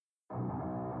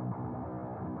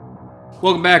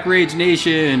Welcome back, Rage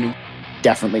Nation.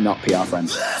 Definitely not PR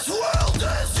friends.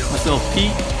 Myself,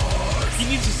 Pete. He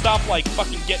needs to stop,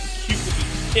 fucking getting cute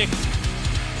with his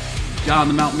pick. John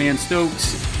the Mountain Man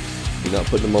Stokes. You're not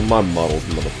putting them on my models,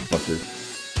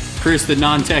 motherfucker. Chris the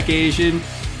Non-Tech Asian.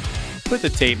 Put the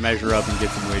tape measure up and get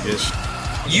some wages.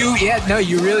 You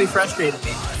really frustrated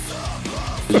me.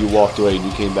 You walked away and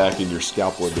you came back and your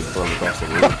scalpel had been thrown across the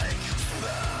room.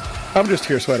 I'm just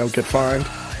here so I don't get fined.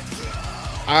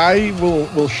 I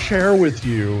will share with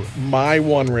you my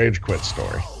one rage quit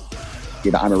story.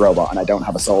 That I'm a robot and I don't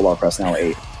have a solo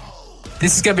personality.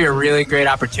 This is going to be a really great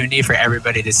opportunity for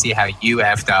everybody to see how you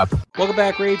effed up. Welcome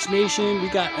back, Rage Nation. We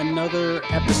got another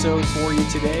episode for you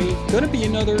today. Going to be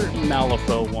another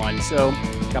Malifaux one. So,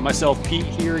 got myself, Pete,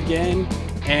 here again.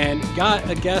 And got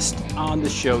a guest on the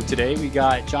show today. We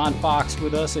got John Fox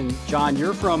with us. And John,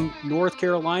 you're from North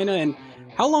Carolina. And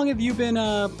how long have you been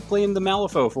playing the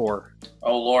Malifaux for?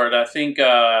 Oh, Lord. I think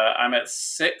I'm at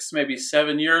 6, maybe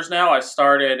 7 years now. I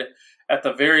started at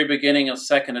the very beginning of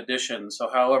 2nd edition. So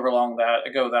however long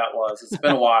ago that was. It's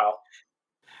been a while.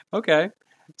 Okay.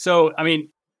 So, I mean,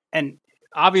 and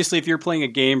obviously if you're playing a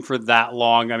game for that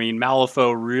long, I mean,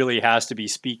 Malifaux really has to be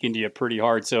speaking to you pretty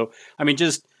hard. So, I mean,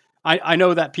 I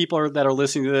know that people that are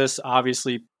listening to this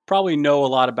obviously probably know a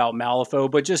lot about Malifaux,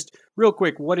 but just real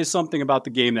quick, what is something about the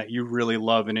game that you really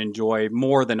love and enjoy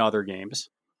more than other games?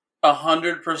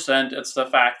 100%. It's the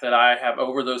fact that I have,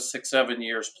 over those 6-7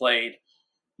 years, played,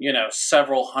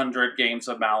 several hundred games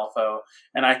of Malifaux,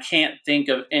 and I can't think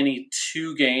of any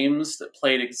 2 games that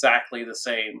played exactly the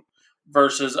same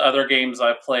versus other games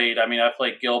I've played. I mean, I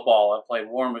played Guild Ball, I played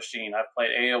War Machine, I played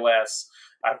AOS,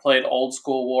 I played old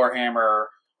school Warhammer,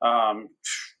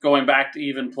 going back to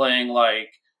even playing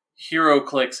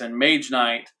HeroClix and Mage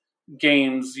Knight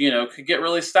games, could get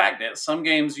really stagnant. Some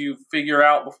games you figure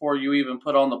out before you even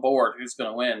put on the board who's going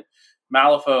to win.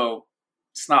 Malifaux,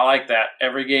 it's not like that.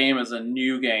 Every game is a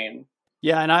new game.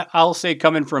 Yeah, and I'll say,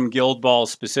 coming from Guild Ball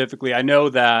specifically, I know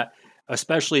that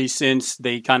especially since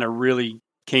they kind of really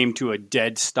came to a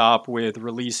dead stop with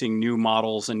releasing new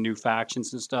models and new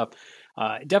factions and stuff,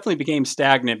 it definitely became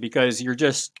stagnant because you're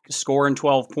just scoring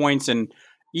 12 points, and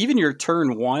even your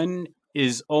turn 1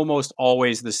 is almost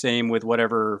always the same with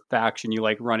whatever faction you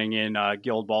like running in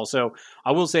Guild Ball. So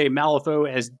I will say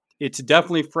Malifaux, it's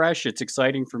definitely fresh. It's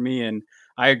exciting for me, and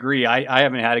I agree. I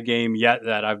haven't had a game yet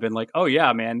that I've been like, oh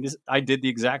yeah, man, I did the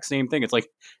exact same thing. It's like,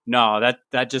 no,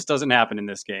 that just doesn't happen in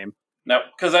this game. No,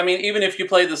 because I mean, even if you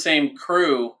play the same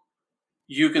crew,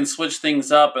 you can switch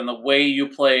things up, and the way you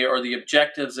play or the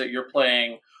objectives that you're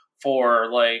playing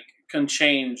for can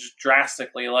change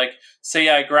drastically. Say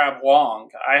I grab Wong,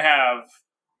 I have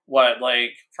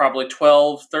probably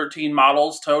 12, 13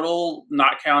 models total,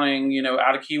 not counting,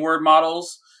 out of keyword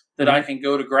models that I can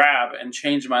go to grab and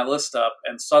change my list up.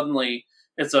 And suddenly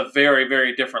it's a very,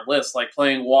 very different list. Like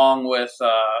playing Wong with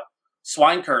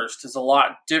Swinecurst is a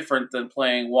lot different than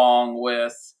playing Wong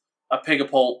with a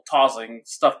Pigapult tossing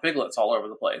stuffed piglets all over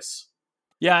the place.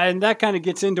 Yeah, and that kind of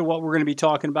gets into what we're going to be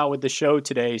talking about with the show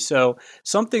today. So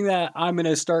something that I'm going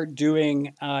to start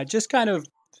doing, just kind of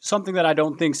something that I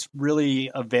don't think's really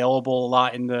available a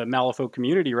lot in the Malifaux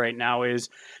community right now, is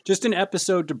just an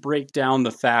episode to break down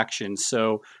the factions.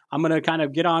 So I'm going to kind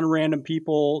of get on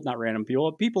people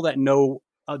that know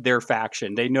their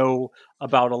faction. They know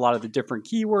about a lot of the different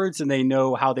keywords, and they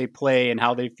know how they play and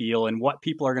how they feel and what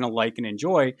people are going to like and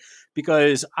enjoy,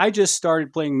 because I just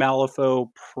started playing Malifaux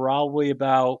probably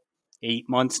about 8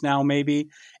 months now, maybe.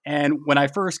 And when I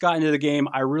first got into the game,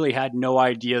 I really had no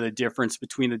idea the difference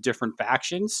between the different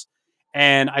factions.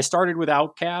 And I started with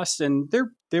Outcasts, and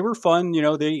they were fun,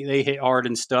 they hit hard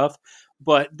and stuff.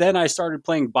 But then I started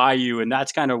playing Bayou, and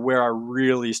that's kind of where I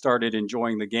really started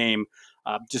enjoying the game.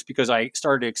 Just because I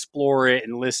started to explore it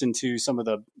and listen to some of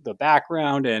the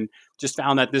background, and just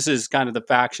found that this is kind of the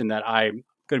faction that I'm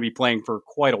going to be playing for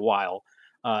quite a while.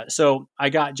 So I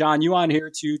got John, you on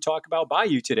here to talk about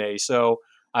Bayou today. So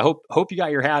I hope you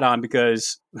got your hat on,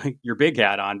 because your big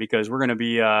hat on, because we're going to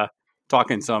be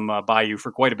talking some Bayou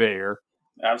for quite a bit here.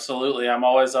 Absolutely. I'm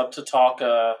always up to talk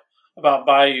about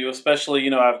Bayou,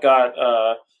 especially, I've got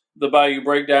the Bayou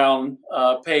Breakdown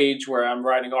page where I'm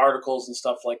writing articles and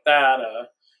stuff like that.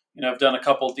 I've done a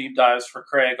couple deep dives for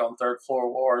Craig on Third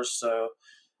Floor Wars, so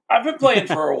I've been playing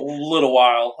for a little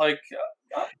while.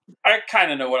 I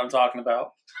kind of know what I'm talking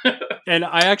about. And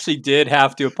I actually did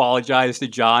have to apologize to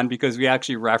John, because we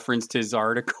actually referenced his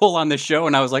article on the show,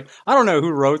 and I was like, I don't know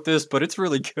who wrote this, but it's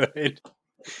really good.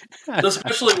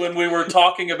 Especially when we were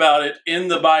talking about it in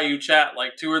the Bayou chat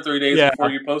 2 or 3 days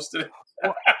before you posted it.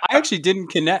 Well, I actually didn't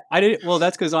connect. Well,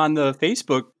 that's because on the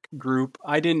Facebook group,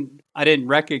 I didn't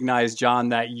recognize, John,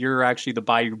 that you're actually the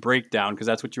Bayou Breakdown, because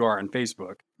that's what you are on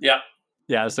Facebook. Yeah.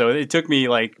 Yeah, so it took me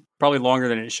like probably longer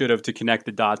than it should have to connect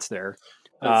the dots there.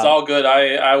 It's all good.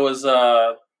 I was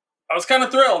kind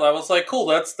of thrilled. I was like, cool.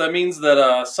 That means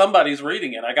that somebody's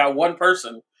reading it. I got one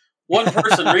person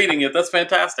reading it. That's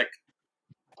fantastic.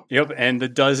 Yep, and the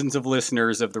dozens of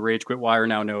listeners of the Rage Quit Wire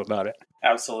now know about it.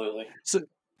 Absolutely.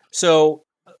 So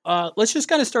let's just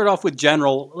kind of start off with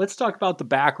general. Let's talk about the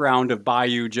background of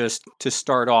Bayou just to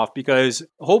start off, because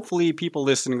hopefully people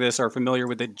listening to this are familiar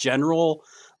with the general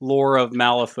lore of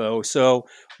Malifaux. So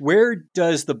where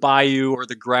does the Bayou, or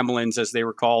the Gremlins as they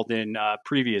were called in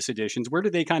previous editions, where do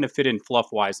they kind of fit in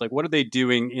fluff-wise? Like, what are they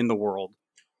doing in the world?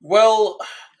 Well,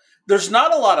 there's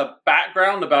not a lot of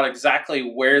background about exactly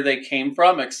where they came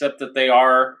from, except that they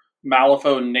are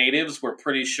Malifaux natives, we're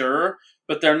pretty sure.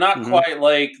 But they're not quite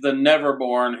like the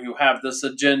Neverborn, who have this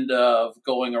agenda of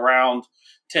going around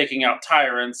taking out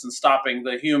tyrants and stopping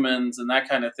the humans and that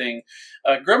kind of thing.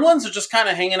 Gremlins are just kind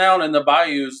of hanging out in the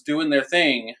bayous doing their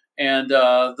thing. And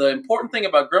the important thing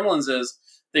about Gremlins is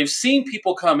they've seen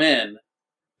people come in.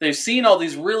 They've seen all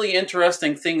these really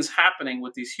interesting things happening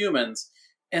with these humans,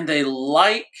 and they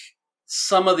like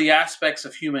some of the aspects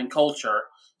of human culture.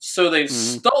 So they've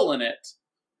stolen it.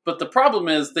 But the problem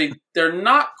is they're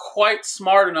not quite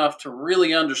smart enough to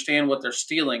really understand what they're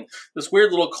stealing. This weird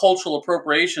little cultural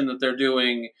appropriation that they're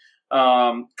doing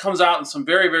comes out in some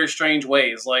very, very strange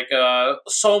ways. Like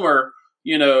Somer,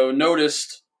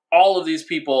 noticed all of these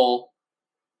people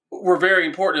were very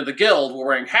important to the guild, were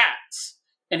wearing hats.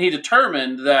 And he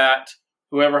determined that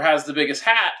whoever has the biggest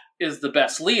hat is the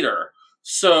best leader.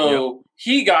 So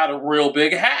he got a real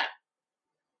big hat.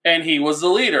 And he was the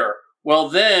leader. Well,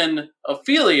 then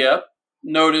Ophelia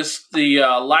noticed the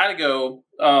Latigo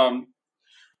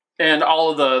and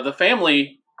all of the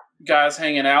family guys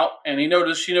hanging out, and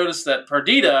she noticed that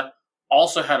Perdita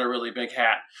also had a really big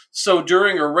hat. So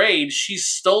during a raid, she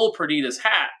stole Perdita's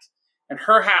hat, and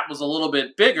her hat was a little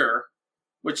bit bigger,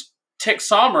 which ticked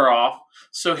Sommer off.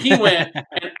 So he went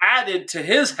and added to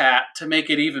his hat to make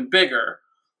it even bigger.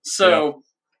 So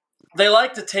they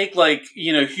like to take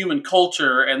human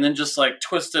culture and then just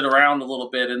twist it around a little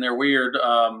bit in their weird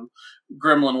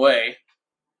gremlin way.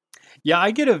 Yeah,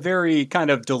 I get a very kind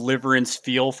of Deliverance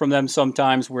feel from them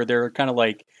sometimes, where they're kind of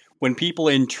like, when people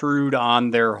intrude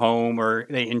on their home or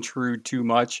they intrude too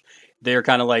much, they're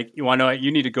kind of like, you want to know what?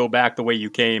 You need to go back the way you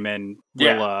came, and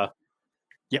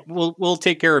we'll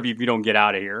take care of you if you don't get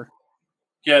out of here.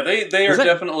 Yeah, they are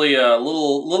definitely a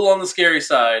little on the scary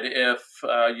side if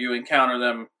you encounter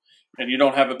them and you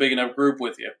don't have a big enough group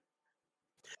with you.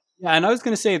 Yeah, and I was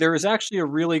going to say, there was actually a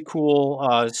really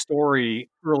cool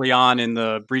story early on in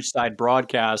the Breachside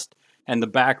broadcast and the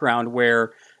background,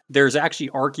 where there's actually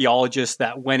archaeologists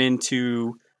that went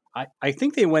into, I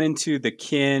think they went into the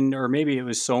Kin, or maybe it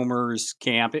was Somer's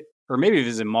camp, or maybe it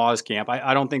was in Maw's camp.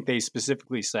 I don't think they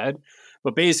specifically said,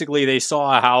 but basically they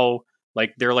saw how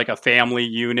they're like a family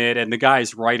unit, and the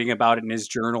guy's writing about it in his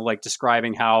journal,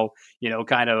 describing how,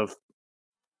 kind of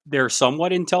they're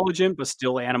somewhat intelligent, but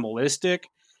still animalistic.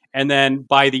 And then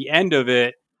by the end of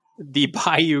it, the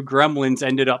Bayou Gremlins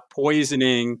ended up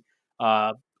poisoning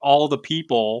all the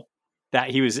people that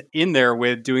he was in there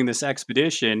with doing this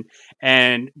expedition.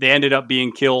 And they ended up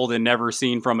being killed and never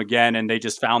seen from again. And they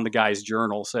just found the guy's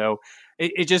journal. So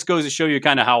it just goes to show you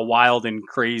kind of how wild and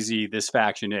crazy this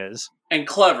faction is. And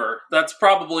clever. That's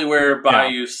probably where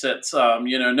Bayou sits.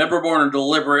 Neverborn are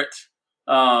deliberate.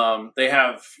 They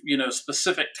have,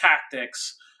 specific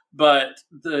tactics, but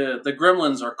the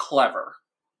gremlins are clever.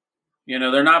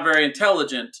 They're not very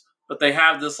intelligent, but they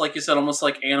have this, like you said, almost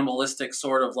like animalistic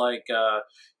sort of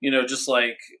just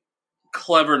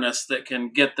cleverness that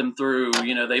can get them through.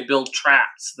 They build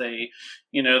traps. They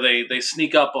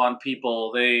sneak up on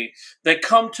people. They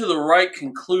come to the right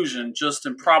conclusion just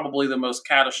in probably the most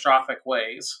catastrophic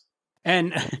ways.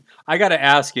 And I got to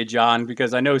ask you, John,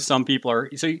 because I know some people are,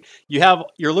 so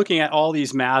you're looking at all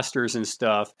these masters and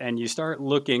stuff, and you start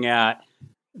looking at,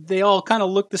 they all kind of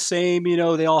look the same,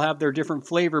 they all have their different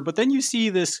flavor, but then you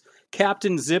see this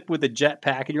Captain Zip with a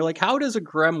jetpack, and you're like, how does a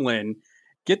gremlin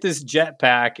get this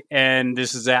jetpack and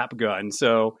this zap gun?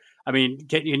 So, I mean,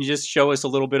 can you just show us a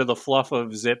little bit of the fluff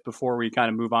of Zip before we kind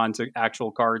of move on to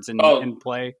actual cards and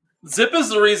play? Zip is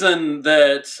the reason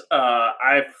that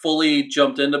I fully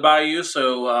jumped into Bayou.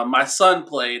 So my son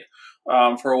played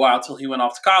for a while till he went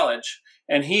off to college,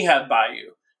 and he had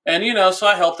Bayou. And, so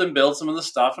I helped him build some of the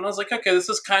stuff, and I was like, okay, this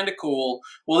is kind of cool.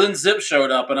 Well, then Zip showed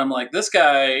up, and I'm like, this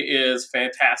guy is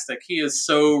fantastic. He is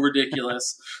so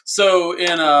ridiculous. So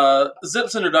in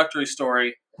Zip's introductory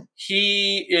story,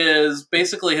 he is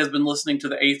basically has been listening to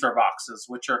the Aether Boxes,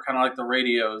 which are kind of like the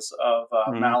radios of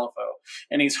Malifaux,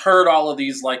 and he's heard all of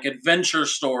these like adventure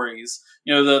stories,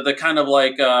 the kind of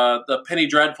like the Penny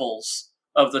Dreadfuls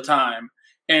of the time,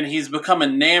 and he's become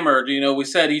enamored. We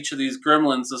said each of these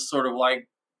gremlins is sort of like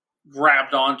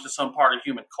grabbed onto some part of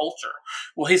human culture.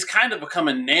 Well, he's kind of become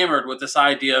enamored with this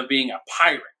idea of being a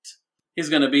pirate. He's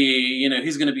going to be,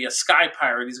 he's going to be a sky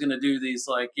pirate. He's going to do these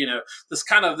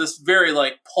this very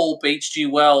like pulp H.G.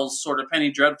 Wells sort of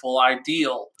Penny Dreadful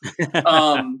ideal.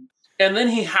 And then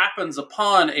he happens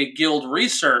upon a guild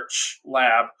research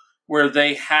lab where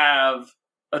they have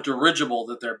a dirigible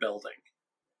that they're building,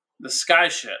 the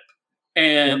Skyship.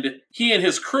 And he and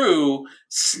his crew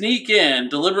sneak in,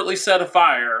 deliberately set a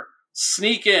fire,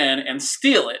 sneak in and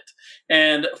steal it.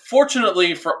 And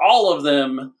fortunately for all of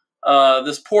them,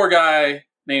 this poor guy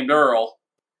named Earl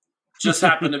just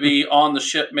happened to be on the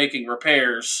ship making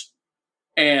repairs,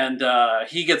 and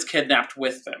he gets kidnapped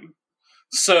with them.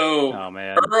 So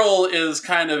Earl is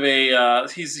kind of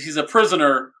he's a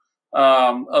prisoner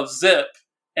of Zip,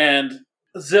 and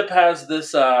Zip has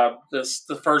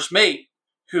the first mate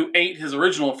who ate his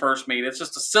original first mate. It's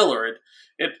just a Silurid.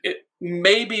 It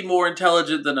may be more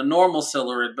intelligent than a normal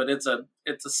Silurid, but it's a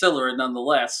Silurid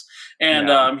nonetheless.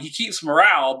 And he keeps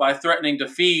morale by threatening to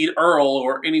feed Earl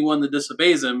or anyone that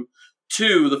disobeys him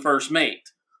to the first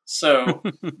mate. So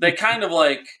they kind of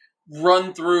like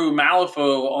run through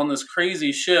Malifaux on this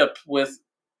crazy ship with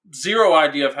zero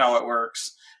idea of how it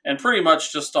works, and pretty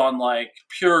much just on like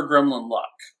pure gremlin luck.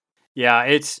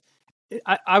 Yeah,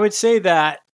 I would say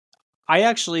that I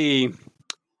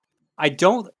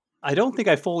don't think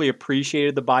I fully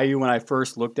appreciated the Bayou when I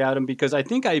first looked at him, because I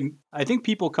think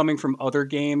people coming from other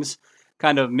games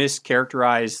kind of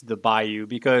mischaracterize the Bayou,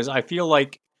 because I feel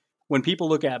like when people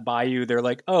look at Bayou, they're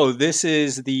like, oh, this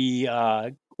is the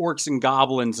orcs and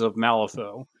goblins of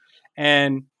Malifaux.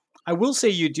 And I will say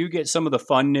you do get some of the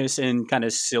funness and kind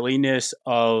of silliness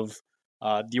of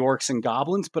the orcs and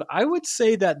goblins, but I would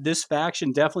say that this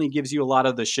faction definitely gives you a lot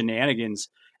of the shenanigans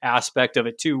aspect of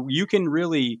it too. You can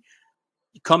really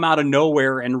come out of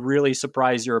nowhere and really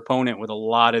surprise your opponent with a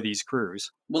lot of these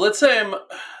crews. Well, let's say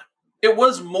it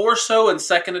was more so in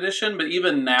second edition, but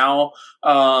even now,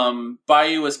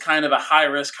 Bayou is kind of a high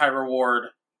risk, high reward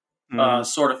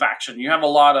sort of faction. You have a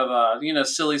lot of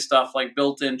silly stuff like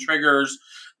built-in triggers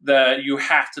that you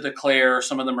have to declare.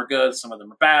 Some of them are good, some of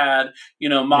them are bad.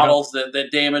 Models that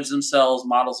damage themselves,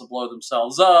 models that blow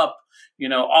themselves up.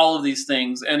 All of these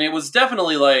things. And it was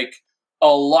definitely like a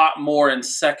lot more in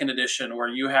second edition, where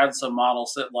you had some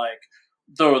models that like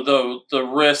the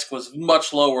risk was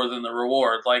much lower than the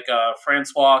reward. Like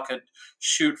Francois could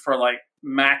shoot for like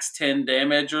max 10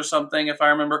 damage or something, if I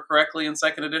remember correctly, in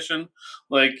second edition.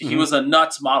 Like he was a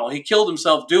nuts model. He killed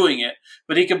himself doing it,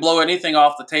 but he could blow anything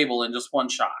off the table in just one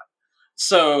shot.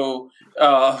 So,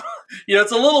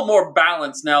 it's a little more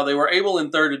balanced now. They were able in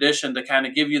third edition to kind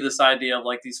of give you this idea of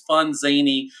like these fun,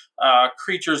 zany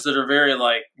creatures that are very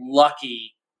like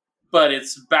lucky, but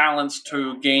it's balanced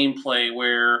to gameplay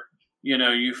where,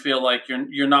 you feel like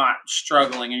you're not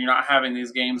struggling and you're not having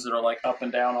these games that are like up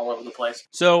and down all over the place.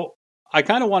 So I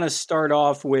kind of want to start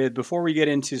off with, before we get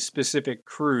into specific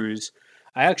crews,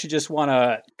 I actually just want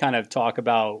to kind of talk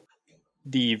about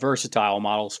the versatile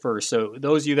models first. So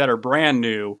those of you that are brand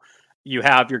new, you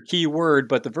have your keyword,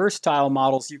 but the versatile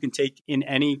models you can take in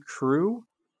any crew,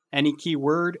 any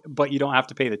keyword, but you don't have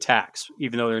to pay the tax,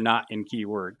 even though they're not in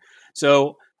keyword.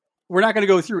 So we're not going to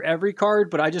go through every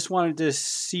card, but I just wanted to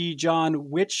see,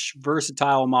 John, which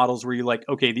versatile models were you like,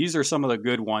 okay, these are some of the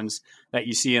good ones that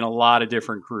you see in a lot of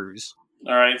different crews.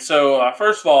 All right. So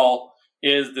first of all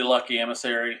is the Lucky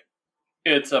Emissary.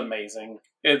 It's amazing.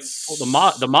 It's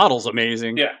the model's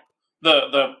amazing. Yeah,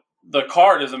 the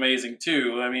card is amazing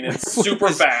too. I mean, it's super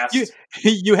fast.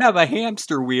 You have a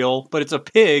hamster wheel, but it's a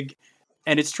pig,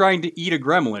 and it's trying to eat a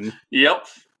gremlin. Yep,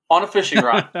 on a fishing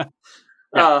rod.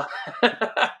 Yeah,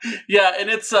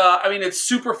 and it's it's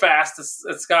super fast.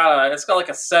 It's got like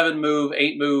a 7 move,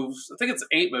 8 moves. I think it's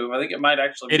 8 move. I think it might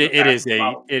actually be it is 8.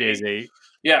 It is 8.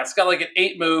 Yeah, it's got like an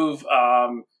 8 move.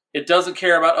 It doesn't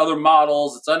care about other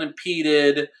models. It's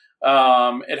unimpeded.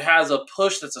 It has a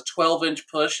push that's a 12-inch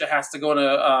push. It has to go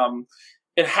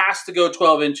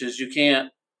 12 inches. You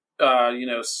can't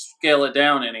scale it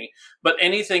down any. But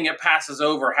anything it passes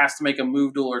over has to make a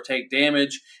move duel or take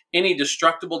damage. Any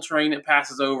destructible terrain it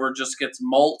passes over just gets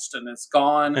mulched and it's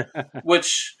gone,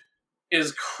 which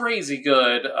is crazy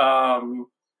good.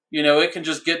 It can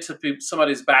just get to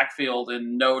somebody's backfield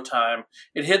in no time.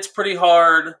 It hits pretty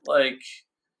hard. Like,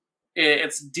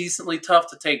 It's decently tough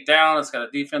to take down. It's got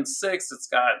a defense 6. It's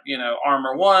got,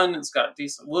 armor 1. It's got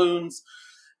decent wounds.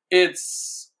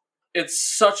 It's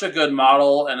such a good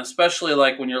model, and especially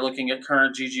like when you're looking at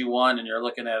current GG1 and you're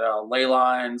looking at ley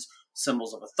lines,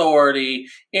 symbols of authority,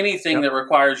 anything that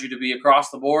requires you to be across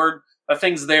the board, that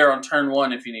thing's there on turn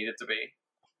 1 if you need it to be.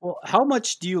 Well, how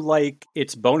much do you like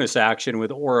its bonus action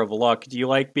with Aura of Luck? Do you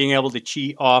like being able to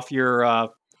cheat off your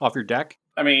deck?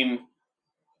 I mean,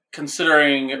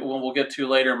 considering what we'll get to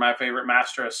later, my favorite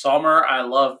master is Salmer, I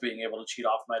love being able to cheat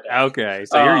off my deck. Okay,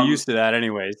 so you're used to that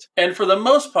anyways. And for the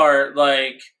most part,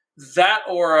 like, that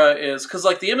aura is, because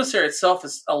like the Emissary itself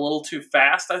is a little too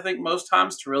fast, I think, most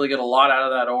times to really get a lot out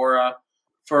of that aura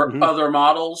for other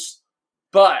models.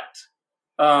 But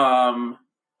one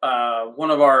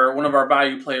of our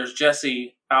value players,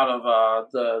 Jesse, out of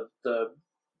the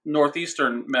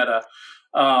Northeastern meta,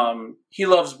 he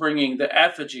loves bringing the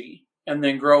effigy and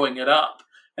then growing it up.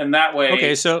 And that way...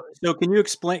 Okay, so can you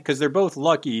explain, because they're both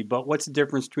lucky, but what's the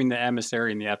difference between the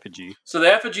Emissary and the effigy? So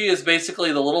the effigy is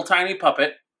basically the little tiny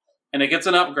puppet, and it gets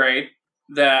an upgrade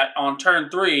that on turn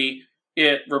 3,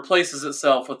 it replaces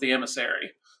itself with the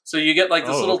Emissary. So you get like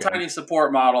this little tiny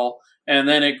support model, and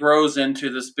then it grows into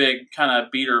this big kind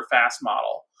of beater fast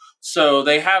model. So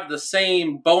they have the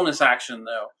same bonus action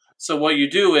though. So what you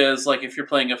do is, like, if you're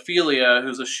playing Ophelia,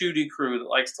 who's a shooty crew that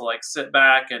likes to like sit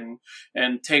back and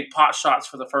take pot shots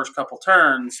for the first couple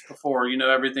turns before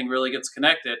everything really gets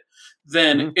connected,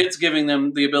 then it's giving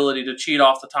them the ability to cheat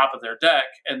off the top of their deck,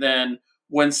 and then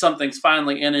when something's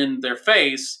finally in their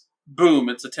face, boom,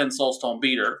 it's a 10 Soulstone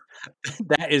beater.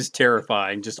 That is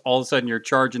terrifying. Just all of a sudden you're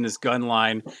charging this gun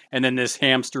line, and then this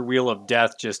hamster wheel of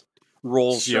death just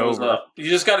rolls you over. Up. You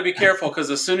just got to be careful, because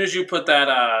as soon as you put that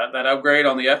upgrade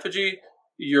on the effigy,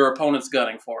 your opponent's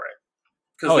gunning for it,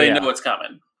 because they know it's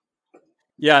coming.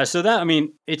 Yeah, so that, I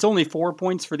mean, it's only 4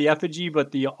 points for the effigy,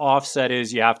 but the offset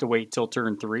is you have to wait till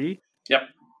turn 3. Yep.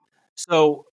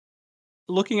 So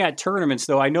looking at tournaments,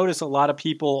 though, I notice a lot of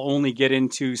people only get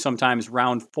into sometimes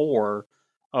round 4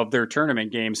 of their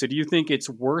tournament game. So do you think it's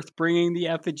worth bringing the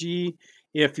effigy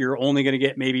if you're only going to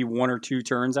get maybe 1 or 2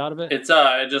 turns out of it?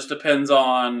 It just depends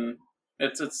on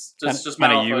it's just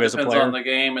Malifaux. You It as a depends player? on the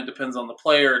game. It depends on the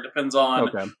player. It depends on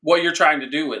what you're trying to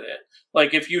do with it.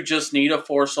 Like if you just need a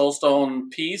 4 Soulstone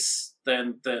piece,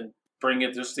 then bring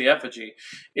it just the effigy.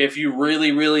 If you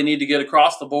really, really need to get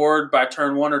across the board by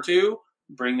turn 1 or 2,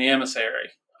 bring the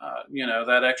Emissary.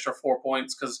 That extra 4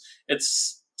 points, because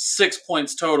it's 6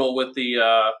 points total with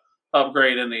the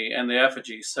upgrade and the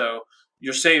effigy. So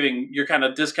you're kind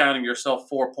of discounting yourself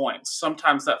 4 points.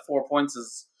 Sometimes that 4 points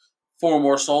is 4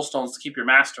 more Soulstones to keep your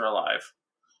master alive.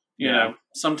 You know,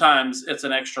 sometimes it's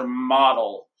an extra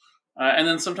model. And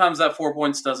then sometimes that 4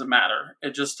 points doesn't matter.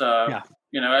 It just,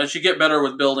 as you get better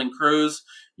with building crews,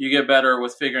 you get better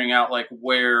with figuring out like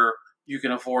where you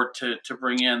can afford to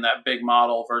bring in that big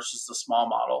model versus the small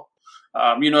model.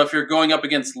 If you're going up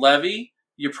against Levy,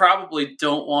 you probably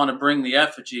don't want to bring the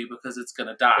effigy because it's going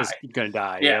to die. It's going to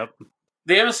die, Yeah. Yep.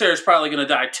 The Emissary is probably going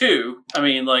to die too. I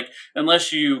mean, like,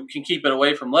 unless you can keep it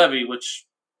away from Levy, which,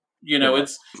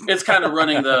 it's kind of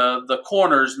running the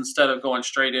corners instead of going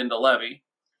straight into Levy.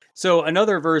 So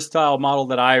another versatile model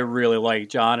that I really like,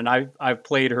 John, and I've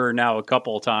played her now a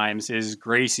couple of times, is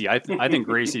Gracie. I think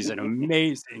Gracie's an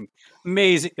amazing.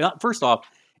 First off,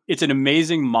 it's an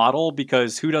amazing model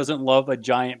because who doesn't love a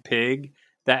giant pig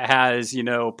that has,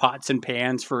 pots and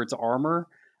pans for its armor?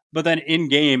 But then in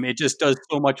game, it just does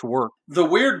so much work. The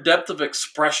weird depth of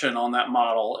expression on that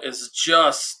model is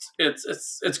just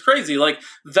it's crazy. Like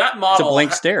that model, It's a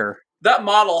blank stare. That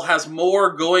model has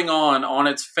more going on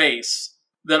its face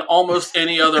than almost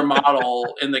any other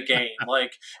model in the game.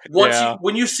 Like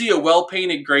when you see a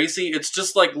well-painted Gracie, it's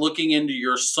just like looking into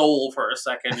your soul for a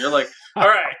second. You're like, all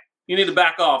right, you need to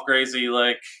back off, Gracie.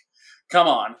 Like, come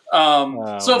on.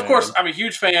 Of course, I'm a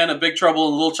huge fan of Big Trouble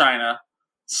in Little China.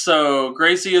 So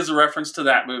Gracie is a reference to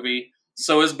that movie.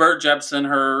 So is Bert Jepson,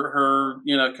 her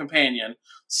companion.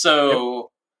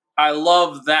 So I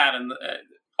love that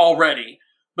already.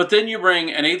 But then you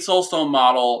bring an 8 Soulstone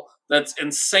model that's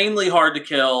insanely hard to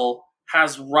kill,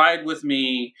 has Ride With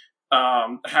Me,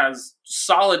 has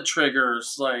solid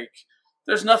triggers. Like,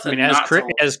 there's nothing. As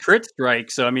crit strike.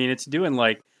 So I mean, it's doing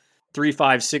like 3,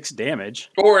 5, 6 damage,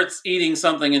 or it's eating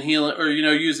something and healing, or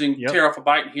using tear off a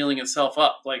bite and healing itself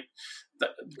up. Like,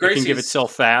 it can give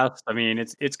itself fast. I mean,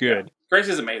 it's good. Yeah.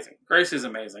 Gracie's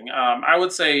amazing. I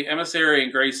would say Emissary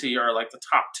and Gracie are like the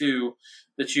top 2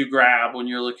 that you grab when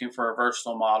you're looking for a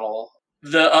versatile model.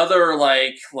 The other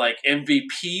like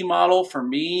MVP model for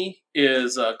me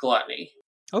is Gluttony.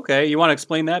 Okay, you want to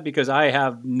explain that? Because I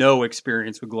have no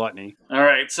experience with Gluttony. All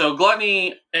right, so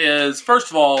Gluttony is, first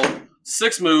of all,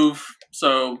 6 move,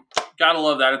 so gotta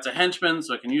love that. It's a henchman,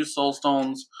 so it can use soul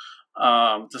stones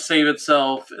to save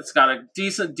itself. It's got a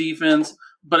decent defense,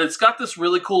 but it's got this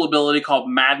really cool ability called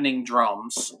Maddening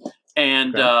Drums.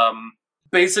 And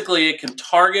basically it can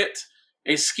target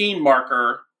a scheme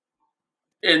marker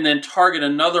and then target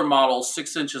another model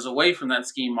 6 inches away from that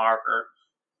scheme marker,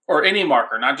 or any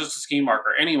marker, not just a scheme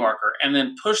marker, any marker, and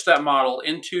then push that model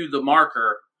into the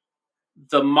marker.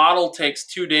 The model takes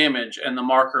 2 damage and the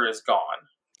marker is gone.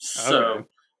 So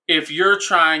if you're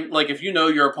trying, like if you know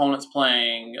your opponent's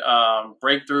playing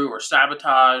Breakthrough or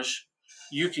Sabotage,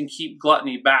 you can keep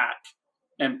Gluttony back.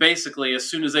 And basically, as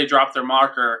soon as they drop their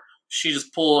marker,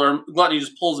 Gluttony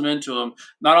just pulls them into them.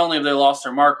 Not only have they lost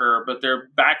their marker, but their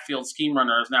backfield scheme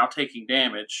runner is now taking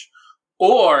damage.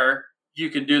 Or you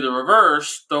can do the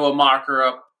reverse, throw a marker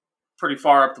up pretty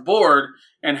far up the board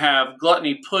and have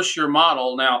Gluttony push your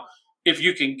model. Now, if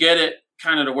you can get it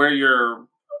kind of to where you're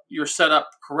set up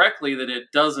correctly, that it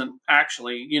doesn't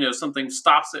actually, something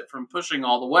stops it from pushing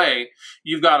all the way,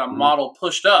 you've got a model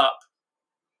pushed up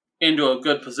into a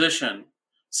good position.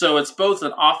 So it's both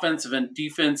an offensive and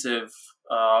defensive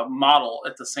model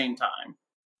at the same time.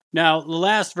 Now, the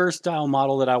last versatile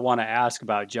model that I want to ask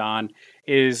about, John,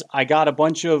 is I got a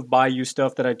bunch of Bayou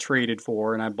stuff that I traded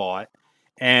for and I bought.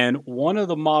 And one of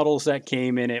the models that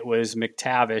came in it was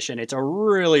McTavish, and it's a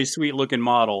really sweet-looking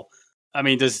model. I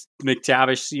mean, does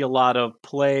McTavish see a lot of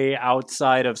play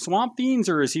outside of Swamp Fiends,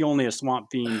 or is he only a Swamp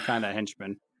Fiend kind of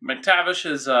henchman? McTavish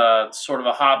is sort of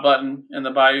a hot button in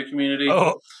the Bayou community.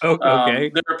 Oh, okay.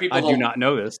 There are people I do not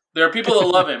know this. There are people that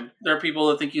love him. There are people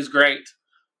that think he's great.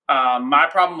 My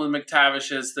problem with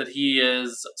McTavish is that he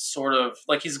is sort of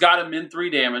like, he's got a min 3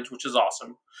 damage, which is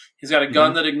awesome. He's got a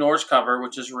gun that ignores cover,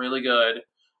 which is really good.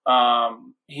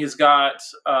 He's got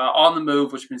on the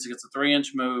move, which means he gets a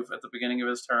 3-inch move at the beginning of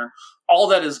his turn. All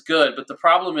that is good, but the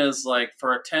problem is, like,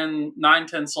 for a 9-10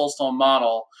 Soulstone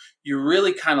model, you're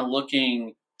really kind of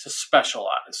looking to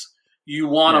specialize. You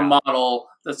want a model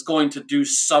that's going to do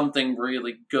something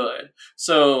really good.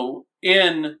 So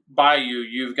in Bayou,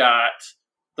 you've got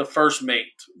the First Mate,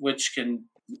 which can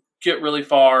get really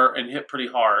far and hit pretty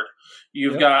hard.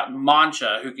 You've got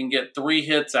Mancha, who can get 3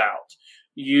 hits out.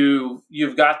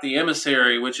 You've got the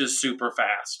Emissary, which is super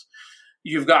fast.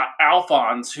 You've got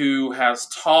Alphonse, who has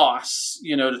toss,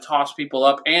 to toss people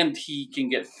up, and he can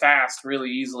get fast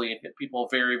really easily and hit people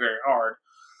very, very hard.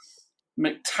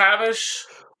 McTavish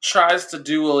tries to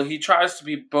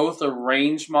be both a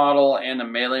range model and a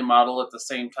melee model at the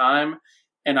same time,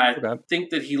 and I think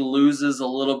that he loses a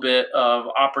little bit of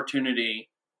opportunity,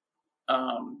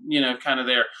 kind of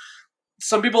there.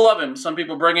 Some people love him. Some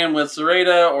people bring him with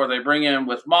Zoraida, or they bring him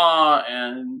with Ma,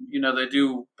 and they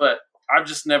do. But I've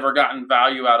just never gotten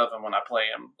value out of him when I play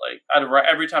him. Like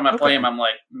every time I play him, I'm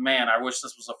like, man, I wish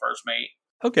this was a First Mate.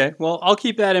 Okay, well, I'll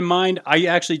keep that in mind. I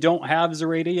actually don't have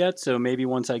Zoraida yet, so maybe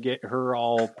once I get her,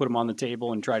 I'll put them on the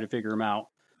table and try to figure them out.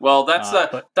 Well,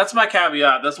 that's my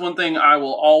caveat. That's one thing I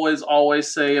will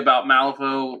always say about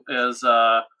Malifaux is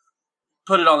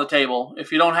put it on the table.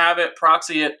 If you don't have it,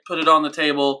 proxy it, put it on the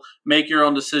table, make your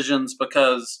own decisions,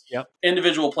 because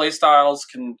individual play styles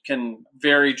can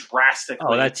vary drastically.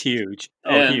 Oh, that's huge.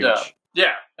 Huge.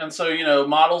 And so,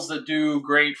 models that do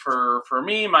great for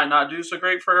me might not do so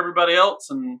great for everybody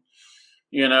else. And,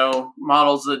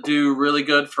 models that do really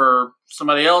good for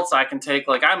somebody else, I can take.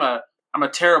 Like, I'm a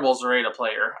terrible Zoraida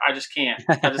player. I just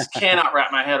cannot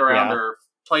wrap my head around her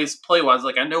play-wise.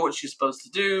 Like, I know what she's supposed to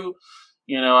do.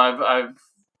 I've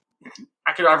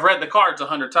read the cards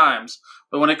 100 times,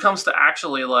 but when it comes to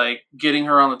actually like getting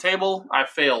her on the table, I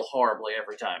fail horribly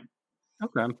every time.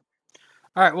 Okay.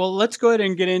 All right. Well, let's go ahead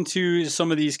and get into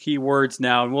some of these keywords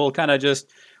now, and we'll kind of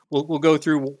we'll go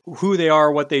through who they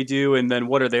are, what they do, and then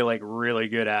what are they like really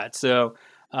good at. So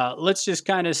let's just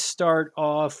kind of start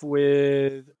off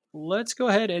with. Let's go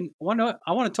ahead and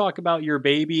I want to talk about your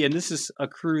baby, and this is a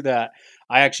crew that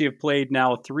I actually have played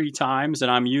now 3 times, and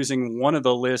I'm using one of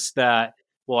the lists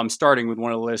I'm starting with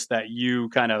one of the lists that you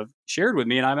kind of shared with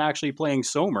me, and I'm actually playing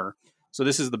Somer. So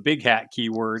this is the big hat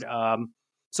keyword.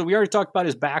 So we already talked about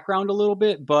his background a little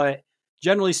bit, but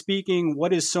generally speaking,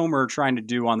 what is Somer trying to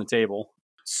do on the table?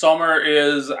 Somer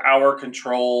is our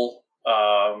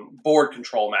board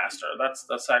control master.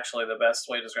 That's actually the best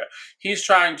way to describe it. He's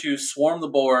trying to swarm the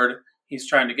board. He's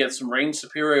trying to get some range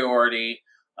superiority.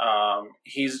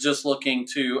 He's just looking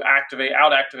to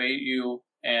out-activate you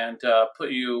and put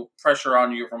pressure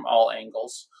on you from all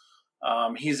angles.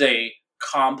 He's a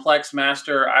complex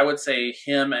master. I would say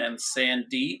him and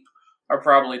Sandeep are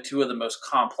probably two of the most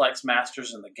complex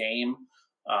masters in the game.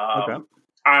 Okay.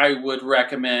 I would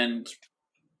recommend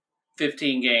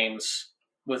 15 games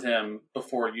with him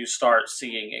before you start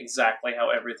seeing exactly how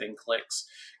everything clicks,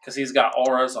 because he's got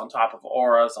auras on top of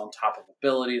auras on top of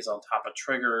abilities on top of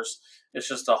triggers. It's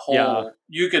just a whole. Yeah.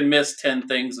 You can miss 10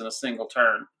 things in a single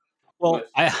turn. Well,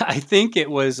 I think it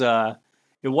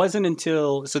wasn't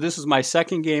until, so this was my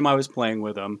second game I was playing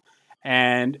with him,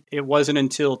 and it wasn't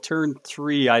until turn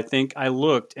 3, I think, I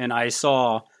looked and I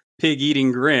saw Pig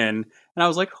Eating Grin, and I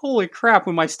was like, holy crap,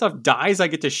 when my stuff dies, I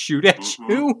get to shoot at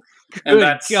you?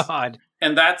 Good God.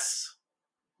 And that's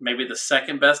maybe the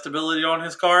second best ability on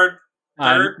his card.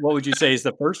 Third. What would you say is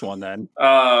the first one then?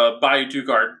 Bayou 2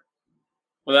 card.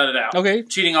 Without a doubt. Okay.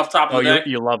 Cheating off top of the deck.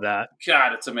 You love that.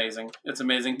 God, it's amazing. It's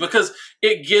amazing because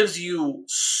it gives you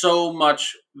so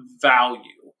much value.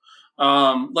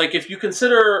 Like if you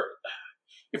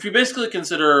basically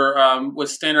consider with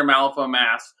standard Malifaux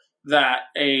math that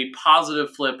a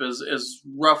positive flip is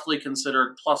roughly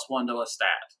considered +1 to a stat.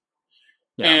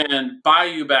 Yeah. And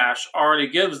Bayou Bash already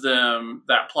gives them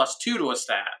that +2 to a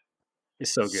stat.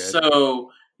 It's so good.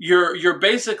 So you're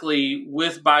basically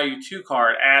with Bayou 2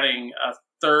 card adding a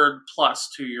third plus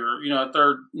to your, a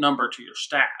third number to your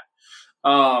stat.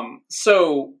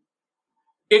 So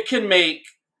it can make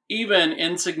even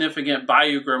insignificant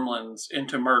Bayou Gremlins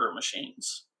into murder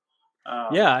machines.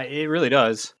 Yeah, it really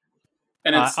does.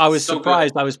 And I was so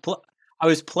surprised. Good. I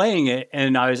was playing it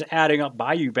and I was adding up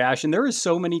Bayou Bash, and there was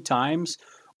so many times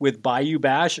with Bayou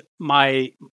Bash,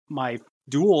 my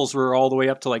duels were all the way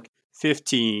up to like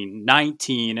 15,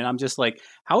 19, and I'm just like,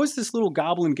 how is this little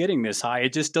goblin getting this high?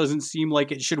 It just doesn't seem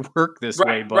like it should work this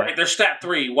way. But right, they're stat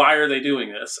 3. Why are they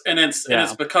doing this? And it's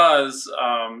because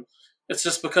it's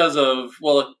just because of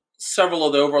several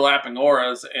of the overlapping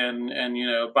auras and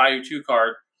Bayou 2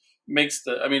 card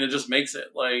it just makes it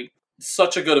like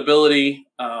such a good ability.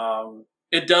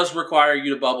 It does require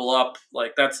you to bubble up.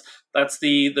 Like that's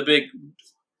the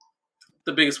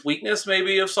biggest weakness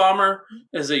maybe of Sommer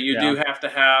is that you do have to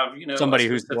have, somebody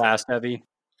who's blast heavy.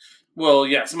 Well,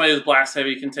 yeah, somebody who's blast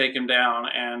heavy can take him down,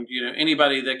 and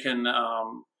anybody that can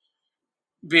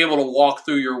be able to walk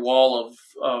through your wall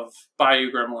of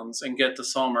Bayou Gremlins and get to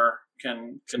Sommer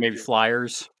can maybe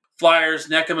flyers. Flyers,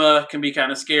 Nekema can be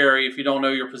kind of scary if you don't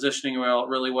know your positioning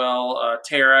really well.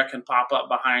 Terra can pop up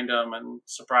behind him and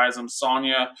surprise him.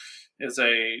 Sonya is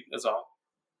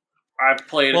I've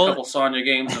played a couple Sonya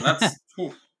games, and that's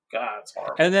God, it's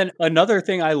horrible. And then another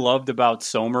thing I loved about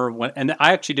Sommer, and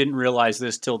I actually didn't realize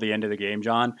this till the end of the game,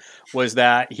 John, was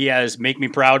that he has "Make Me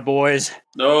Proud, Boys."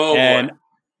 And boy.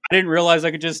 I didn't realize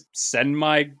I could just send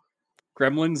my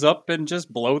gremlins up and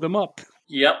just blow them up.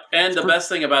 Yep, and the best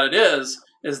thing about it is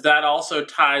that also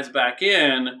ties back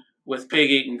in with Pig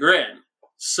Eating Grin.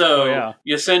 So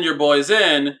you send your boys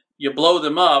in, you blow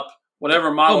them up,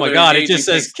 whatever model. Oh my God! It just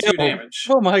says kill. 2 damage.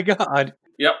 Oh my God!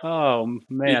 Yep. Oh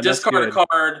man! You discard a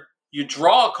card. You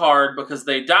draw a card because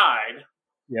they died.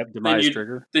 Yep. Demise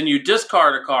trigger. Then you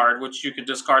discard a card, which you could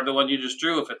discard the one you just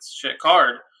drew if it's a shit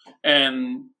card,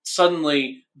 and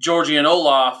suddenly Georgian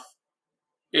Olaf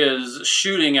is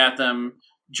shooting at them.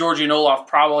 Georgian Olaf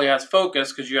probably has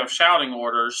focus because you have shouting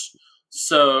orders.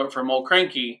 So from Old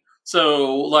Cranky.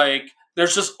 So like,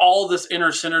 there's just all this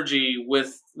inner synergy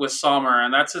with Sommer,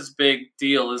 and that's his big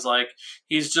deal. Is like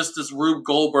he's just this Rube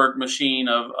Goldberg machine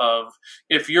of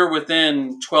if you're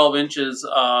within 12 inches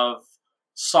of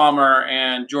Sommer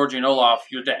and Georgian Olaf,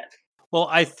 you're dead. Well,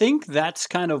 I think that's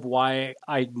kind of why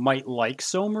I might like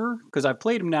Sommer, because I've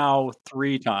played him now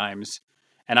 3 times,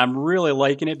 and I'm really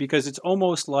liking it because it's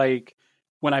almost like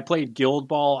when I played Guild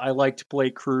Ball, I liked to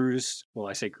play crews. Well,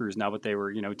 I say crews now, but they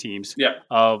were, teams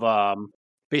of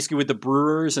basically with the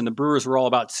Brewers, and the Brewers were all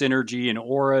about synergy and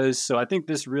auras. So I think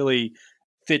this really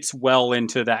fits well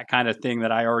into that kind of thing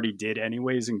that I already did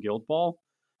anyways in Guild Ball.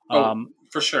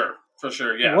 For sure.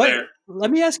 Yeah.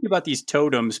 Let me ask you about these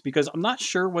totems, because I'm not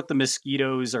sure what the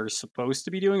mosquitoes are supposed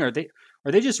to be doing. Are they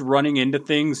just running into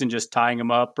things and just tying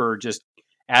them up, or just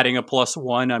adding a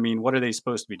 +1? I mean, what are they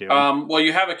supposed to be doing? Well,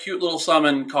 you have a cute little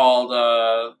summon called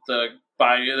the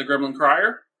Gremlin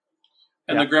Crier.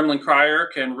 And the Gremlin Crier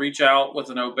can reach out with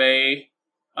an Obey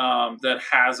that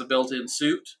has a built-in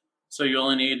suit. So you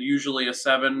only need usually a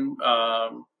 7,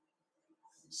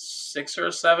 6 or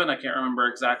a 7. I can't remember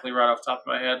exactly right off the top of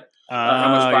my head. How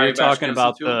much Bayou You're talking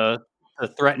about the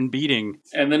threatened beating.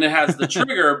 And then it has the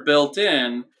trigger built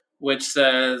in, which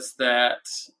says that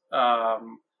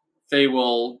they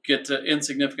will get to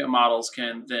insignificant models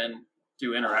can then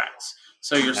do interacts.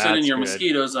 So you're sending your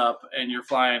mosquitoes up, and you're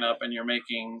flying up, and you're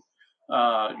making...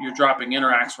 you're dropping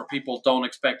interacts where people don't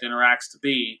expect interacts to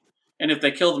be, And if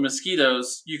they kill the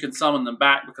mosquitoes, you can summon them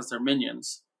back because they're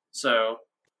minions. So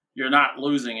you're not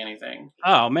losing anything.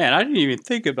 Oh man, I didn't even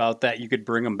think about that. You could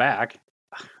bring them back.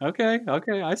 Okay,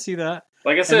 I see that.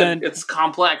 Like I said, it's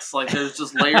complex. Like there's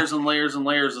just layers and layers and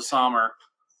layers of Sommer.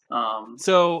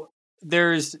 So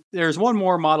there's one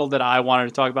more model that I wanted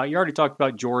to talk about. You already talked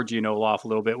about Georgie and Olaf a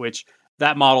little bit, which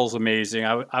that model's amazing.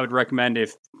 I would recommend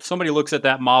if somebody looks at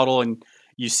that model and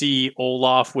you see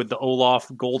Olaf with the Olaf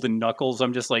golden knuckles,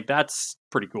 I'm just like, that's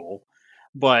pretty cool.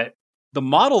 But the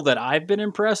model that I've been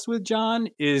impressed with, John,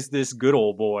 is this good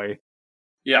old boy.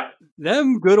 Yeah.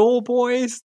 Them good old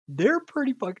boys, they're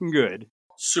pretty fucking good.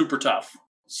 Super tough.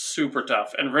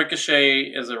 And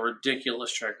Ricochet is a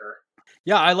ridiculous trigger.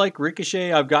 Yeah, I like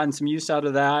Ricochet. I've gotten some use out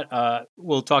of that.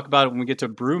 We'll talk about it when we get to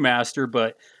Brewmaster,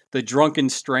 but the Drunken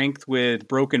Strength with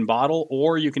Broken Bottle,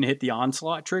 or you can hit the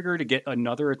Onslaught trigger to get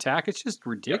another attack. It's just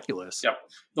ridiculous. Yep.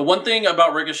 The one thing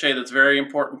about Ricochet that's very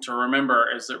important to remember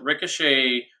is that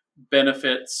Ricochet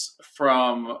benefits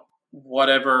from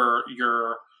whatever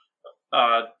your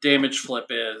damage flip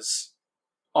is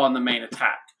on the main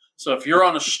attack. So if you're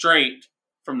on a straight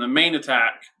from the main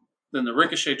attack, then the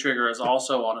Ricochet trigger is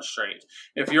also on a straight.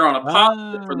 If you're on a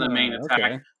positive from the main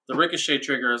attack, the Ricochet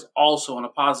trigger is also on a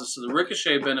positive. So the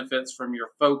Ricochet benefits from your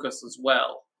focus as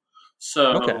well.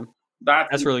 So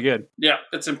that's really good. Yeah,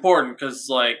 it's important because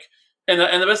and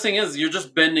the best thing is you're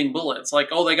just bending bullets. Like,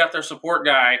 oh, they got their support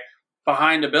guy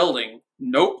behind a building.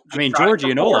 Nope. I mean,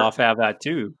 Georgie and Olaf have that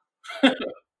too.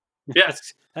 Yeah,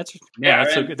 that's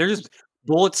so good. They're just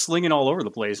bullets slinging all over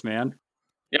the place, man.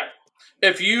 Yeah,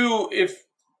 if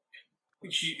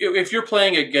you're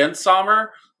playing against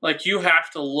Sommer, like you have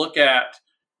to look at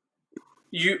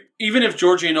even if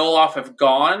Georgie and Olaf have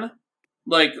gone,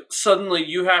 like suddenly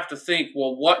you have to think,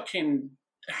 well, what can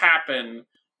happen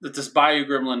that this Bayou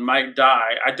Gremlin might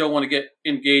die? I don't want to get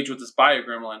engaged with this Bayou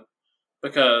Gremlin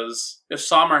because if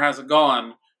Sommer hasn't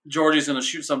gone, Georgie's going to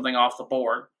shoot something off the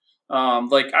board. I've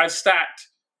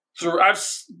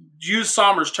used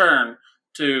Sommer's turn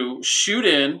to shoot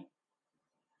in,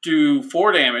 do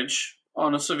 4 damage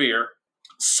on a severe,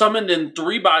 summoned in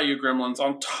 3 Bayou Gremlins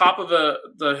on top of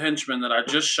the henchman that I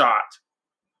just shot.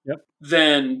 Yep.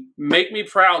 Then make me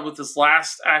proud with this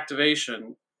last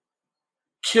activation.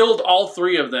 Killed all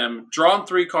 3 of them, drawn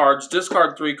 3 cards,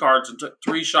 discard 3 cards, and took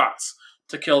 3 shots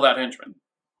to kill that henchman.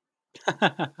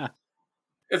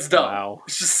 It's dumb. Wow.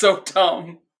 It's just so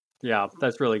dumb. Yeah,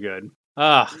 that's really good.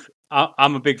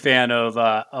 I'm a big fan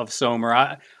of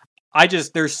Sommer. I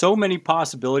just, there's so many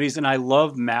possibilities, and I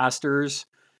love masters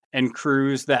and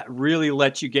crews that really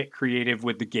let you get creative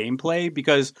with the gameplay,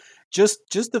 because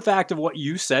just the fact of what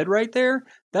you said right there,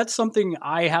 that's something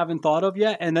I haven't thought of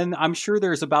yet. And then I'm sure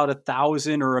there's about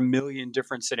 1,000 or 1,000,000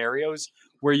 different scenarios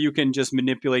where you can just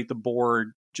manipulate the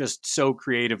board just so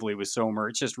creatively with Sommer.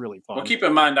 It's just really fun. Well, keep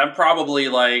in mind, I'm probably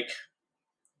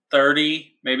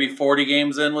 30, maybe 40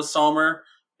 games in with Sommer.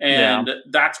 And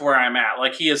that's where I'm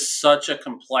at. He is such a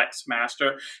complex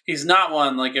master. He's not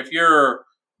one, if you're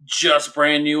just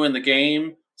brand new in the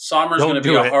game, Sommer's going to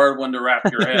be a hard one to wrap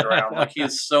your head around. He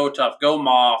is so tough. Go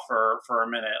Maw for a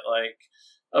minute.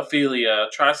 Ophelia,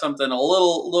 try something a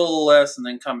little less and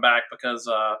then come back, because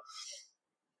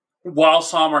while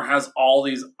Sommer has all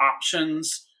these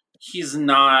options, he's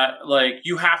not,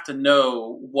 you have to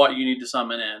know what you need to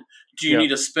summon in. Do you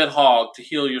need a Spit Hog to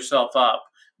heal yourself up?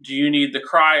 Do you need the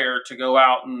Crier to go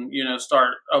out and,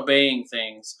 start obeying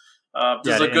things?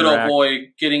 Does a good old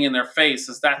boy getting in their face,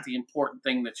 is that the important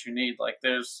thing that you need?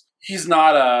 He's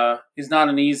not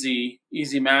an easy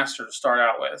master to start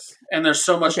out with. And there's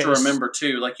so much to remember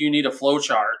too. You need a flow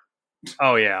chart.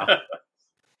 Oh yeah.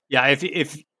 Yeah.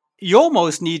 If you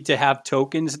almost need to have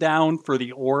tokens down for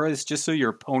the auras just so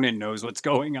your opponent knows what's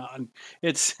going on.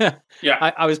 It's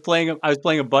I was playing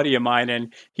a buddy of mine,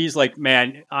 and he's like,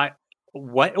 man,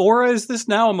 what aura is this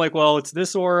now? I'm like, well, it's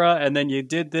this aura, and then you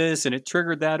did this, and it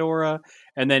triggered that aura,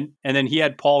 and then he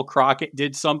had Paul Crockett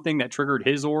did something that triggered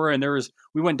his aura, and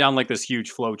we went down this huge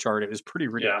flow chart. It was pretty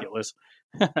ridiculous.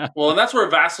 Yeah. Well, and that's where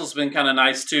Vassal's been kind of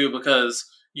nice too, because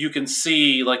you can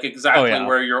see exactly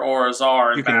where your auras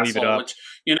are. You can leave it up. Which,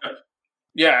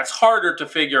 it's harder to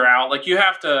figure out. You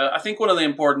have to. I think one of the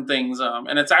important things,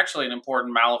 and it's actually an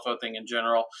important Malifaux thing in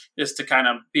general, is to kind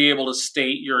of be able to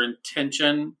state your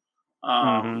intention.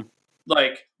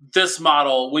 This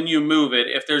model, when you move it,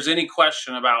 if there's any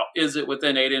question about is it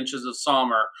within 8 inches of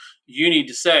Sommer, you need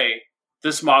to say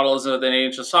this model is within 8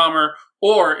 inches of Sommer.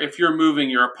 Or if you're moving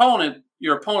your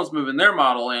opponent's moving their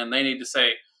model in, they need to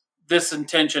say this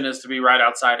intention is to be right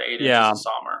outside of 8 inches of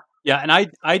Sommer. Yeah, and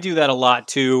I do that a lot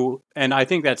too, and I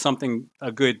think that's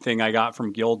a good thing I got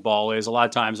from Guild Ball is a lot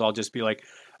of times I'll just be like,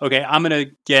 okay, I'm going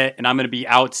to be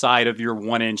outside of your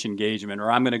 1-inch engagement,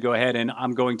 or I'm going to go ahead and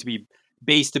I'm going to be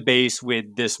base to base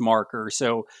with this marker.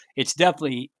 So it's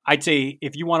definitely, I'd say,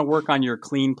 if you want to work on your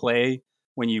clean play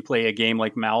when you play a game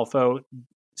like Malifaux,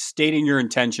 stating your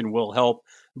intention will help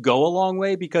go a long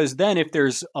way, because then if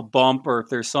there's a bump or if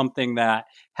there's something that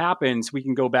happens, we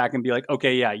can go back and be like,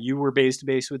 okay, yeah, you were base to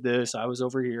base with this, I was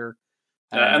over here.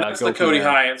 And that's the Cody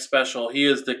Hyatt special. He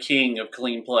is the king of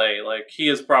clean play. Like, he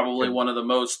is probably one of the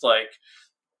most like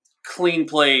clean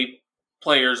play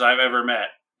players I've ever met.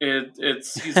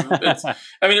 It's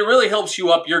I mean, it really helps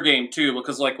you up your game too,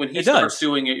 because like when he starts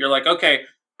doing it, you're like, okay,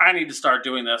 I need to start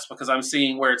doing this because I'm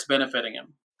seeing where it's benefiting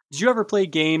him. Did you ever play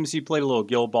games? You played a little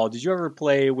Guild Ball. Did you ever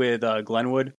play with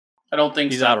Glenwood? I don't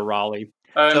think he's out of Raleigh.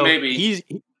 So maybe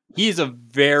he's a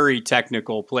very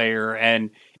technical player,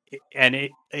 and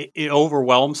it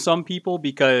overwhelms some people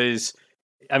because,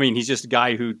 I mean, he's just a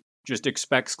guy who just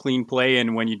expects clean play,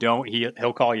 and when you don't,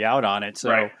 he'll call you out on it. So,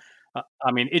 right.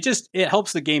 I mean, it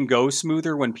helps the game go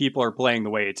smoother when people are playing the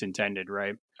way it's intended,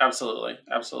 right? Absolutely.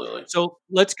 So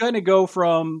let's kind of go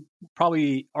from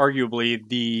probably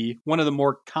arguably one of the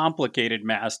more complicated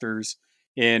masters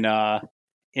in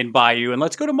Bayou, and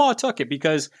let's go to Maw Tucket,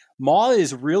 because Maw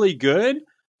is really good,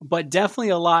 but definitely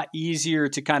a lot easier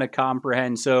to kind of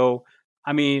comprehend. So,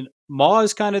 I mean, Maw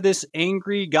is kind of this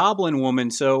angry goblin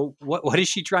woman. So what is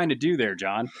she trying to do there,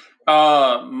 John?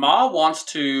 Maw wants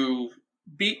to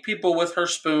beat people with her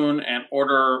spoon and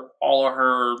order all of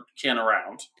her kin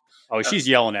around. Oh, she's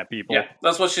yelling at people. Yeah,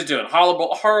 that's what she's doing.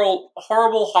 Horrible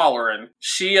hollering.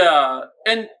 She's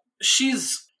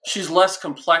less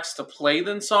complex to play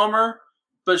than Sommer,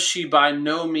 but she by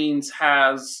no means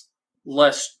has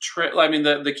less I mean,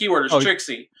 the keyword is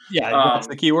tricksy. Yeah, that's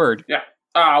the key word. Yeah.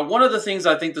 One of the things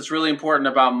I think that's really important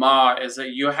about Ma is that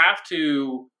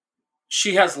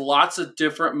she has lots of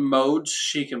different modes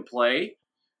she can play.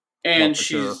 And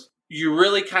you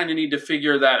really kind of need to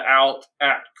figure that out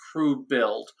at crew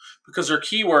build, because her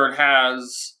keyword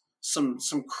has some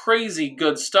crazy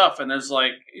good stuff. And there's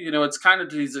like, it's kind of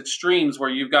to these extremes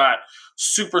where you've got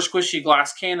super squishy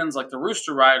glass cannons like the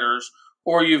Rooster Riders,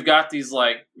 or you've got these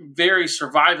like very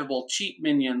survivable cheap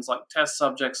minions like test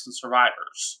subjects and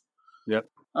survivors. Yep.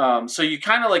 So you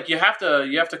kind of like, you have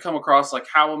to come across like,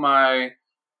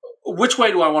 which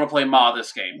way do I want to play Ma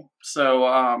this game?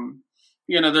 So,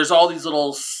 there's all these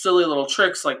little silly little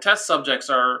tricks, like test subjects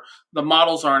the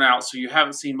models aren't out, so you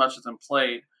haven't seen much of them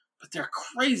played, but they're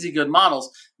crazy good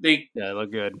models. They look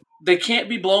good. They can't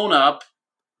be blown up.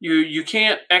 You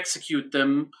can't execute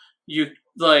them. You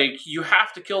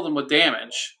have to kill them with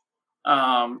damage.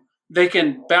 They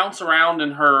can bounce around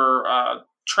in her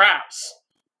traps,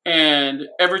 and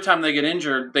every time they get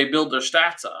injured, they build their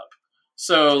stats up.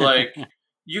 So like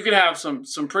you can have some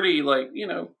pretty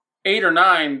 8 or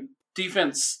 9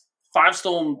 defense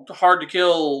 5-stone hard to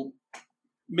kill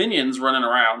minions running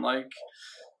around. Like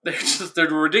they're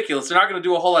ridiculous. They're not going to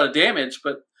do a whole lot of damage,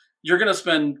 but you're going to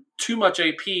spend too much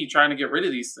AP trying to get rid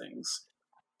of these things.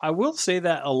 I will say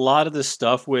that a lot of the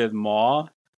stuff with Maw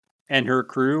and her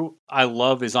crew I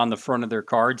love is on the front of their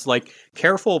cards. Like,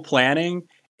 careful planning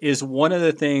is one of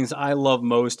the things I love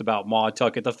most about Maw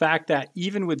Tucket. The fact that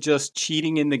even with just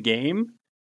cheating in the game,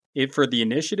 for the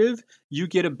initiative, you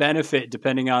get a benefit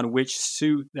depending on which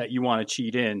suit that you want to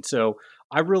cheat in. So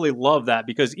I really love that,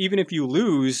 because even if you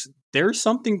lose, there's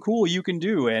something cool you can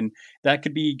do. And that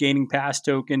could be gaining pass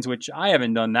tokens, which I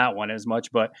haven't done that one as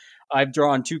much, but I've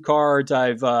drawn 2 cards.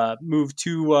 I've moved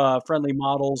 2 friendly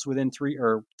models within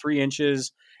 3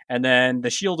 inches. And then the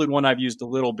shielded one I've used a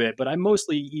little bit, but I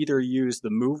mostly either use the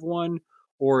move one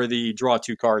or the draw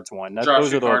 2 cards one.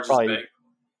 Those are probably big.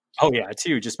 Oh yeah, it's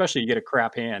huge, especially you get a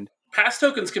crap hand. Pass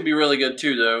tokens can be really good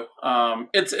too, though.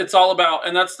 It's all about,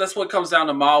 and that's what comes down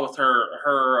to Ma with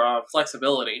her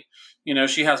flexibility.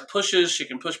 She has pushes; she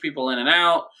can push people in and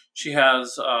out. She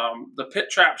has the pit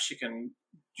traps; she can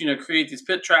create these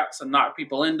pit traps and knock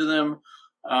people into them.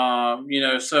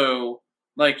 So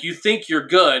like you think you're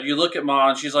good. You look at Ma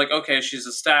and she's like, okay, she's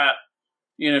a stat.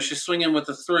 She's swinging with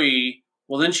a 3.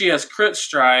 Well, then she has crit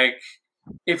strike.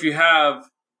 If you have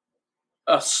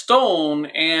a stone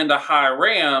and a high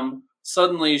ram,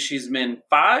 suddenly she's min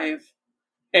 5,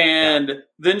 and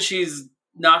then she's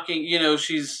knocking.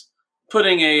 She's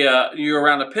putting you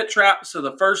around a pit trap. So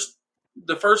the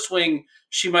first swing,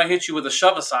 she might hit you with a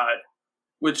shove aside,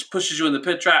 which pushes you in the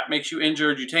pit trap, makes you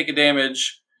injured. You take a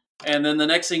damage, and then the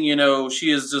next thing you know,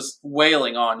 she is just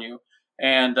wailing on you,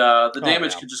 and the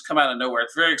damage can just come out of nowhere.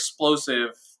 It's very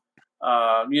explosive.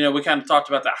 We kind of talked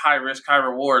about that high risk, high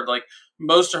reward. Like,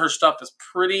 most of her stuff is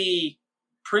pretty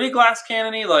pretty glass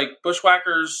cannony. Like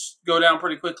Bushwhackers go down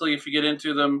pretty quickly if you get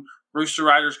into them. Rooster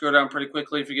Riders go down pretty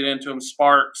quickly if you get into them.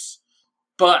 Sparks.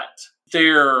 But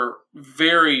they're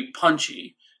very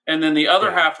punchy. And then the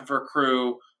other half of her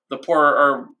crew,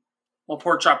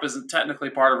 Pork Chop isn't technically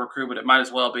part of her crew, but it might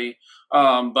as well be.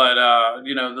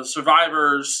 The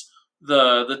survivors,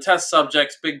 the test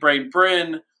subjects, Big Brain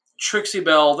Bryn, Trixie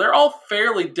Belle, they're all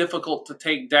fairly difficult to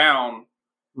take down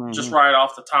just right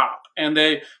off the top. And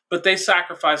they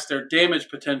sacrifice their damage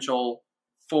potential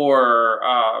for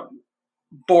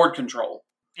board control.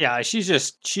 Yeah,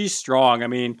 she's strong. I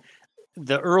mean,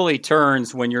 the early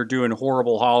turns when you're doing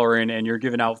horrible hollering and you're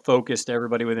giving out focus to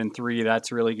everybody within 3,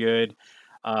 that's really good.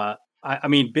 I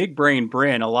mean, Big Brain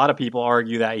Bryn, a lot of people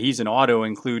argue that he's an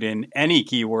auto-include in any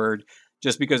keyword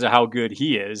just because of how good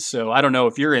he is. So I don't know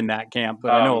if you're in that camp,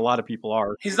 but I know a lot of people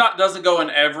are. He's doesn't go in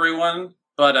everyone,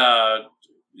 but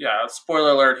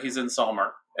spoiler alert, he's in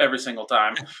Salmer every single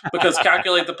time. Because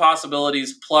Calculate the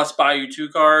Possibilities plus Buy You 2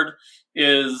 card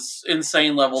is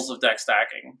insane levels of deck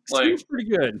stacking. Seems pretty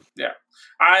good. Yeah.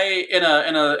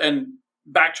 And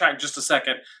backtrack just a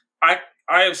second.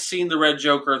 I have seen the Red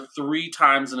Joker 3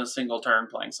 times in a single turn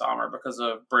playing Salmer because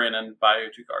of Bryn and Bayou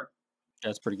 2 card.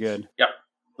 That's pretty good. Yep.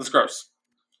 That's gross.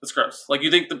 Like,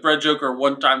 you think the Red Joker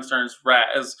 1 time turn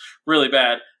is really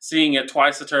bad. Seeing it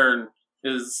twice a turn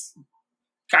is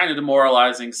kind of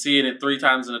demoralizing. Seeing it 3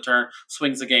 times in a turn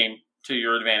swings the game to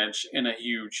your advantage in a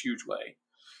huge, huge way.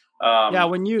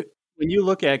 When you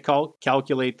look at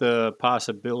Calculate the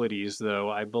Possibilities, though,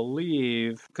 I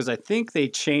believe, because I think they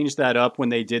changed that up when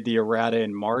they did the errata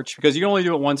in March, because you can only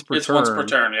do it once per turn. It's once per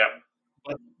turn, yeah.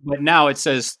 But now it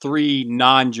says 3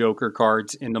 non-Joker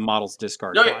cards in the model's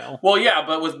discard pile. Well, yeah,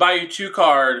 but with Bayou 2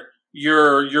 card,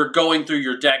 you're going through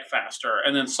your deck faster,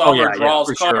 and then Salmer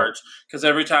draws cards, because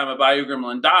every time a Bayou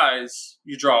Gremlin dies,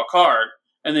 you draw a card.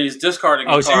 And then he's discarding a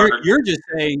card. So you're just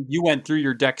saying you went through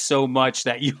your deck so much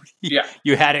that you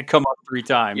had it come up 3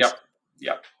 times.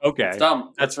 Yep. Okay. It's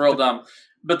dumb. That's real dumb.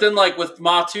 But then, like, with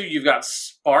Ma 2, you've got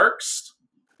Sparks.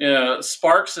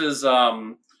 Sparks is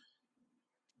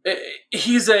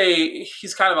he's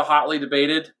kind of a hotly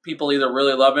debated. People either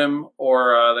really love him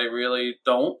or they really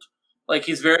don't. Like,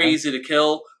 he's very easy to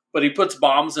kill, but he puts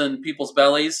bombs in people's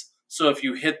bellies. So if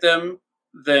you hit them,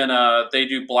 then they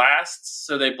do blasts,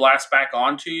 so they blast back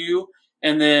onto you.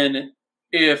 And then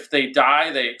if they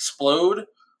die, they explode.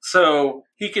 So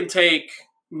he can take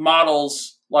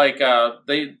models like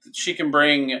she can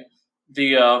bring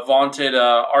the vaunted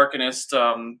Arcanist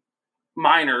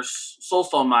miners,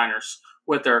 Soulstone miners,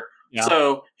 with her. Yeah.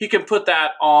 So he can put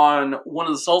that on one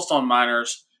of the Soulstone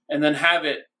miners and then have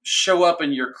it show up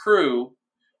in your crew.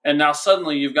 And now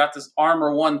suddenly you've got this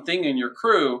armor 1 thing in your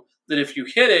crew that if you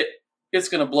hit it, it's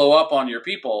going to blow up on your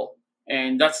people,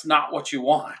 and that's not what you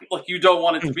want. Like, you don't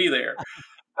want it to be there.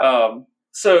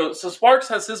 So Sparks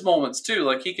has his moments too.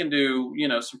 Like, he can do,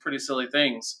 some pretty silly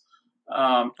things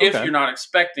if you're not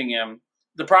expecting him.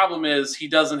 The problem is he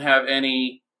doesn't have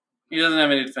any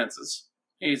defenses.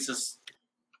 He's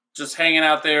just hanging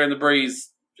out there in the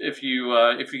breeze if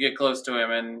you get close to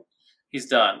him, and he's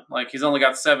done. Like, he's only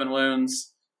got 7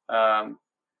 wounds,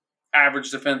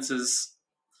 average defenses.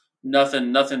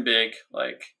 Nothing big.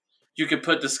 Like, you could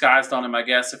put Disguised on him, I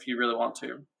guess, if you really want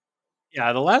to.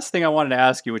 Yeah, the last thing I wanted to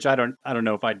ask you, which I don't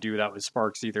know if I'd do that with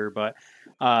Sparks either, but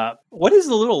what is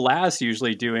the little lass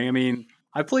usually doing? I mean,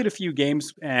 I played a few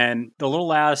games, and the little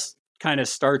lass kind of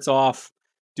starts off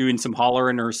doing some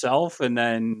hollering herself, and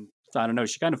then, I don't know,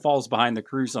 she kind of falls behind the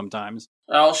crew sometimes.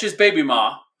 Well, she's Baby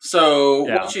Ma. So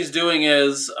what she's doing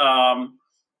is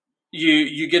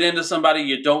you get into somebody,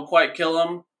 you don't quite kill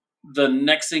them. The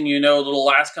next thing you know, little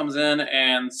lass comes in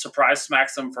and surprise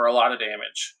smacks them for a lot of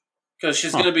damage. Because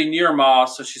she's going to be near Ma,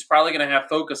 so she's probably going to have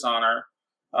focus on her.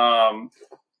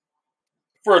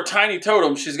 For a tiny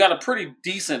totem, she's got a pretty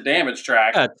decent damage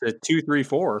track. Yeah, it's a 2, 3,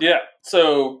 4. Yeah,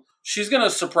 so she's going to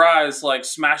surprise, like,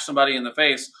 smash somebody in the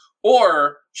face.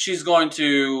 Or she's going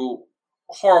to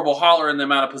horrible holler in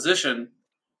them out of position,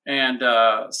 and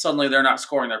suddenly they're not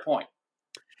scoring their point.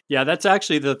 Yeah, that's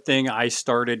actually the thing I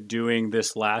started doing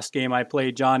this last game I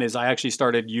played, John, is I actually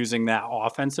started using that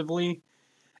offensively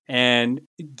and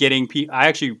I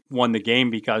actually won the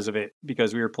game because of it,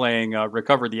 because we were playing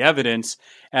Recover the Evidence,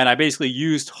 and I basically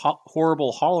used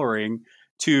horrible hollering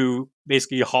to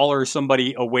basically holler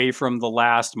somebody away from the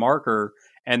last marker,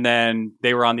 and then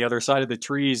they were on the other side of the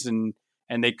trees and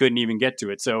they couldn't even get to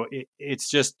it. So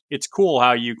it's cool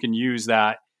how you can use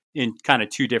that in kind of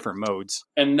 2 different modes.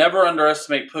 And never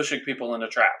underestimate pushing people into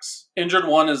traps. Injured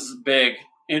 1 is big.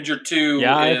 Injured 2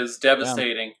 is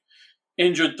devastating.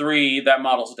 Injured 3, that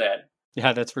model's dead.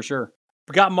 Yeah, that's for sure.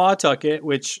 We got Mawtucket,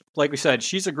 which, like we said,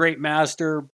 she's a great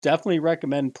master. Definitely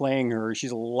recommend playing her.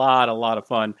 She's a lot of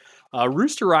fun.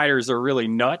 Rooster Riders are really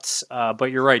nuts, but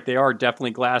you're right. They are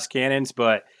definitely glass cannons,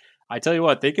 but I tell you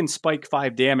what, they can spike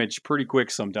 5 damage pretty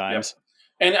quick sometimes.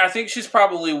 Yep. And I think she's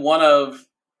probably one of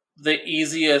the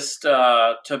easiest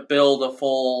to build a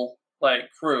full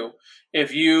crew.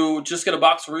 If you just get a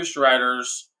box of Rooster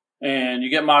Riders and you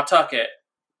get Mawtucket,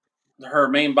 her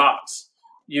main box,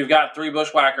 you've got 3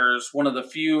 Bushwhackers, one of the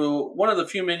few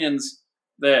minions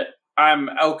that I'm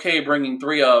okay bringing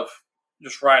 3 of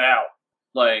just right out.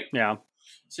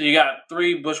 So you got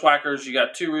 3 Bushwhackers, you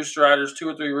got 2 Rooster Riders, 2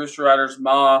 or 3 Rooster Riders,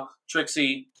 Ma,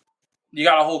 Trixie. You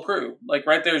got a whole crew.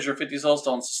 Right there's your 50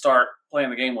 Soulstones to start playing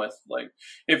the game with.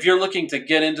 If you're looking to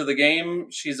get into the game,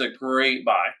 she's a great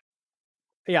buy.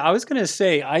 Yeah, I was going to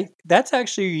say, that's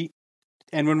actually,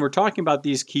 and when we're talking about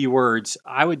these keywords,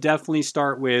 I would definitely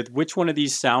start with which one of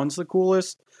these sounds the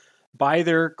coolest, buy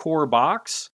their core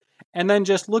box, and then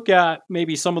just look at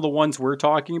maybe some of the ones we're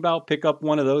talking about, pick up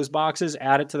one of those boxes,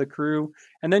 add it to the crew,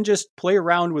 and then just play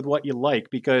around with what you like,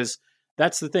 because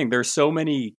that's the thing. There's so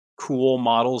many cool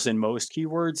models in most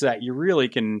keywords that you really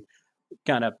can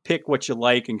kind of pick what you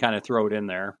like and kind of throw it in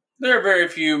there. There are very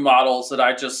few models that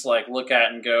I just look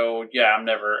at and go, yeah, I'm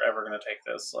never ever going to take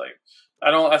this.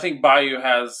 I think Bayou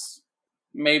has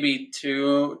maybe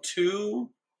two.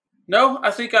 No, I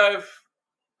think I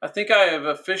have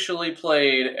officially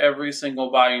played every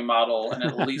single Bayou model in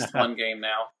at least one game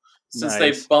now, since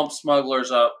they've bumped smugglers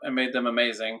up and made them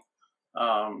amazing.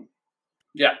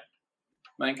 Yeah,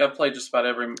 I think I've played just about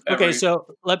every. Okay,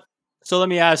 so let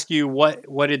me ask you,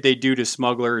 what did they do to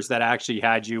smugglers that actually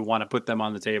had you want to put them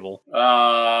on the table?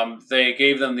 They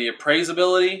gave them the appraise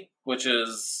ability, which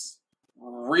is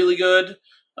really good.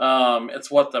 It's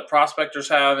what the prospectors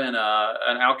have in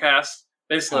an Outcast.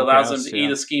 Basically allows them to eat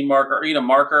a scheme marker, or eat a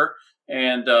marker,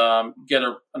 and get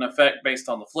an effect based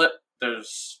on the flip.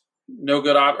 There's no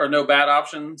good or no bad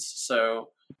options, so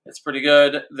it's pretty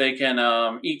good. They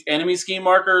can eat enemy scheme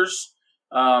markers.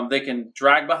 They can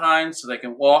drag behind, so they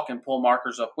can walk and pull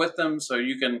markers up with them. So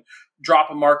you can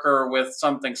drop a marker with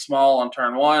something small on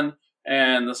turn 1,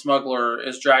 and the smuggler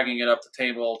is dragging it up the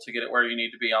table to get it where you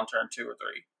need to be on turn 2 or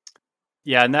 3.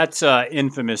 Yeah, and that's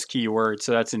infamous keyword,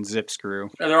 so that's in Zipscrew.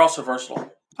 And they're also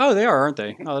versatile. Oh, they are, aren't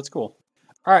they? Oh, that's cool.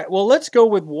 All right, well, let's go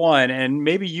with one, and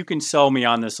maybe you can sell me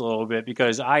on this a little bit,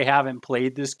 because I haven't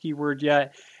played this keyword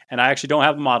yet, and I actually don't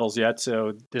have the models yet,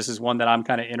 so this is one that I'm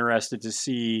kind of interested to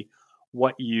see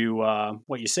what you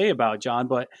say about, John.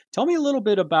 But tell me a little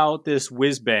bit about this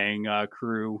Whizbang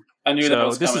crew. I knew that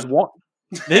was this coming. Is Wong.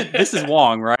 This is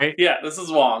Wong, right? Yeah, this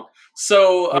is Wong.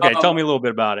 So okay, tell me a little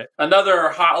bit about it. Another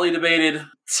hotly debated,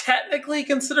 technically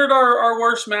considered our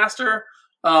worst master.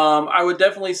 I would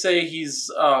definitely say he's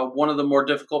one of the more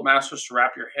difficult masters to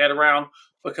wrap your head around,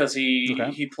 because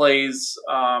he plays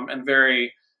in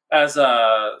very, as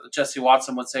Jesse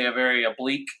Watson would say, a very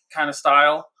oblique kind of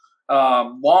style.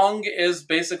 Wong is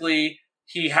basically,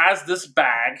 he has this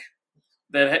bag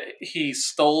that he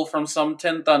stole from some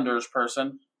Ten Thunders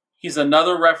person. He's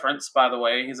another reference, by the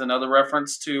way. He's another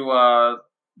reference to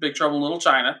Big Trouble in Little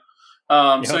China.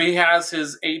 So he has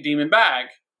his 8 demon bag,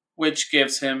 which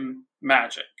gives him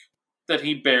magic that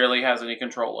he barely has any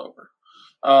control over.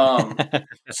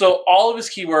 So all of his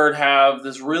keyword have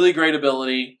this really great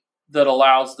ability that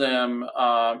allows them,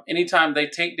 anytime they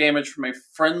take damage from a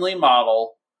friendly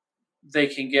model, they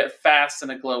can get fast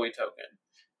and a glowy token.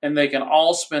 And they can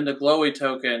all spend a glowy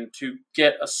token to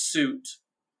get a suit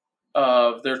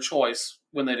of their choice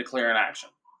when they declare an action.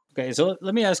 Okay, so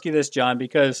let me ask you this, John,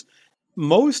 because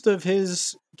most of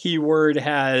his keyword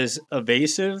has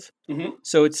evasive. Mm-hmm.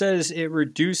 So it says it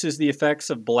reduces the effects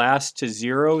of blast to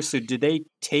 0. So do they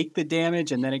take the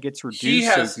damage and then it gets reduced? He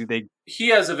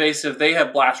has evasive. They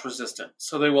have blast resistant,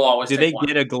 so they will always. Do they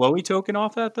get a glowy token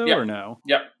off that though, or no?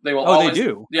 Yep, they will. Oh, always, they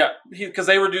do. Yeah, because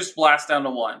they reduce blast down to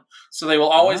 1, so they will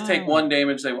always take 1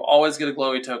 damage. They will always get a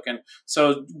glowy token.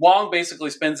 So Wong basically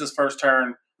spends his first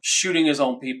turn shooting his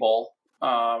own people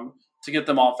to get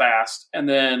them all fast, and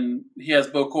then he has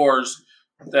Bokors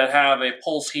that have a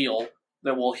pulse heal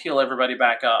that will heal everybody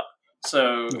back up.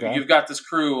 So you've got this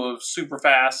crew of super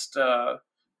fast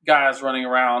guys running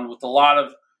around with a lot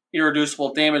of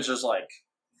irreducible damage. There's like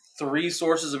 3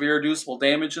 sources of irreducible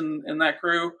damage in that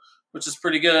crew, which is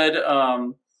pretty good.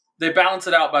 They balance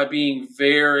it out by being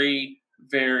very,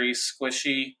 very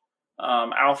squishy.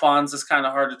 Alphonse is kind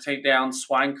of hard to take down.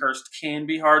 Swine Cursed can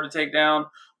be hard to take down,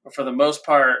 but for the most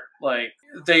part, like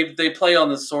they play on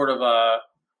this sort of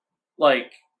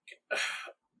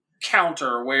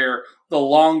counter where the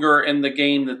longer in the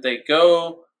game that they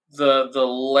go, the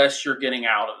less you're getting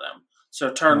out of them. So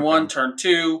turn 1, turn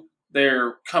 2,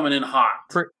 they're coming in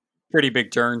hot. Pretty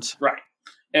big turns. Right.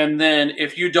 And then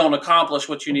if you don't accomplish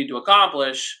what you need to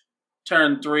accomplish,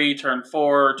 turn 3, turn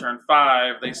 4, turn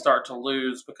 5, they start to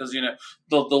lose because,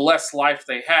 the less life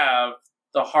they have,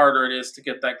 the harder it is to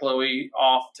get that glowy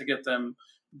off, to get them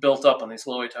built up on these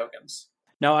glowy tokens.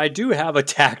 Now, I do have a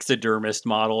taxidermist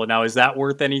model. Now, is that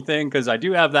worth anything? Because I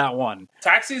do have that one.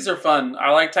 Taxis are fun.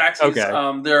 I like taxis.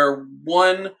 Okay. They're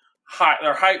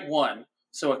height 1.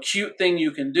 So a cute thing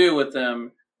you can do with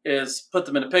them is put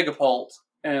them in a Pigapult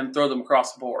and throw them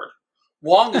across the board.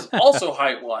 Wong is also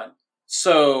height 1.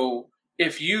 So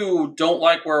if you don't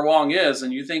like where Wong is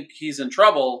and you think he's in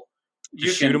trouble, you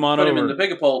Shoot can him on put him over. in the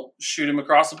Pigapult, shoot him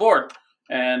across the board.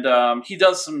 And he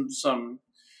does some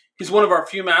he's one of our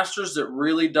few masters that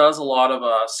really does a lot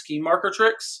of scheme marker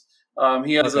tricks.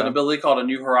 He has an ability called a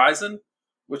New Horizon,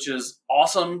 which is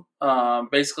awesome.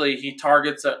 Basically, he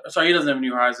targets... he doesn't have a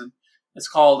New Horizon. It's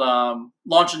called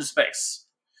Launch into Space.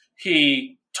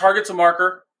 He targets a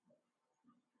marker,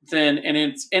 and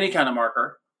it's any kind of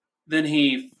marker. Then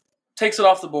he takes it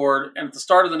off the board, and at the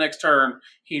start of the next turn,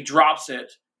 he drops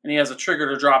it, and he has a trigger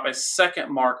to drop a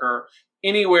second marker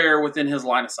anywhere within his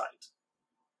line of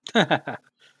sight.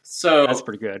 So that's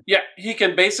pretty good. Yeah, he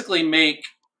can basically make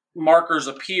markers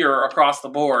appear across the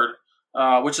board,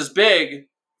 which is big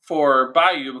for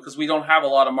Bayou because we don't have a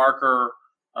lot of marker.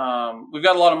 We've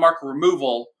got a lot of marker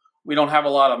removal. We don't have a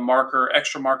lot of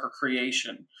extra marker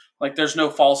creation. Like there's no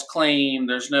false claim.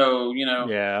 There's no,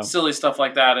 silly stuff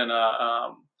like that in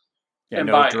in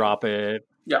no Bayou. Drop it.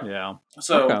 Yeah.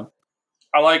 So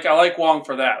I like Wong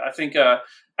for that. I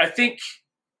think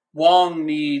Wong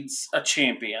needs a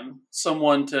champion,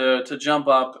 someone to jump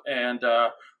up and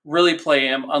really play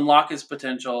him, unlock his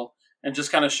potential, and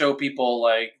just kind of show people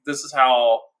like this is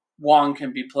how Wong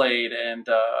can be played and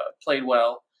played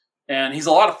well. And he's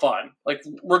a lot of fun. Like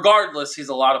regardless, he's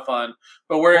a lot of fun.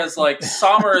 But whereas like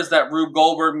Sommer is that Rube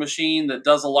Goldberg machine that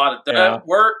does a lot of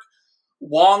work,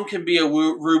 Wong can be a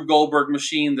Rube Goldberg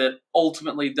machine that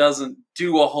ultimately doesn't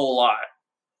do a whole lot.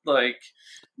 Like,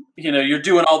 you're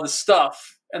doing all this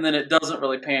stuff and then it doesn't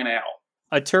really pan out.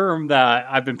 A term that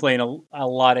I've been playing a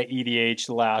lot of EDH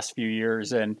the last few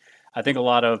years, and I think a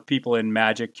lot of people in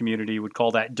Magic community would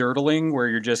call that dirtling, where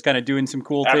you're just kind of doing some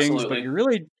cool things, but you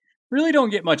really don't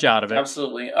get much out of it.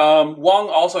 Absolutely. Wong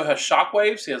also has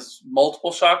shockwaves. He has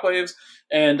multiple shockwaves,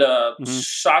 and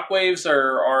shockwaves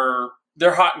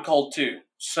they're hot and cold too.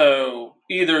 So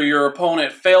either your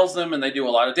opponent fails them and they do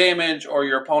a lot of damage, or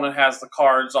your opponent has the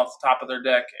cards off the top of their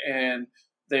deck and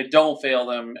they don't fail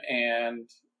them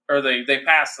or they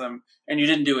pass them and you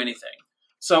didn't do anything.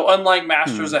 So unlike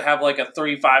masters that have like a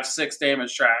 3, 5, 6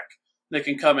 damage track that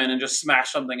can come in and just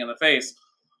smash something in the face,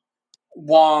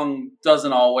 Wong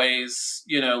doesn't always,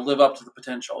 live up to the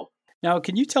potential. Now,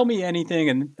 can you tell me anything,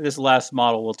 and this last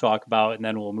model we'll talk about, and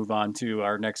then we'll move on to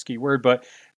our next keyword, but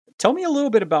tell me a little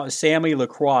bit about Sammy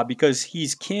Lacroix, because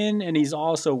he's kin and he's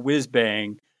also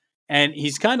whiz-bang, and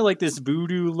he's kind of like this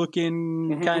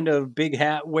voodoo-looking kind of big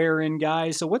hat-wearing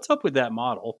guy. So what's up with that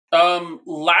model?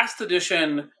 Last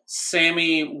edition,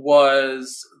 Sammy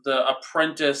was the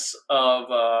apprentice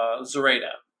of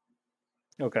Zoraida.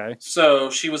 Okay. So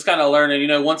she was kind of learning,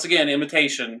 once again,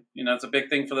 imitation. It's a big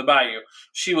thing for the Bayou.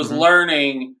 She was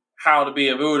learning how to be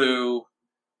a voodoo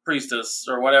priestess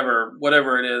or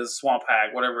whatever it is, swamp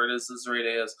hag, whatever it is that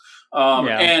Zoraida is.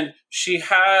 And she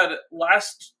had,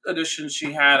 last edition,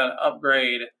 she had an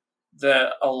upgrade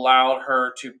that allowed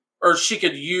her to, or she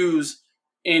could use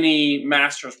any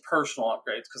master's personal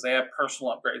upgrades because they had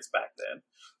personal upgrades back then.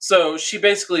 So she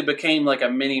basically became like a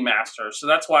mini master. So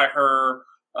that's why her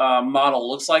model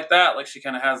looks like that. Like she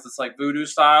kind of has this like voodoo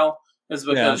style, is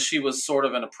because she was sort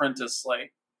of an apprentice,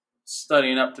 like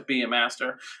studying up to be a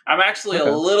master. I'm actually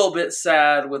a little bit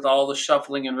sad with all the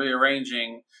shuffling and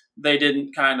rearranging. They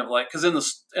didn't kind of like, because in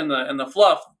the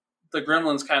fluff, the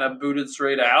Gremlins kind of booted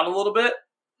Zoraida out a little bit.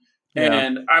 Yeah.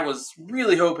 And I was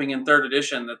really hoping in 3rd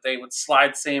edition that they would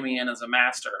slide Sammy in as a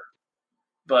master,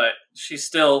 but she's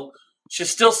still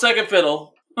second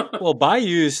fiddle. Well,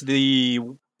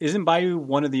 isn't Bayou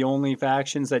one of the only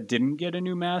factions that didn't get a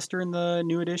new master in the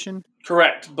new edition?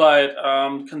 Correct, but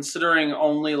considering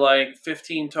only like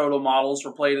 15 total models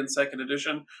were played in 2nd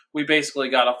edition, we basically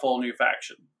got a full new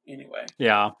faction anyway.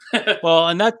 Yeah. Well,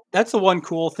 and that's the one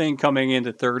cool thing coming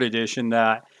into 3rd edition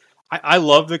that I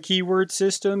love the keyword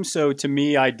system. So to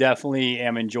me, I definitely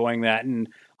am enjoying that. And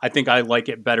I think I like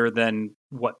it better than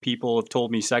what people have told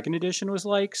me 2nd edition was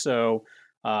like. So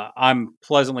I'm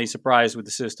pleasantly surprised with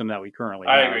the system that we currently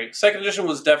have. I agree. 2nd edition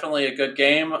was definitely a good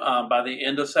game. By the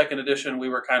end of 2nd edition, we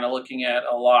were kind of looking at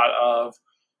a lot of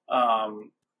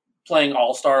playing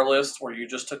all-star lists where you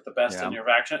just took the best in your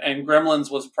faction. And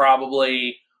Gremlins was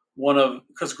probably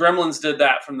because Gremlins did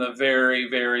that from the very,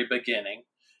 very beginning.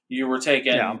 You were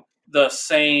taking the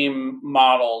same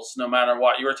models no matter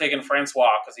what. You were taking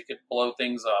Francois because he could blow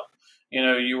things up.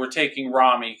 You were taking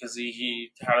Rami because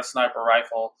he had a sniper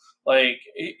rifle. Like,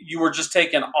 you were just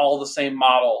taking all the same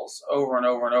models over and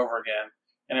over and over again.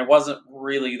 And it wasn't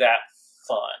really that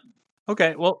fun.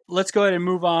 Okay, well, let's go ahead and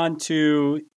move on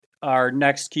to our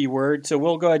next keyword. So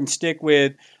we'll go ahead and stick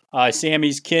with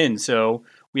Sammy's kin. So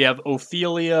we have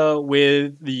Ophelia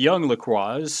with the young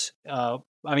Lacroix.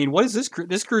 What is this crew?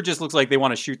 This crew just looks like they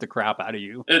want to shoot the crap out of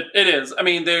you. It is. I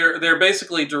mean, they're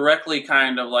basically directly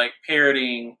kind of like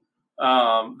parodying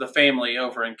the family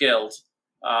over in Guild.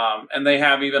 And they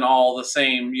have even all the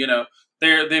same,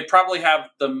 they probably have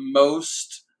the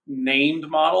most named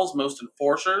models, most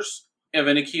enforcers of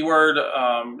any keyword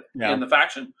in the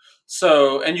faction.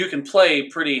 So, and you can play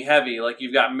pretty heavy. Like,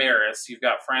 you've got Maris, you've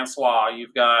got Francois,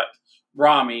 you've got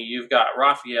Rami, you've got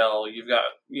Raphael, you've got,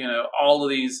 all of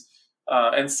these,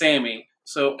 and Sammy.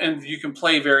 So, and you can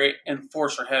play very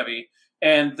enforcer heavy.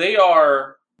 And they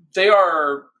are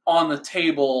on the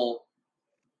table.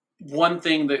 One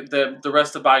thing that the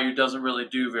rest of Bayou doesn't really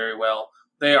do very well,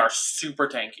 they are super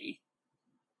tanky.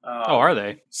 Are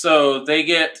they? So they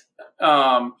get,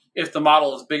 if the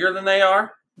model is bigger than they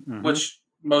are, which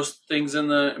most things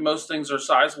are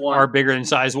size 1. Are bigger than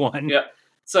size 1. Yeah.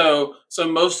 So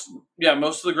most of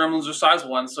the Gremlins are size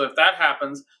 1. So if that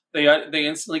happens, they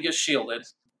instantly get shielded.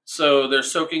 So they're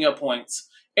soaking up points.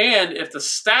 And if the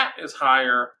stat is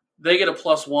higher, they get a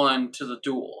 +1 to the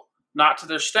duel, not to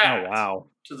their stat. Oh, wow.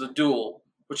 To the duel,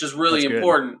 which is really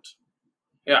important.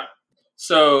 Yeah.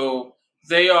 So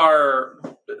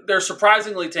they're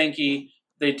surprisingly tanky.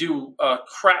 They do a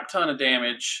crap ton of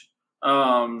damage.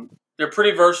 They're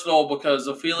pretty versatile because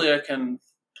Ophelia can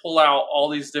pull out all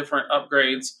these different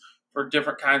upgrades for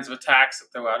different kinds of attacks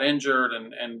that throw out injured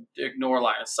and ignore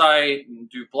line of sight and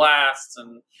do blasts.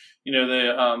 And,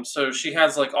 so she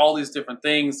has like all these different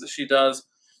things that she does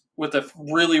with a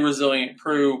really resilient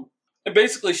crew. And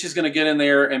basically she's going to get in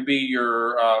there and be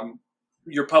your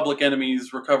public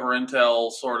enemies recover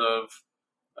intel sort of.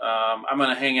 I'm going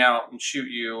to hang out and shoot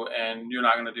you, and you're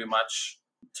not going to do much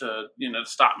to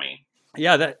stop me.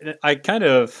 Yeah,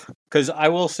 because I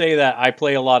will say that I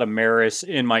play a lot of Maris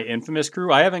in my Infamous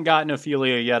crew. I haven't gotten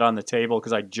Ophelia yet on the table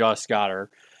because I just got her.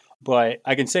 But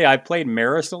I can say I've played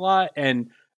Maris a lot, and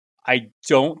I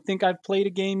don't think I've played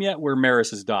a game yet where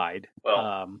Maris has died.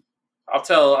 Well, I'll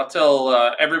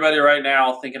tell everybody right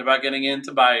now thinking about getting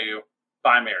into Bayou,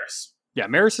 buy Maris. Yeah,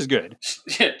 Maris is good.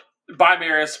 Buy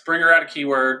Maris, bring her out a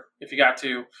keyword if you got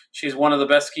to. She's one of the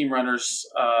best scheme runners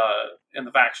in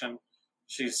the faction.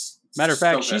 Matter of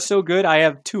fact, she's so good, I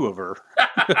have 2 of her.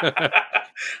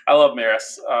 I love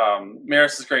Maris.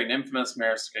 Maris is great in Infamous.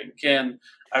 Maris is great in Kin.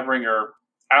 I bring her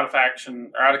out of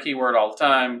faction or out of keyword all the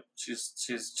time. She's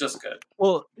just good.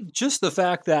 Well, just the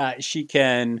fact that she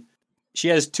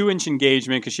has 2-inch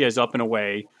engagement because she has up and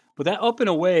away. But that up and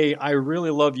away, I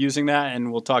really love using that, and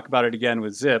we'll talk about it again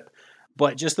with Zip.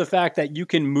 But just the fact that you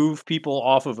can move people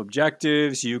off of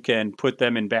objectives, you can put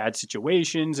them in bad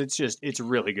situations. It's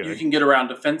really good. You can get around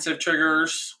defensive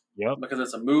triggers because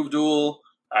it's a move duel.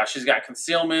 She's got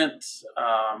concealment.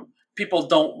 People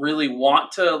don't really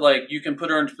want to, you can put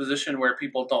her into a position where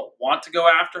people don't want to go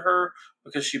after her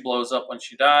because she blows up when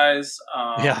she dies.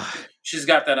 She's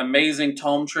got that amazing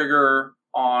tome trigger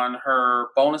on her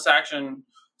bonus action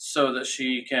so that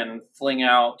she can fling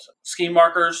out scheme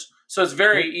markers. So it's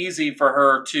very easy for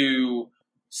her to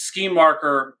scheme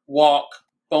marker, walk,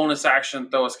 bonus action,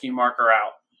 throw a scheme marker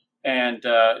out. And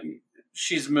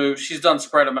she's done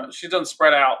spread them out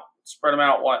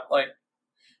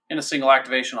in a single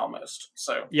activation almost.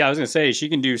 So yeah, I was gonna say she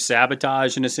can do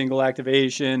sabotage in a single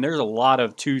activation. There's a lot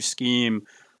of 2 schemes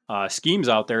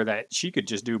out there that she could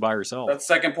just do by herself. That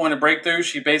second point of breakthrough,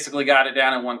 she basically got it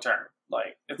down in 1 turn.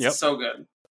 It's so good.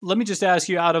 Let me just ask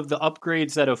you, out of the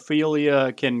upgrades that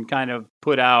Ophelia can kind of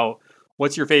put out,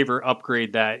 what's your favorite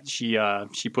upgrade that she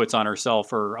puts on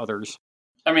herself or others?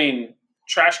 I mean,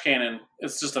 trash cannon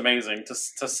is just amazing to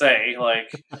say. I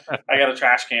got a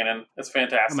trash cannon. It's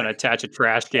fantastic. I'm going to attach a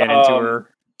trash cannon to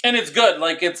her. And it's good.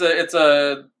 It's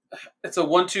a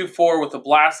 1/2/4 with a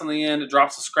blast on the end. It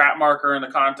drops a scrap marker in the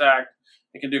contact.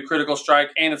 It can do critical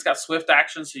strike, and it's got swift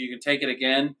action, so you can take it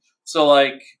again. So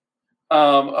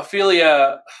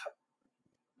Ophelia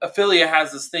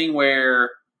has this thing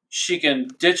where she can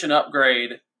ditch an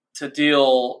upgrade to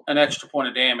deal an extra point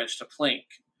of damage to Plink.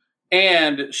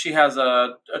 And she has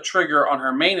a trigger on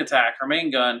her main attack, her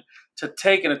main gun, to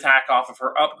take an attack off of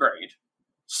her upgrade.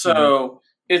 So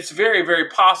it's very, very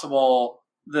possible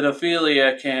that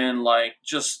Ophelia can like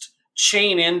just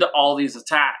chain into all these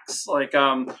attacks. Like,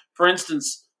 for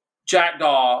instance,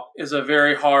 Jackdaw is a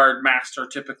very hard master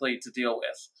typically to deal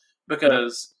with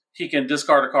because he can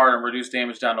discard a card and reduce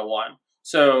damage down to 1.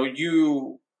 So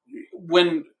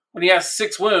when he has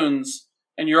 6 wounds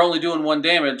and you're only doing 1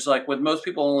 damage, like with most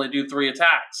people only do 3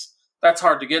 attacks, that's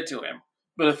hard to get to him.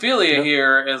 But Ophelia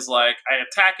here is like, I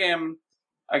attack him,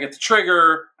 I get the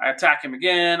trigger, I attack him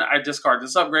again, I discard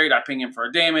this upgrade, I ping him for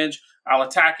a damage, I'll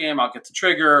attack him, I'll get the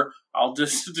trigger, I'll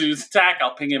just do the attack,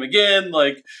 I'll ping him again.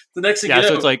 Like, the next thing you know,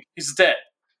 so it's like, he's dead.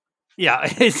 Yeah,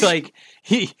 it's like,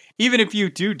 even if you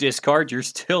do discard, you're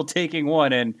still taking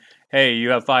 1, and hey, you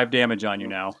have 5 damage on you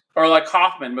now. Or like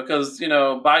Hoffman, because,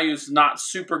 Bayou's not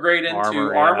super great into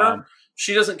armor. Yeah.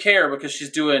 She doesn't care because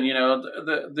she's doing,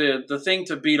 the thing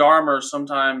to beat armor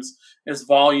sometimes is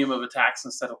volume of attacks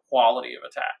instead of quality of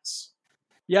attacks.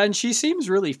 Yeah, and she seems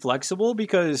really flexible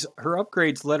because her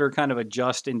upgrades let her kind of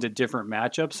adjust into different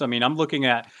matchups. I mean, I'm looking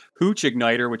at Hooch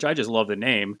Igniter, which I just love the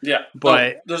name. Yeah.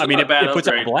 But, I mean, it puts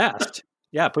out Blast.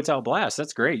 Yeah, it puts out Blast.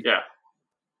 That's great. Yeah.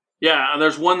 Yeah, and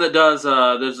there's one that does,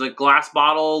 there's a glass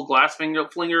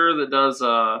flinger that does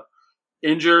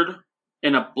injured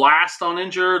and a blast on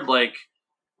injured. Like,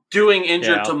 doing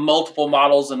injured to multiple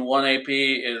models in 1 AP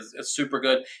is super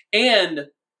good. And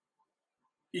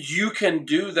you can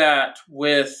do that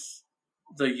with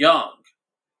the young.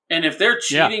 And if they're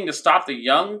cheating to stop the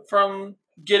young from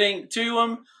getting to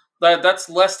them, that's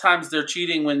less times they're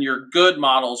cheating when your good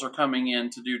models are coming in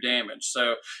to do damage.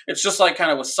 So it's just like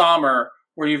kind of with Sommer,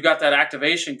 where you've got that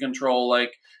activation control.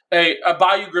 Like, a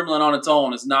Bayou Gremlin on its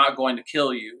own is not going to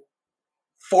kill you.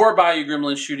 4 Bayou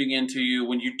Gremlins shooting into you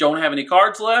when you don't have any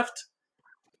cards left,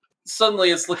 suddenly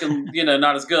it's looking,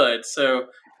 not as good. So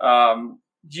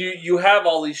you have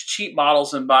all these cheap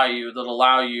models in Bayou that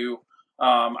allow you.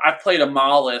 I've played a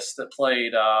Ma list that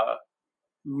played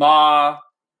Ma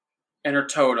and her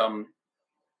totem,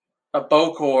 a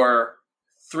Bokor,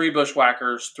 3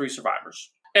 Bushwhackers, 3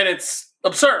 Survivors. And it's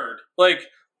absurd. Like,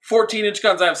 14-inch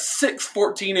guns. I have 6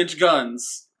 14-inch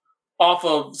guns off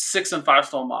of 6 and 5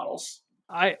 stone models.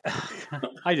 I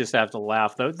just have to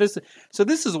laugh though. This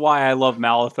is why I love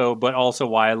Malifaux, but also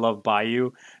why I love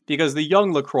Bayou, because the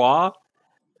young Lacroix,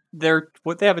 they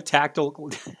have a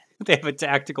tactical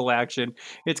action.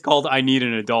 It's called I Need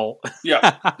an Adult.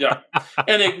 Yeah.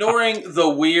 And ignoring the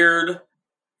weird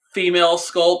female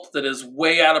sculpt that is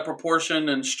way out of proportion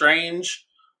and strange,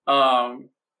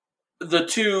 the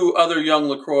 2 other young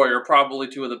Lacroix are probably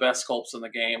 2 of the best sculpts in the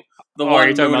game. Are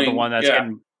you talking about the one that's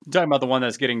talking about the one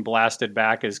that's getting blasted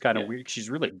back is kind of weird.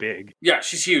 She's really big. Yeah,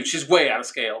 she's huge. She's way out of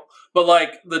scale. But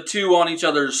like the 2 on each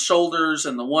other's shoulders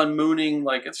and the one mooning,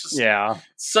 like it's just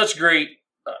such great,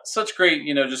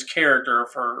 just character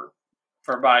for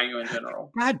Bayou in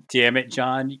general. God damn it,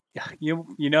 John!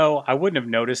 I wouldn't have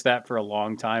noticed that for a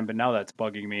long time, but now that's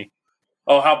bugging me.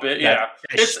 Oh, how big? Yeah,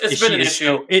 it's been an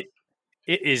issue. It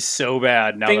is so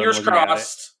bad now. Fingers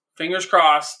crossed. Fingers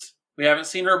crossed. We haven't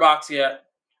seen her box yet.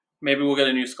 Maybe we'll get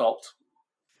a new sculpt.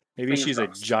 Maybe she's a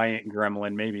giant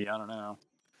gremlin. Maybe. I don't know.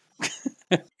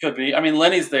 Could be. I mean,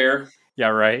 Lenny's there. Yeah,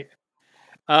 right.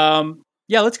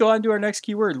 Let's go on to our next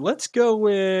keyword. Let's go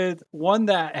with one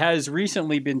that has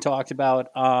recently been talked about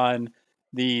on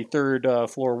the Third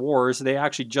Floor Wars. They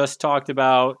actually just talked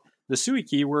about the Sui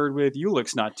keyword with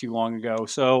Ulix not too long ago.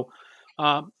 So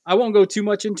I won't go too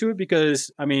much into it because,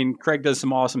 Craig does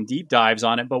some awesome deep dives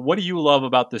on it. But what do you love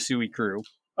about the Sui crew?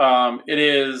 It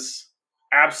is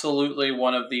absolutely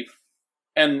one of the,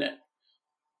 and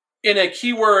in a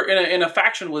keyword, in a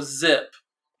faction with Zip,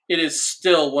 it is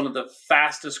still one of the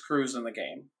fastest crews in the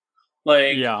game.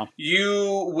 Like,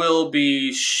 you will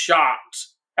be shocked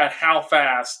at how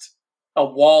fast a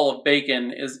wall of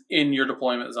bacon is in your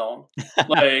deployment zone.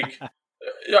 Like,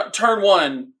 turn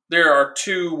 1, there are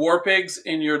 2 war pigs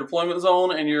in your deployment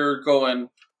zone, and you're going,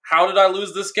 how did I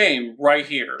lose this game right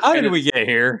here? How did we get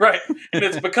here? Right. And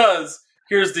it's because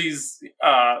here's these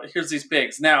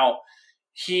pigs. Now,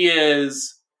 he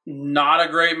is not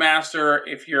a great master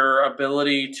if your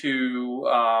ability to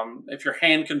if your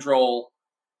hand control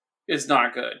is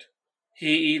not good.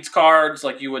 He eats cards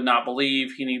like you would not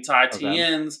believe. He needs high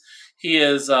TNs. He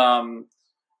is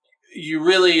you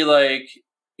really like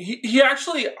he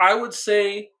actually, I would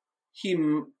say,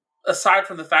 aside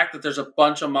from the fact that there's a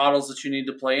bunch of models that you need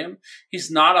to play him,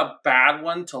 he's not a bad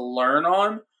one to learn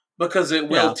on because it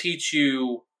will teach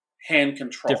you hand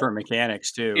control. Different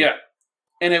mechanics, too. Yeah.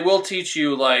 And it will teach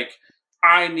you, like,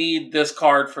 I need this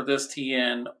card for this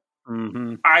TN.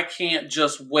 Mm-hmm. I can't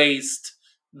just waste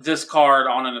this card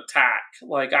on an attack.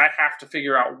 Like, I have to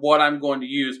figure out what I'm going to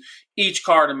use each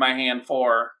card in my hand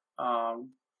for.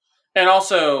 And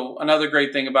also, another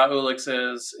great thing about Ulix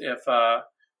is if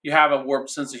you have a warped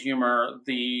sense of humor,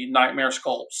 the Nightmare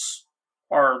Sculpts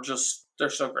are just, they're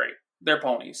so great. They're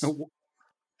ponies.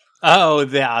 Oh,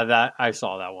 yeah, that I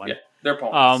saw that one. Yeah, they're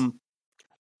ponies.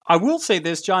 I will say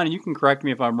this, John, and you can correct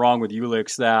me if I'm wrong with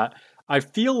Ulix, that I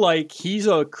feel like he's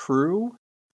a crew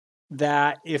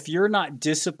that if you're not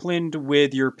disciplined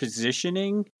with your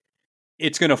positioning,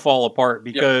 it's going to fall apart,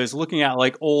 because looking at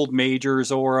like old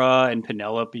Major's aura and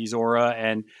Penelope's aura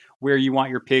and where you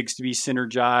want your pigs to be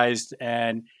synergized,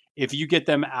 and if you get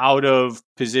them out of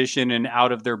position and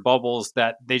out of their bubbles,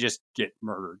 that they just get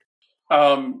murdered.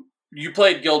 You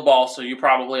played Guild Ball, so you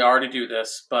probably already do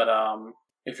this, but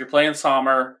if you're playing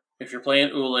Sommer, if you're playing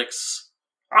Ulix,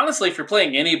 honestly, if you're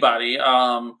playing anybody,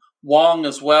 Wong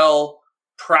as well,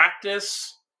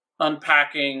 practice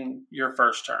unpacking your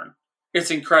first turn.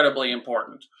 It's incredibly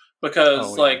important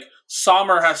because like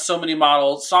Sommer has so many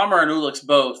models. Sommer and Ulix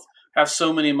both have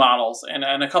so many models and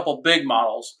a couple big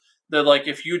models that, like,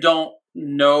 if you don't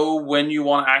know when you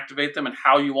want to activate them and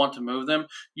how you want to move them,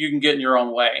 you can get in your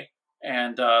own way.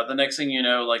 And the next thing you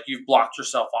know, like, you've blocked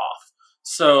yourself off.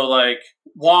 So like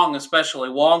Wong, especially,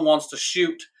 Wong wants to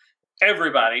shoot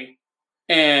everybody,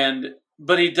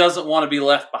 but he doesn't want to be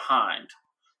left behind.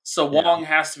 So Wong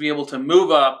has to be able to move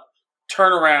up,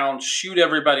 turn around, shoot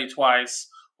everybody twice,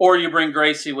 or you bring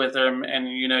Gracie with him and,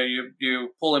 you know, you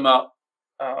pull him up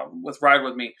with Ride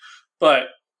With Me. But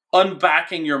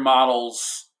unbacking your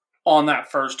models on that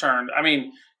first turn, I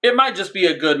mean, it might just be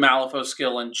a good Malifaux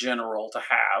skill in general to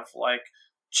have. Like,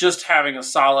 just having a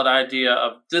solid idea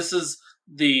of, this is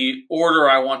the order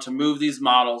I want to move these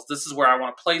models. This is where I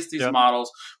want to place these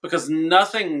models, because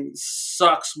nothing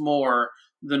sucks more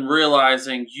than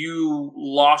realizing you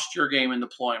lost your game in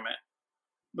deployment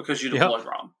because you deployed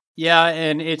wrong. Yeah,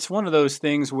 and it's one of those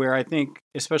things where I think,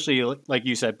 especially like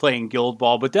you said, playing Guild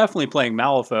Ball, but definitely playing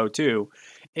Malifaux too,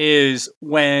 is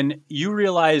when you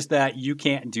realize that you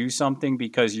can't do something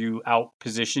because you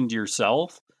out-positioned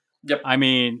yourself. Yep. I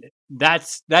mean,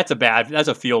 that's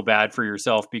a feel bad for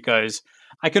yourself, because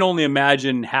I can only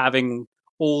imagine having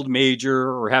old Major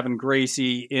or having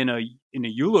Gracie in a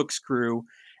Ulix crew,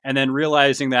 and then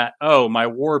realizing that, oh, my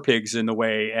War Pig's in the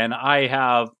way, and I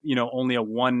have, you know, only a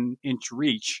 1-inch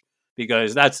reach,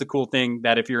 because that's the cool thing,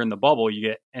 that if you're in the bubble, you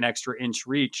get an extra inch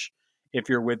reach if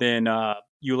you're within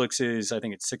Ulix's, I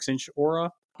think it's 6-inch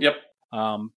aura. Yep.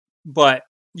 But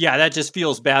yeah, that just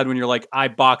feels bad when you're like, I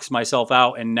boxed myself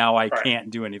out and now I can't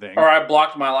do anything. Or I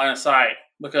blocked my line of sight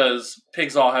because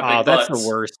pigs all have big butts. That's the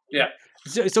worst. Yeah.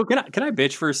 So can I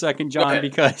bitch for a second, John? Okay.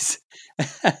 Because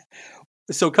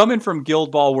so coming from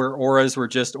Guild Ball where auras were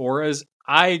just auras,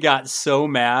 I got so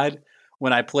mad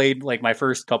when I played like my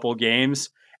first couple games,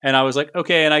 and I was like,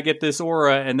 okay, and I get this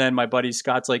aura, and then my buddy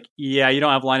Scott's like, yeah, you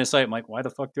don't have line of sight. I'm like, why the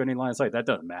fuck do I need line of sight? That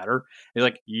doesn't matter. He's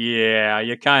like, yeah,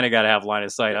 you kind of got to have line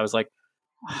of sight. I was like,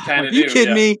 are you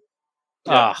kidding me?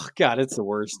 Yeah. Oh, God, it's the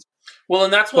worst. Well,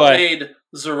 and that's what made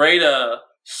Zoraida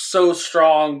so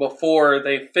strong before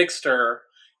they fixed her,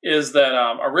 is that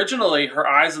originally her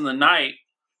Eyes in the Night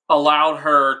allowed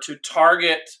her to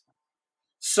target,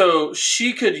 so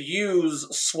she could use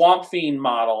Swamp Fiend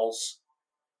models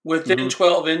within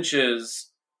 12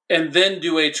 inches and then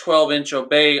do a 12-inch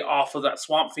obey off of that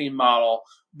Swamp Fiend model,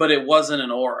 but it wasn't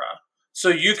an aura. So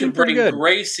you can bring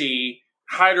Gracie,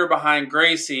 hide her behind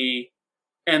Gracie,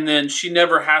 and then she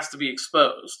never has to be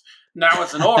exposed. Now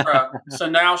it's an aura, so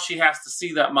now she has to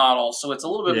see that model, so it's a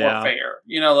little bit more fair.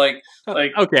 You know, like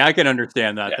okay, I can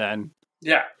understand that then.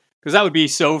 Yeah. Because that would be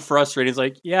so frustrating. It's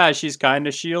like, yeah, she's kind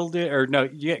of shielded, or no,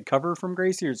 you get cover from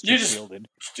Gracie, or it's just shielded?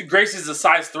 Gracie's a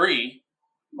size 3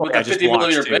 with a 50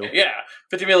 millimeter base. Yeah,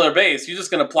 50 millimeter base. You're just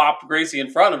going to plop Gracie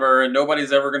in front of her, and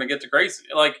nobody's ever going to get to Gracie.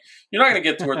 Like, you're not going to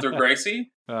get to her through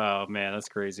Gracie. Oh, man, that's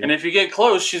crazy. And if you get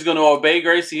close, she's going to obey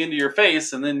Gracie into your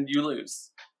face, and then you lose.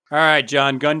 All right,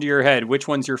 John, gun to your head. Which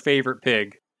one's your favorite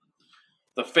pig?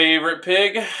 The favorite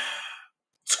pig?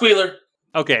 Squealer.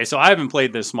 Okay, so I haven't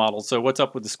played this model, so what's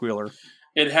up with the Squealer?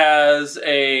 It has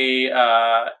a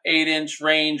 8-inch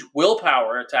range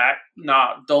willpower attack.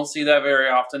 Don't see that very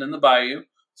often in the Bayou,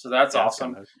 so that's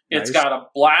awesome. Nice. It's got a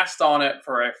blast on it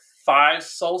for a 5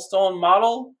 Soulstone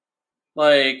model.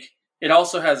 Like, it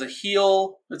also has a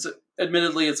heal.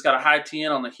 Admittedly, it's got a high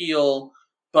TN on the heal,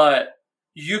 but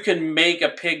you can make a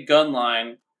pig gun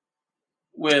line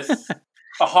with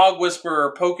a Hog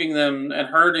Whisperer poking them and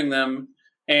hurting them,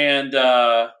 and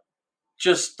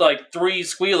just like 3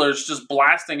 Squealers just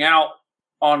blasting out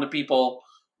onto people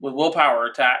with willpower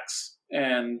attacks,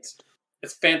 and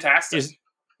it's fantastic.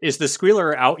 Is the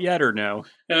Squealer out yet or no?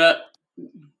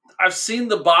 I've seen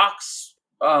the box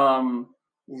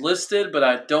listed, but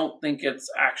I don't think it's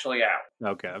actually out.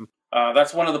 Okay.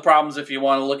 That's one of the problems if you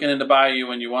want to look into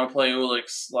Bayou and you want to play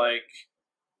Ulix. Like,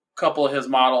 a couple of his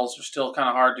models are still kind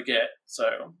of hard to get.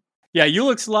 So yeah,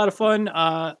 Ulix a lot of fun.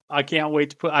 I can't wait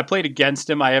to put. I played against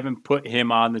him. I haven't put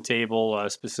him on the table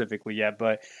specifically yet,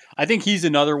 but I think he's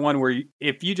another one where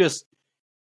if you just,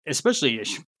 especially,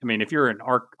 I mean, if you're an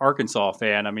Arkansas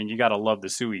fan, I mean, you got to love the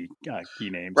Suey key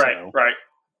name. Right, so. right.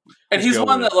 And he's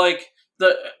one that, like,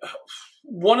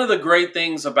 one of the great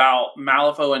things about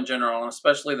Malifaux in general, and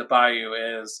especially the Bayou,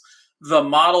 is the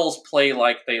models play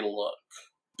like they look.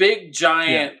 Big,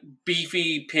 giant,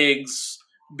 beefy pigs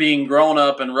being grown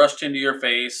up and rushed into your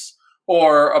face,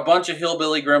 or a bunch of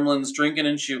hillbilly gremlins drinking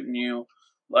and shooting you.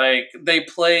 Like, they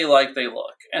play like they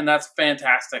look, and that's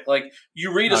fantastic. Like,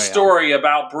 you read a story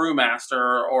about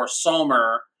Brewmaster or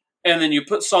Sommer, and then you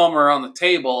put Sommer on the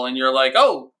table, and you're like,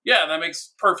 oh, yeah, that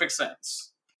makes perfect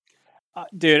sense.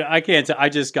 Dude, I can't. I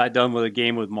just got done with a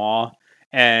game with Maw,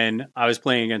 and I was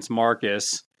playing against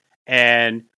Marcus,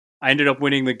 and I ended up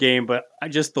winning the game, but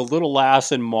the little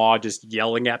lass and Maw just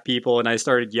yelling at people, and I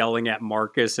started yelling at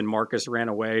Marcus, and Marcus ran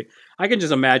away. I can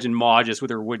just imagine Maw just with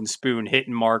her wooden spoon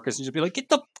hitting Marcus and just be like, "Get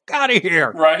the fuck out of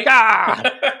here!" Right? Ah!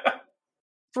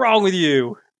 What's wrong with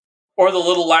you? Or the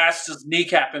little lass just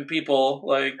kneecapping people,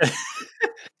 like.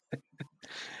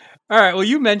 All right. Well,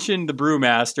 you mentioned the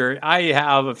Brewmaster. I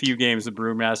have a few games of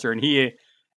Brewmaster, and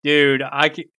dude,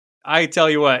 I tell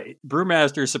you what,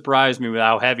 Brewmaster surprised me with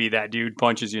how heavy that dude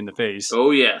punches you in the face.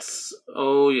 Oh yes,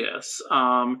 oh yes.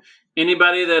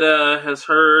 Anybody that has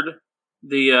heard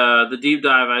the deep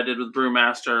dive I did with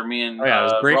Brewmaster, me and it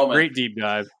was Roman, great deep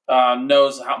dive,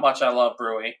 knows how much I love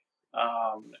Brewy.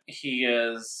 He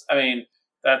is. I mean,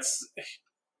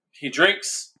 he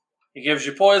drinks, he gives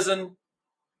you poison,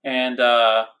 and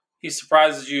he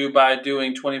surprises you by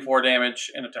doing 24 damage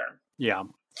in a turn. Yeah.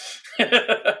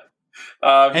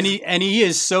 And he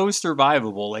is so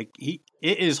survivable. Like it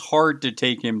is hard to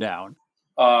take him down.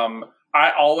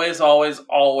 I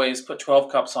always put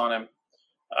 12 cups on him.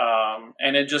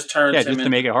 And it just turns him just to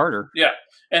make it harder. Yeah.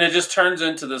 And it just turns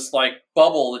into this like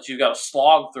bubble that you got to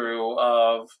slog through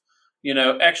of,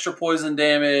 extra poison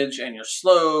damage, and you're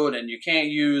slowed and you can't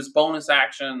use bonus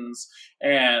actions,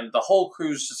 and the whole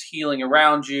crew's just healing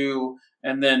around you,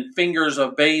 and then Fingers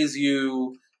obeys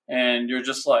you. And you're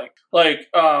just like,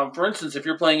 for instance, if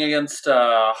you're playing against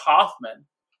Hoffman,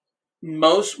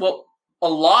 a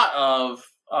lot of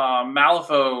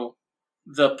Malifaux,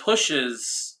 the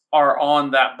pushes are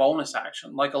on that bonus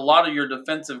action. Like a lot of your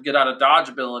defensive get out of dodge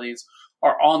abilities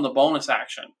are on the bonus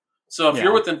action. So if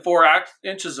you're within 4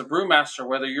 inches of Brewmaster,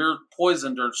 whether you're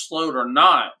poisoned or slowed or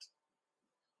not,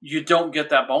 you don't get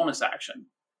that bonus action.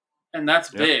 And that's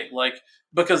big,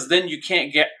 because then you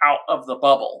can't get out of the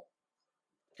bubble.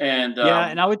 And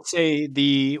and I would say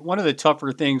one of the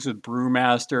tougher things with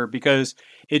Brewmaster, because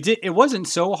it wasn't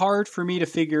so hard for me to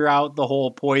figure out the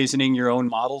whole poisoning your own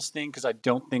models thing, because I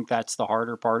don't think that's the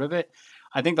harder part of it.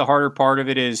 I think the harder part of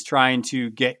it is trying to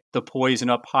get the poison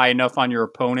up high enough on your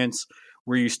opponents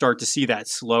where you start to see that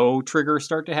slow trigger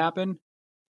start to happen.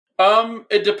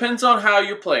 It depends on how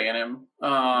you're playing him.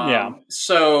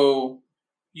 So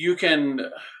you can.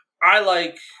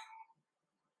 I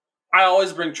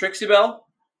always bring Trixie Belle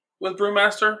with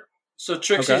Brewmaster. So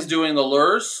Trixie's doing the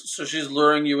lures. So she's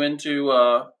luring you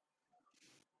into,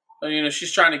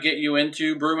 she's trying to get you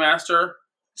into Brewmaster.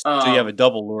 So you have a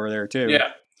double lure there too.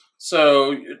 Yeah.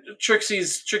 So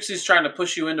Trixie's trying to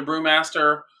push you into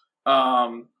Brewmaster.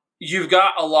 You've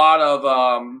got a lot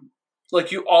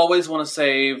of, you always want to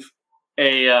save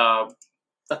a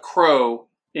crow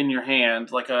in your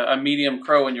hand, like a medium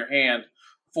crow in your hand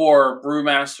for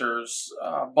Brewmaster's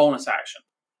bonus action.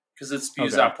 Because it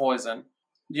spews out poison.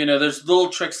 There's little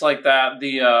tricks like that.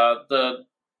 The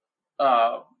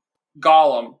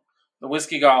golem, the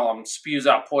whiskey golem, spews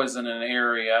out poison in an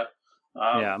area.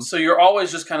 So you're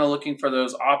always just kind of looking for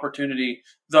those opportunity.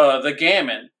 The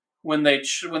gammon, when they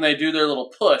do their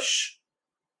little push,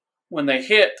 when they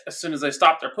hit, as soon as they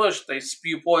stop their push, they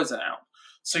spew poison out.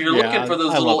 So you're looking for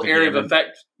those little area of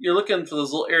effect. You're looking for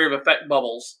those little area of effect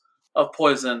bubbles of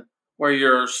poison where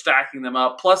you're stacking them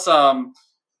up. Plus,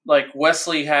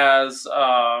 Wesley has,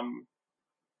 I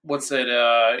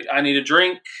need a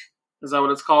drink. Is that what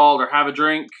it's called? Or have a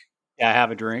drink? Yeah, have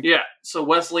a drink. Yeah. So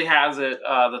Wesley has it.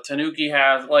 The Tanuki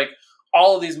has,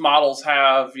 all of these models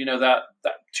have, that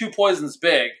 2 poisons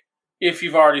big if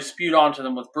you've already spewed onto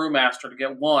them with Brewmaster to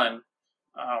get 1.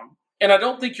 And I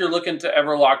don't think you're looking to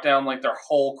ever lock down like their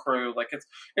whole crew. Like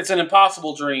it's an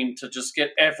impossible dream to just get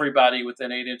everybody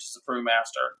within 8 inches of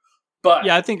Brewmaster. But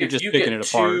yeah, I think you're just picking it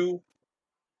apart.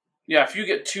 Yeah, if you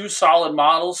get 2 solid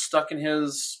models stuck in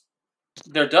his,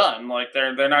 they're done. Like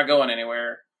they're not going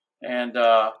anywhere. And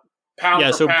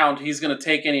pound for pound, he's going to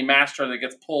take any master that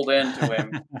gets pulled into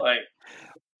him.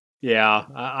 Yeah,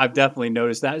 I've definitely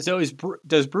noticed that. So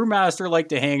does Brewmaster like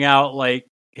to hang out like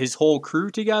his whole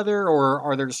crew together, or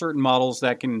are there certain models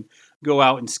that can go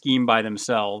out and scheme by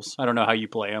themselves? I don't know how you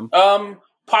play them.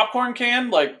 Popcorn can.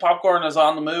 Like, Popcorn is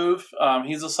on the move.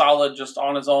 He's a solid, just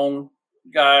on his own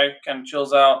guy, kind of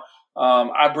chills out.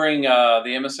 I bring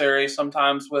the Emissary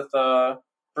sometimes with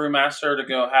Brewmaster to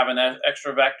go have an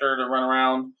extra vector to run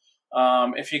around.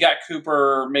 If you got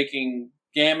Cooper making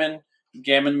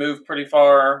Gammon move pretty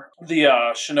far. The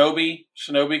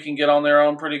Shinobi can get on their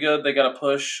own pretty good. They got a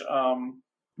push on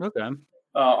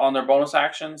their bonus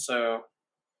action. So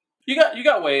you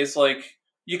got ways. Like,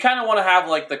 you kind of want to have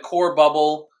like the core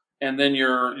bubble, and then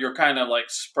you're kind of like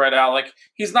spread out. Like,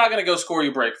 he's not going to go score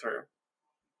you breakthrough.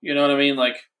 You know what I mean?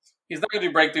 Like, he's not going to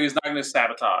do breakthrough. He's not going to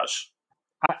sabotage.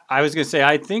 I was going to say,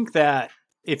 I think that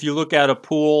if you look at a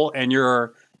pool and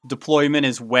your deployment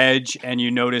is wedge, and you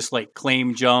notice like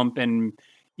claim jump, and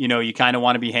you kind of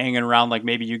want to be hanging around, like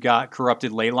maybe you got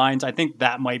corrupted ley lines, I think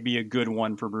that might be a good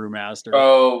one for Brewmaster.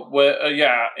 Oh,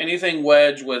 yeah. Anything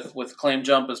wedge with claim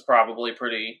jump is probably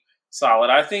pretty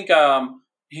solid. I think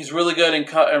he's really good in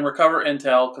cut and recover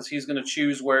intel, because he's going to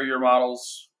choose where your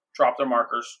models drop their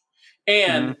markers.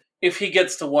 And if he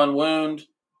gets to 1 wound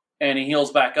and he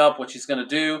heals back up, which he's going to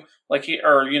do, like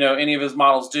any of his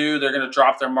models do, they're going to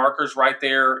drop their markers right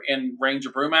there in range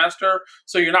of Brewmaster.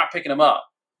 So you're not picking them up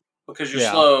because you're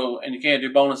slow and you can't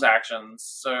do bonus actions.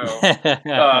 So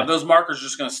those markers are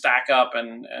just going to stack up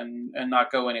and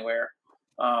not go anywhere.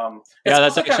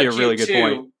 That's actually a really good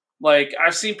point. Like,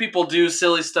 I've seen people do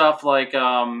silly stuff like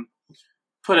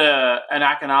put an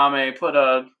Akaname, put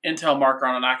a intel marker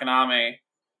on an Akaname.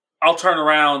 I'll turn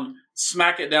around,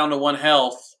 smack it down to 1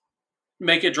 health,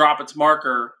 make it drop its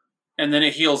marker, and then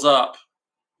it heals up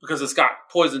because it's got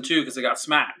poison too, because it got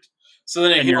smacked. So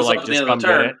then it heals up at the end of the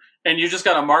turn, and you just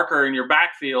got a marker in your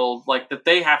backfield like that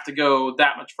they have to go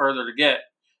that much further to get,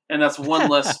 and that's 1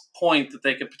 less point that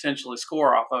they could potentially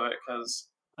score off of it. Because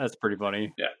that's pretty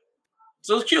funny. Yeah.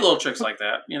 So there's cute little tricks like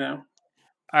that, All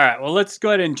right, well, let's go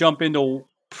ahead and jump into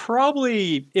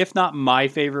probably, if not my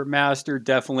favorite master,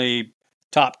 definitely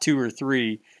top 2 or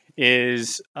 3.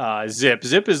 Is Zip.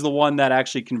 Zip is the one that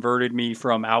actually converted me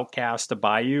from Outcast to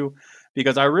Bayou,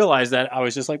 because I realized that I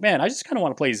was just like, man, I just kind of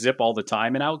want to play Zip all the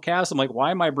time in Outcast. I'm like,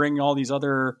 why am I bringing all these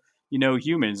other,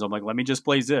 humans? I'm like, let me just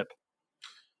play Zip.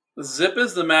 Zip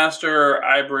is the master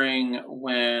I bring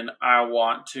when I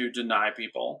want to deny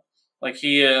people. Like,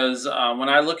 he is, when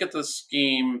I look at the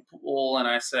scheme pool and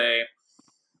I say,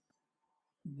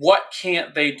 what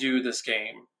can't they do this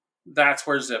game? That's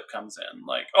where Zip comes in.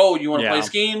 Like, oh, you want to play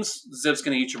schemes? Zip's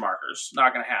going to eat your markers.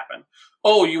 Not going to happen.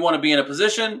 Oh, you want to be in a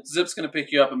position? Zip's going to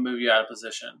pick you up and move you out of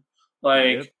position.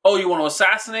 Like, oh, you want to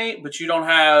assassinate, but you don't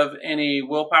have any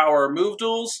willpower or move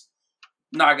tools?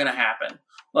 Not going to happen.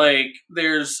 Like,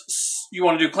 you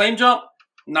want to do claim jump?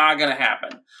 Not going to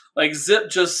happen. Like, Zip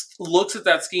just looks at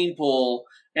that scheme pool,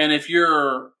 and if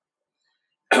you're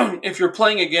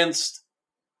playing against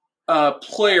a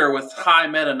player with high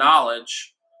meta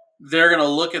knowledge, they're going to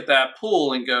look at that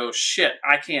pool and go, shit,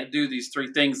 I can't do these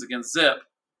 3 things against Zip.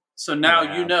 So now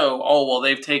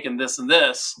they've taken this and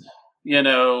this.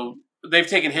 They've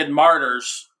taken Hidden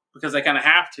Martyrs because they kind of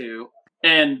have to.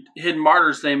 And Hidden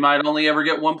Martyrs, they might only ever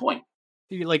get 1 point.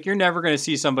 Like, you're never going to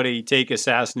see somebody take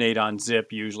Assassinate on Zip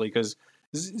usually, because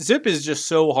Zip is just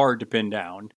so hard to pin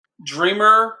down.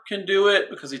 Dreamer can do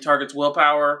it because he targets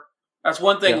willpower. That's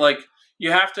one thing. Yeah. Like,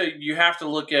 you have to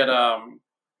look at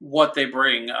what they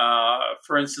bring.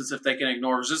 For instance, if they can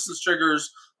ignore resistance triggers,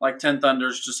 like 10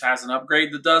 Thunders just has an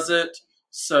upgrade that does it.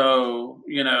 So,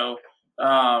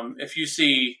 if you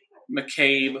see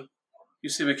McCabe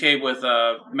with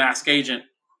a Mask Agent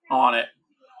on it,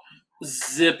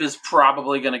 Zip is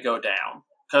probably going to go down,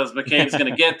 because McCabe's going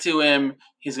to get to him.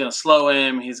 He's going to slow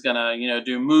him. He's going to,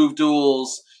 do move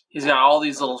duels. He's got all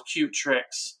these little cute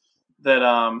tricks that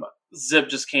Zip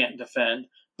just can't defend.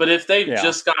 But if they've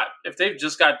just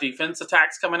got defense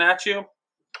attacks coming at you,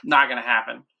 not going to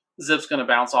happen. Zip's going to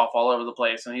bounce off all over the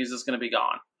place, and he's just going to be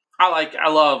gone. I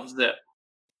love Zip.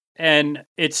 And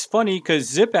it's funny because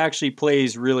Zip actually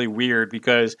plays really weird,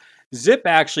 because Zip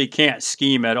actually can't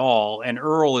scheme at all, and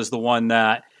Earl is the one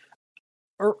that...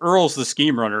 Earl's the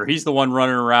scheme runner. He's the one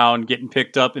running around getting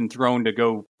picked up and thrown to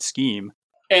go scheme.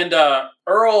 And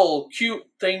Earl, cute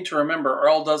thing to remember,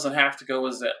 Earl doesn't have to go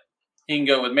with Zip. He can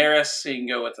go with Maris. He can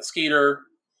go with the Skeeter.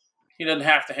 He doesn't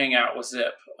have to hang out with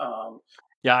Zip.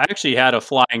 Yeah, I actually had a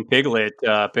flying piglet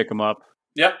pick him up.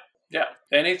 Yeah.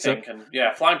 Anything can.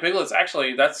 Yeah, flying piglets.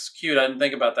 Actually, that's cute. I didn't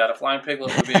think about that. A flying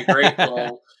piglet would be a great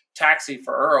little taxi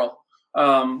for Earl.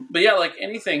 But yeah, like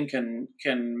anything can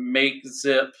make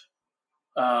Zip.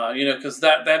 Because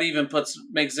that even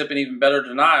makes Zip an even better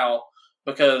denial,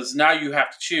 because now you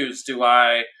have to choose: do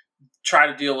I try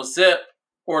to deal with Zip,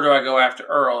 or do I go after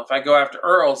Earl? If I go after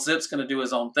Earl, Zip's going to do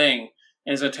his own thing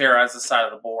and he's going to terrorize the side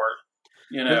of the board.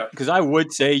 Because I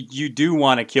would say you do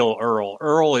want to kill Earl.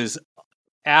 Earl is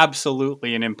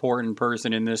absolutely an important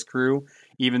person in this crew,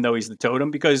 even though he's the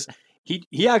totem, because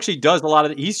he actually does a lot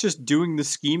of he's just doing the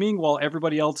scheming while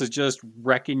everybody else is just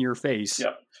wrecking your face.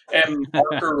 Yep. And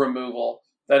marker removal.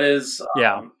 That is,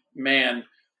 man,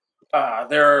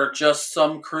 there are just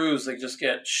some crews that just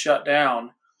get shut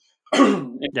down.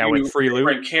 With free loot.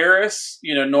 Bring Karis,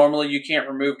 normally you can't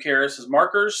remove Karis'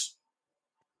 markers.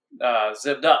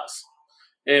 Zip does.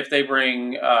 If they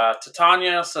bring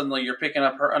Titania, suddenly you're picking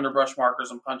up her underbrush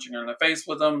markers and punching her in the face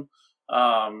with them.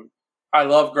 I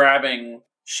love grabbing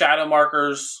shadow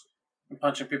markers and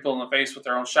punching people in the face with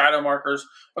their own shadow markers.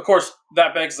 Of course,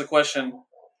 that begs the question,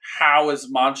 how is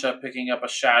Mancha picking up a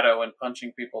shadow and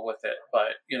punching people with it?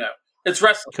 But, it's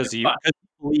wrestling. Because he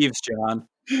believes, John.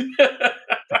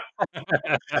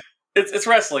 It's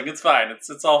wrestling. It's fine.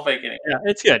 It's all faking it. Yeah,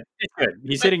 it's good. It's good.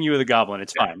 He's hitting you with a goblin.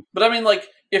 It's fine. But I mean, like,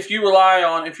 if you're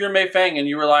Mei Feng and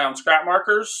you rely on scrap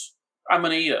markers, I'm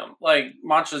going to eat them. Like,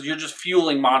 Mancha's, you're just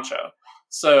fueling Mancha.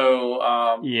 So,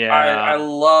 I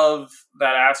love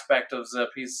that aspect of Zip.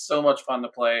 He's so much fun to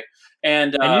play.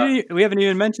 And we haven't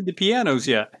even mentioned the pianos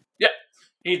yet. Yeah.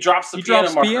 He drops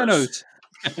pianos.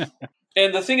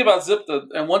 And the thing about Zip,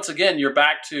 and once again, you're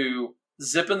back to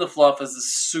Zip and the Fluff is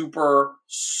this super,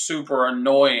 super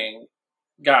annoying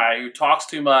guy who talks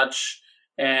too much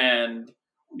and,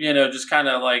 just kind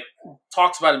of like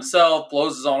talks about himself,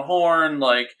 blows his own horn,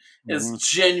 is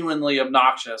genuinely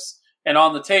obnoxious. And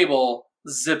on the table,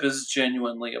 Zip is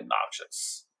genuinely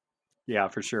obnoxious. Yeah,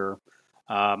 for sure.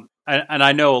 And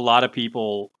I know a lot of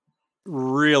people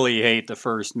really hate the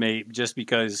first mate just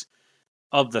because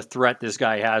of the threat this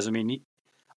guy has. I mean,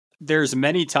 there's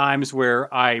many times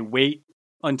where I wait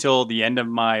until the end of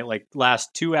my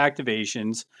last two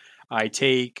activations. I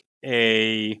take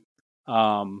an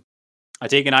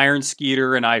Iron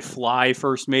Skeeter and I fly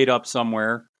first mate up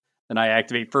somewhere. Then I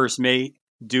activate first mate,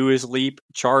 do his leap,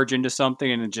 charge into something,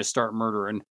 and then just start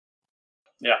murdering.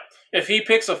 Yeah. If he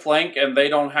picks a flank and they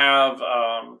don't have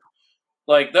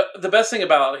the best thing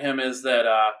about him is that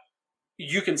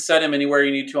you can set him anywhere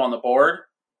you need to on the board,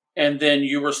 and then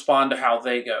you respond to how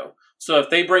they go. So if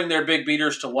they bring their big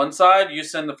beaters to one side, you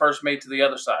send the first mate to the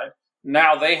other side.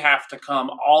 Now they have to come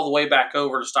all the way back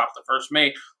over to stop the first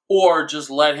mate, or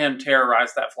just let him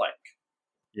terrorize that flank.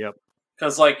 Yep.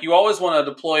 Because you always want to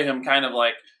deploy him kind of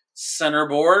center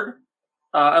board,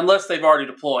 unless they've already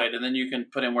deployed, and then you can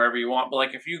put him wherever you want.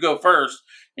 But if you go first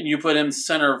and you put him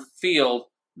center field,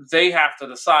 they have to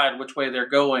decide which way they're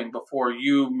going before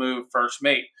you move first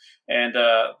mate. And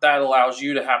that allows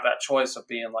you to have that choice of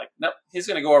being nope, he's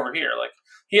going to go over here.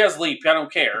 He has leap. I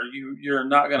don't care. You're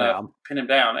not going to pin him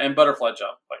down. And butterfly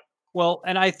jump. Well,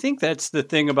 and I think that's the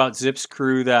thing about Zip's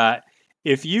crew, that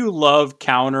if you love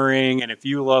countering and if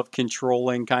you love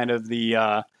controlling kind of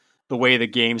the way the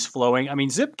game's flowing, I mean,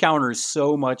 Zip counters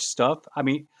so much stuff. I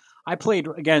mean, I played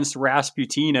against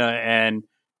Rasputina and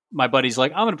my buddy's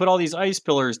like, I'm going to put all these ice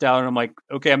pillars down. And I'm like,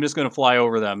 okay, I'm just going to fly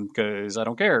over them because I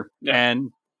don't care. Yeah.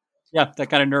 And yeah, that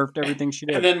kind of nerfed everything she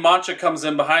did. And then Mancha comes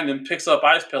in behind him, picks up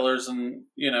ice pillars and,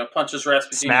 punches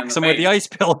Rasputina smacks him face with the ice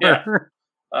pillar. Yeah.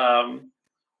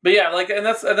 But yeah, and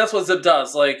that's what Zip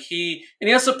does. He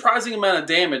has a surprising amount of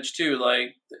damage too.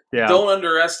 Don't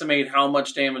underestimate how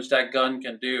much damage that gun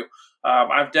can do.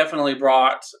 I've definitely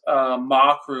brought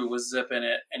Ma crew with Zip in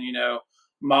it, and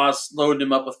Ma's loaded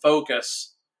him up with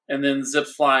focus, and then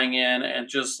Zip's flying in and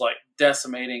just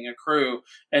decimating a crew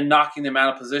and knocking them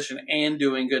out of position and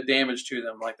doing good damage to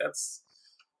them.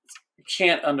 You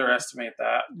can't underestimate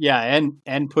that. Yeah,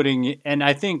 and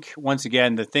I think once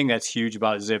again the thing that's huge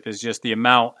about Zip is just the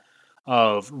amount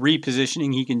of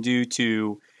repositioning he can do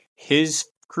to his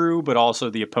crew, but also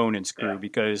the opponent's crew,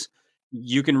 because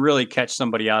you can really catch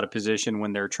somebody out of position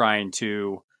when they're trying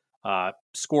to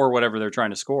score whatever they're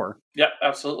trying to score. Yeah,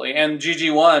 absolutely. And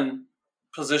GG1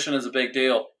 position is a big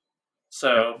deal.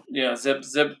 So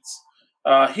Zip,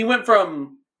 he went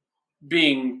from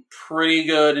being pretty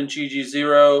good in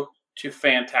GG0 to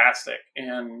fantastic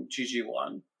in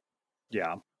GG1.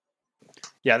 Yeah.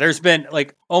 Yeah, there's been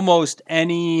like almost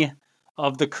any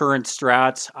of the current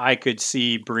strats I could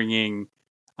see bringing.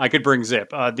 I could bring Zip.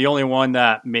 The only one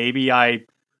that maybe I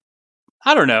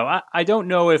don't know. I don't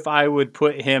know if I would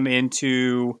put him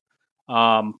into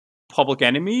Public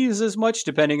Enemies as much,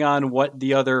 depending on what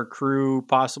the other crew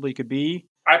possibly could be.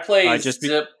 I play just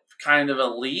Zip kind of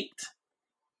elite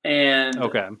and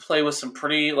Okay. play with some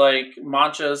pretty, like,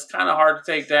 Mancha's kind of hard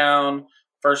to take down.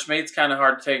 First Mate's kind of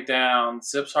hard to take down.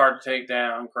 Zip's hard to take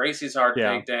down. Gracie's hard to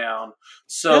take down.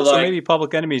 So, Yeah, so like, maybe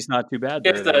Public Enemy's not too bad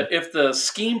there. if the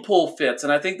scheme pool fits,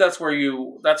 and I think that's where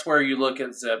you look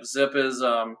at Zip. Zip is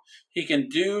he can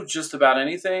do just about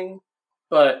anything,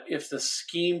 but if the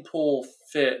scheme pool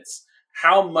fits,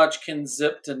 how much can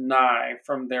Zip deny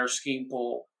from their scheme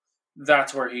pool?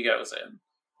 That's where he goes in.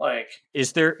 Like,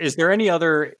 is there any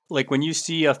other, like, when you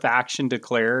see a faction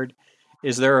declared,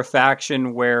 is there a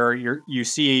faction where you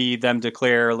see them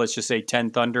declare, let's just say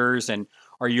 10 Thunders, and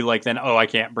are you like, then, oh, I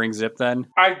can't bring Zip then?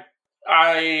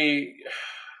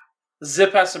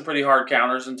 Zip has some pretty hard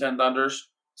counters in 10 Thunders.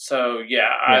 So yeah,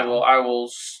 I will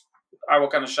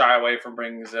kind of shy away from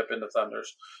bringing Zip into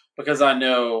Thunders because I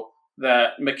know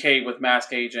that McCabe with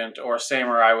Mask Agent or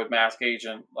Samurai with Mask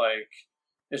Agent, like,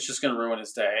 it's just going to ruin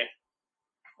his day.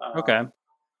 Okay.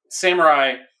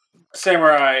 Samurai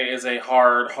is a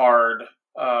hard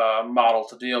model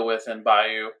to deal with in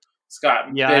Bayou. It's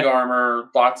got big armor,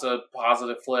 lots of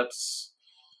positive flips.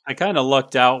 I kind of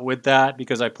lucked out with that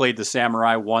because I played the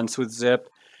Samurai once with Zip,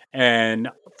 and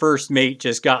First Mate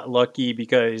just got lucky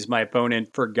because my opponent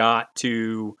forgot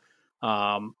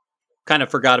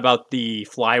about the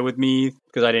fly with me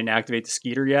because I didn't activate the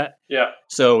Skeeter yet. Yeah.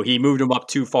 So he moved him up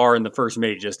too far, and the First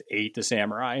Mate just ate the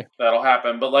Samurai. That'll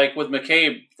happen. But like with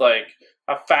McCabe, like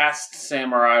a fast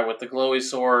Samurai with the glowy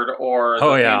sword or the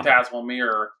Phantasmal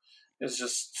Mirror is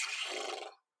just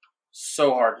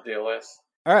so hard to deal with.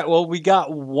 All right, well, we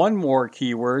got one more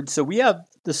keyword. So we have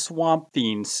the Swamp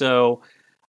Fiend. So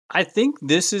I think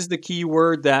this is the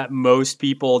keyword that most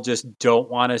people just don't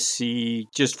want to see,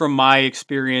 just from my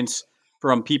experience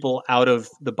from people out of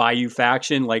the Bayou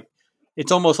faction. Like,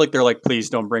 it's almost like they're like, please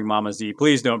don't bring Mama Z.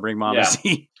 Please don't bring Mama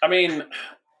Z. I mean,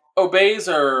 obeys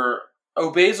are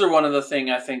one of the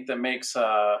things I think that makes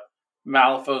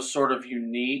Malifaux sort of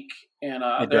unique. And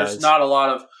there's not a lot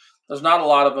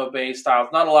of obey styles,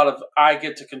 not a lot of I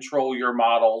get to control your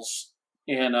models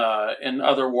in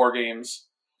other war games.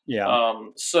 Yeah.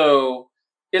 So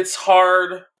it's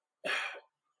hard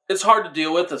to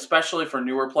deal with, especially for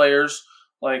newer players.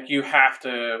 Like, you have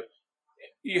to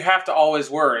always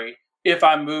worry, if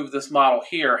I move this model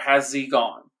here, has Z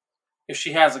gone? If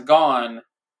she hasn't gone,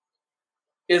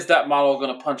 is that model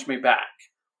going to punch me back?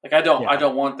 Like, I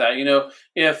don't want that. You know,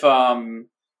 if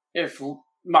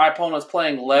my opponent's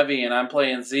playing Levy and I'm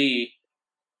playing Z,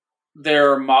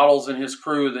 there are models in his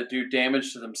crew that do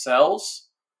damage to themselves.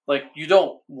 Like, you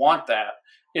don't want that.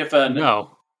 You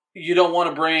don't want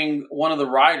to bring one of the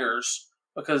riders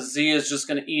because Z is just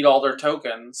going to eat all their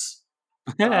tokens.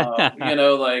 Well,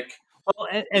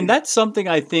 and that's something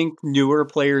I think newer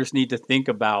players need to think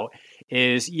about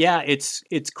is,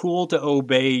 it's cool to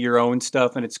obey your own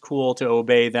stuff and it's cool to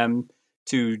obey them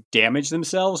to damage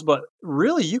themselves, but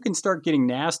really you can start getting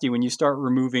nasty when you start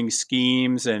removing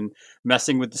schemes and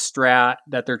messing with the strat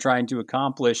that they're trying to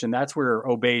accomplish, and that's where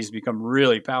obeys become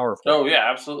really powerful. Oh yeah,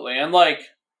 absolutely. And like,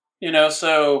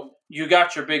 so you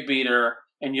got your big beater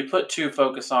and you put 2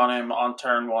 focus on him on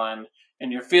turn 1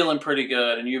 and you're feeling pretty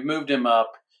good and you've moved him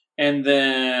up, and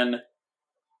then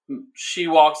she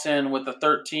walks in with a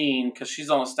 13 because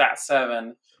she's on a stat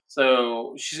 7,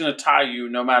 so she's going to tie you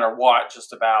no matter what,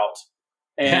 just about.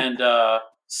 And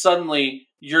suddenly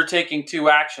you're taking 2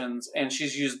 actions and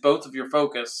she's used both of your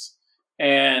focus.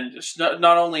 And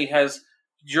not only has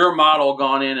your model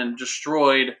gone in and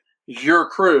destroyed your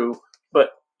crew, but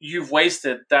you've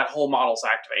wasted that whole model's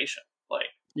activation. Like,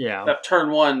 that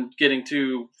turn 1 getting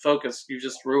 2 focus, you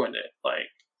just ruined it. Like,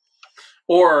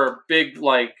 or big,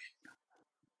 like,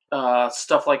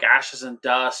 stuff like Ashes and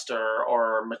Dust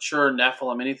or Mature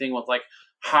Nephilim, anything with like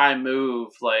high move,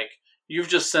 like, you've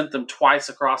just sent them twice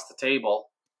across the table.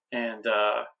 And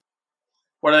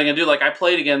what are they going to do? Like, I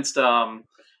played against, I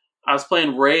was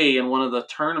playing Ray in one of the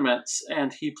tournaments,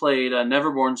 and he played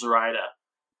Neverborn Zoraida.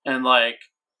 And, like,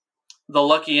 the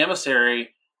Lucky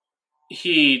Emissary,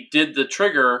 he did the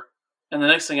trigger, and the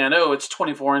next thing I know, it's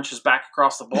 24 inches back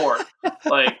across the board.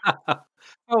 Like,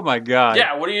 oh my God.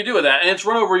 Yeah, what do you do with that? And it's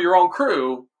run over your own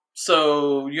crew.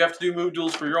 So you have to do move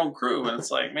duels for your own crew, and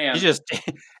it's like, man. You just,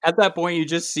 at that point,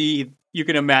 you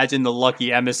can imagine the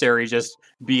Lucky Emissary just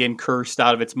being cursed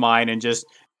out of its mind and just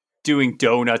doing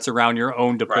donuts around your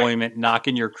own deployment,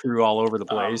 knocking your crew all over the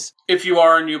place. If you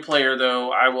are a new player,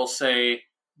 though, I will say,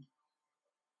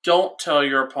 don't tell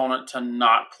your opponent to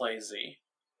not play Z.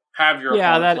 Have your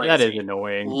opponent play that Z. is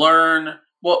annoying. Learn,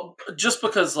 well, just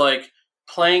because, like,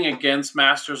 playing against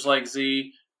masters like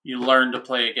Z, you learn to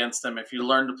play against them. If you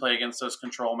learn to play against those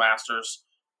control masters,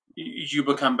 you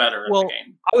become better in the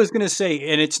game. I was going to say,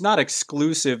 and it's not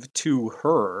exclusive to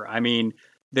her. I mean,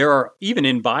 there are, even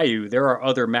in Bayou, there are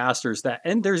other masters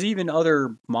and there's even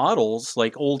other models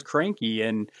like Old Cranky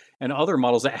and other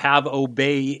models that have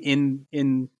Obey in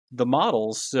the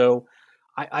models. So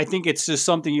I think it's just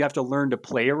something you have to learn to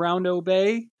play around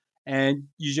Obey, and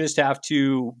you just have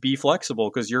to be flexible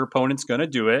because your opponent's going to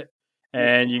do it.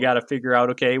 And you got to figure out,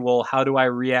 okay, well, how do I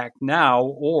react now?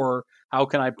 Or how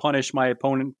can I punish my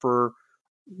opponent for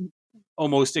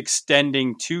almost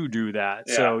extending to do that?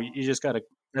 Yeah. So you just got to.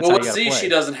 Well, with Z, she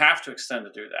doesn't have to extend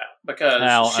to do that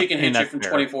because she can hit you from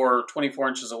 24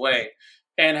 inches away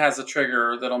and has a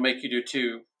trigger that'll make you do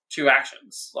two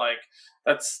actions. Like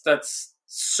that's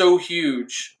so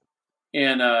huge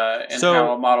in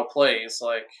how a model plays.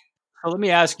 Like, so let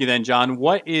me ask you then, John,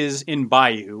 what is in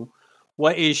Bayou?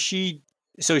 What is she?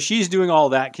 So she's doing all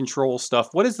that control stuff.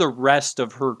 What is the rest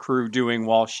of her crew doing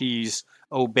while she's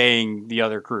obeying the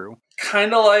other crew?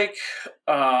 Kind of like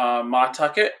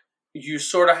Mawtucket. You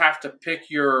sort of have to pick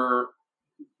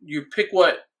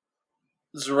what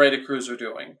Zoraida crews are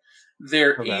doing.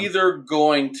 They're either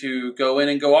going to go in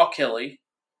and go all killy.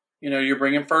 You know, you're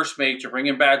bringing First Mate, you're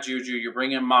bringing Bad Juju, you're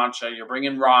bringing Mancha, you're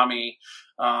bringing Rami,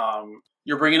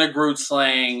 you're bringing a Groot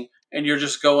Slaying, and you're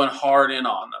just going hard in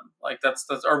on them. Like that's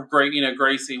or great,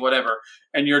 Gracie, whatever.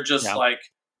 And you're just like,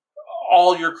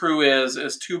 all your crew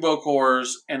is 2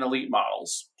 Bokors and elite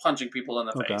models punching people in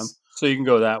the face. So you can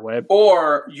go that way.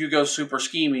 Or you go super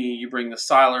schemy, you bring the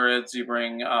Silurids, you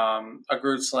bring a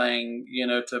Groot Slaying,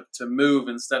 to move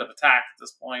instead of attack at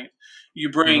this point. You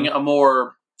bring a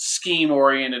more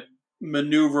scheme-oriented,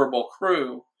 maneuverable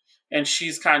crew, and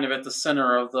she's kind of at the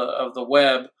center of the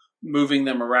web, moving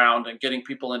them around and getting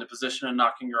people into position and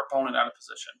knocking your opponent out of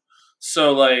position.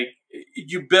 So, like,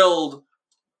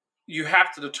 you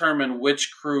have to determine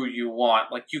which crew you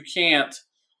want. Like, you can't,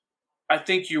 I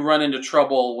think you run into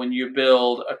trouble when you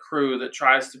build a crew that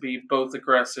tries to be both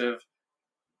aggressive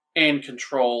and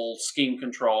control, scheme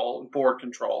control, board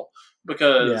control,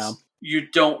 because you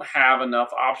don't have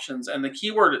enough options. And the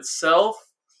keyword itself,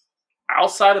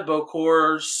 outside of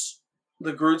Bokors,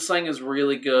 the Groot Slaying is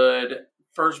really good.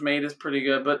 First Mate is pretty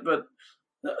good, but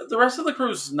the rest of the crew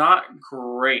is not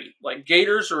great. Like,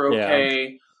 Gators are okay.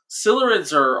 Yeah.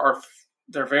 Silurids are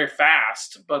they're very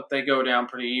fast, but they go down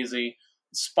pretty easy.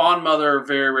 Spawn Mother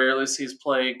very rarely sees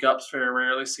play. Gups very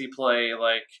rarely see play.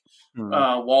 Like,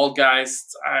 Walled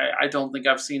Geist, I don't think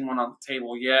I've seen one on the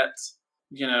table yet.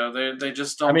 They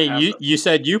just don't. I mean, you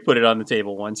said you put it on the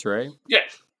table once, right? Yeah.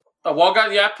 A Walled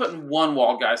Geist, I put in one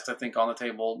Walled Geist, I think, on the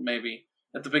table, maybe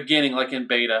at the beginning, like in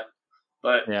beta.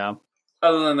 But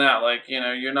other than that, like,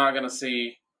 you're not going to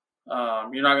see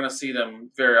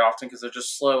them very often because they're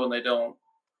just slow and they don't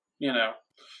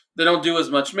do as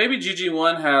much. Maybe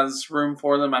GG1 has room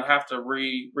for them. I'd have to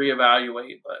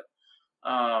reevaluate, but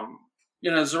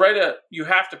Zoraida, you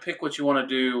have to pick what you want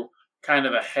to do kind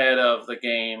of ahead of the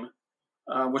game,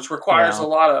 which requires a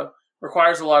lot of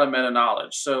meta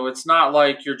knowledge. So it's not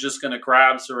like you're just going to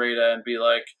grab Zoraida and be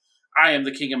like, I am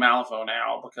the king of Malifaux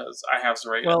now because I have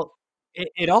Zoraida. Well,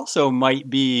 it also might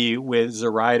be with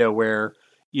Zoraida where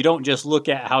you don't just look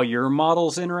at how your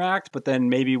models interact, but then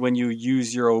maybe when you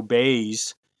use your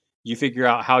obeys, you figure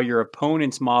out how your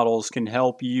opponent's models can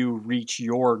help you reach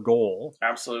your goal.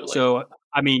 Absolutely. So,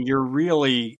 I mean, you're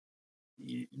really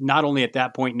not only at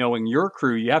that point knowing your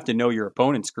crew, you have to know your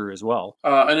opponent's crew as well.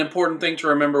 An important thing to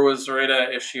remember with Zoraida,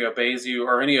 if she obeys you,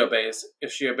 or any obeys,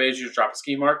 if she obeys you to drop a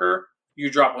scheme marker, you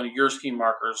drop one of your scheme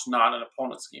markers, not an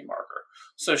opponent's scheme marker.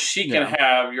 So she can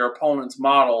have your opponent's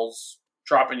models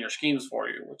dropping your schemes for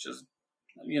you, which is,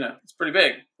 it's pretty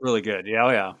big. Really good.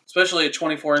 Yeah. Especially at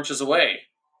 24 inches away.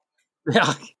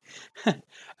 Yeah.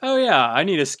 Oh, yeah. I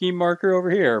need a scheme marker over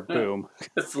here. Yeah. Boom.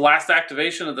 It's the last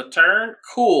activation of the turn.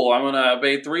 Cool. I'm going to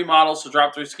obey 3 models to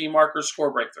drop 3 scheme markers,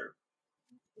 score breakthrough.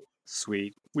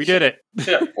 Sweet. We did it.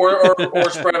 Yeah. Or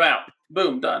spread them out.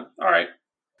 Boom. Done. All right,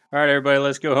 everybody.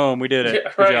 Let's go home. We did it.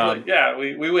 Yeah, Good job. Yeah,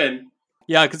 we win.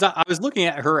 Yeah, because I was looking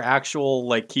at her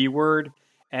actual keyword,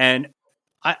 and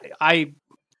I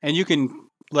and you can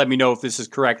let me know if this is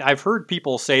correct. I've heard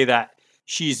people say that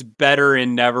she's better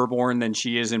in Neverborn than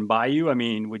she is in Bayou. I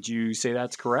mean, would you say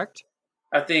that's correct?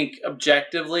 I think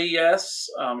objectively, yes.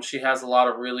 She has a lot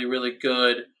of really, really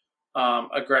good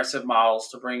aggressive models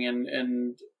to bring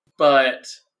in but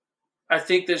I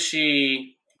think that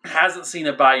she hasn't seen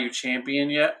a Bayou champion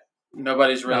yet.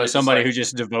 Nobody's really somebody who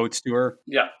just devotes to her.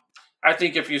 Yeah. I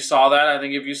think if you saw that, I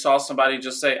think if you saw somebody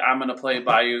just say, I'm going to play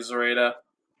Bayou Zoraida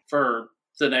for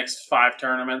the next 5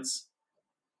 tournaments,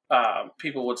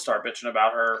 people would start bitching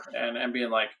about her and being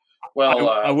like, well,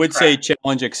 I would say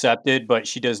challenge accepted, but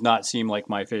she does not seem like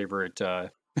my favorite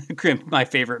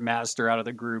master out of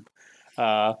the group.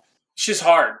 She's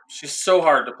hard. She's so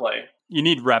hard to play. You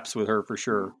need reps with her for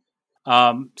sure.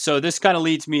 So this kind of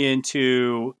leads me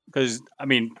into, because, I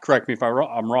mean, correct me if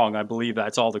I'm wrong. I believe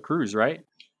that's all the crews, right?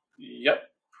 Yep.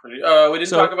 We didn't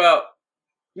talk about...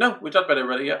 No, we talked about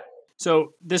everybody, yeah.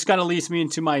 So this kind of leads me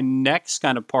into my next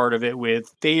kind of part of it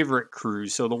with favorite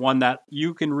crews. So the one that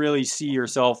you can really see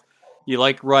yourself, you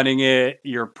like running it,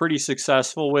 you're pretty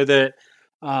successful with it.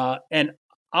 And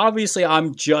obviously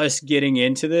I'm just getting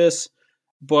into this,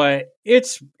 but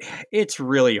it's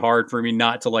really hard for me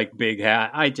not to like Big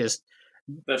Hat.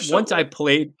 Once I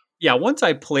played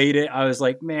it, I was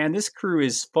like, man, this crew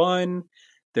is fun.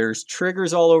 There's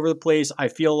triggers all over the place. I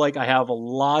feel like I have a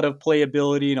lot of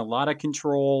playability and a lot of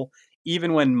control,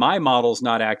 even when my model's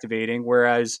not activating.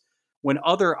 Whereas when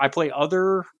I play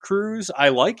other crews, I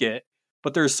like it.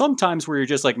 But there's some times where you're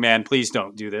just like, man, please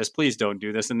don't do this. Please don't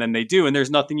do this. And then they do, and there's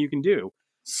nothing you can do.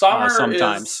 Summer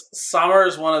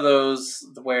is one of those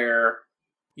where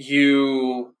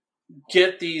you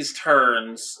get these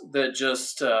turns that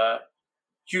just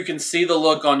you can see the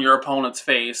look on your opponent's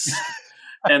face.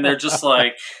 And they're just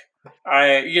like,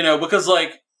 because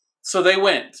so they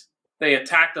went, they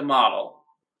attacked a model,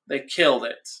 they killed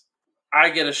it.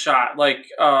 I get a shot. Like,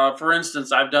 for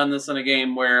instance, I've done this in a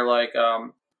game where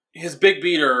his big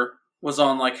beater was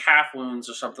on like half wounds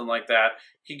or something like that.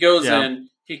 He goes in,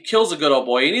 he kills a good old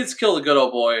boy. He needs to kill the good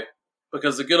old boy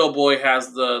because the good old boy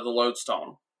has the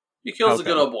lodestone. He kills the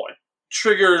good old boy.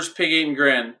 Triggers Pig Eating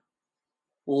Grin.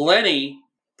 Lenny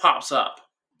pops up.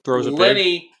 Throws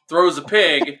a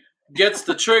pig, gets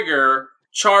the trigger,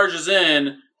 charges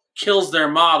in, kills their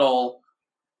model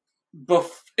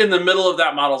in the middle of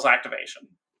that model's activation.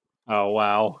 Oh,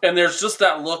 wow. And there's just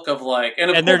that look of like...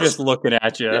 And they're just looking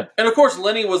at you. Yeah. And of course,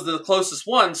 Lenny was the closest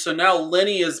one, so now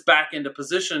Lenny is back into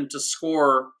position to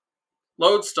score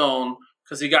Lodestone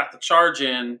because he got the charge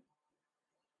in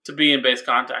to be in base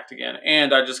contact again.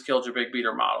 And I just killed your big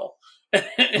beater model. And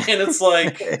it's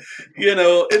like,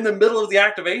 in the middle of the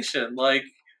activation, like,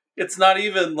 it's not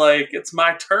even like it's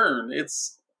my turn.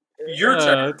 It's your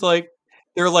turn. It's like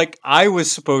they're like, I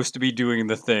was supposed to be doing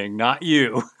the thing, not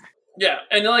you. Yeah,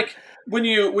 and like when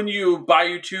you buy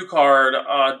you 2 card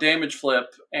damage flip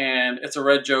and it's a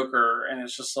red Joker and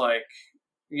it's just like,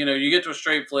 you get to a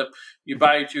straight flip, you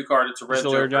buy you 2 card, it's a red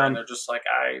Joker, and they're just like,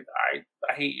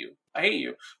 I hate you. I hate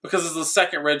you because it's the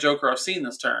second red Joker I've seen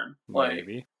this turn. Like,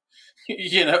 maybe.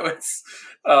 It's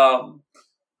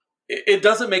it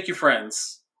doesn't make you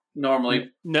friends.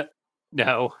 Normally,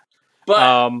 no.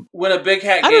 But when a Big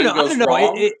Hat game goes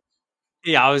wrong,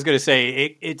 I was gonna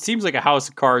say it seems like a house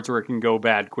of cards where it can go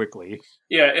bad quickly.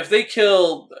 Yeah, if they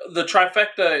kill the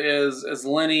trifecta is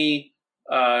Lenny,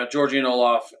 Georgian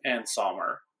Olaf, and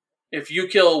Sommer. If you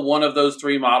kill one of those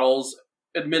 3 models,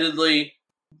 admittedly,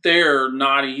 they're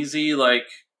not easy. Like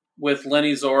with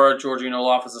Lenny Zora, Georgian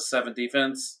Olaf is a 7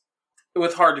 defense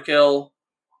with hard to kill.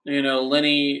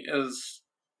 Lenny is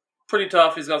pretty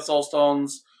tough. He's got soul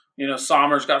stones.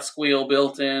 Sommer's got squeal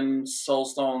built in, soul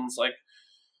stones. Like,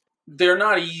 they're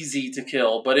not easy to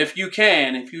kill, but if you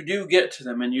do get to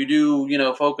them and you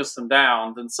do, focus them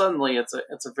down, then suddenly it's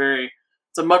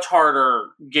a much harder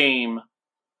game.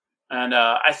 And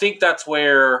I think that's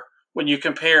where, when you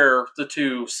compare the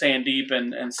two, Sandeep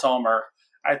and Sommer,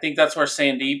 I think that's where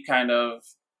Sandeep kind of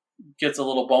gets a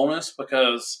little bonus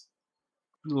because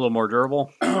a little more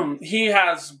durable. He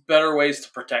has better ways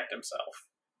to protect himself.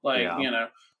 Like,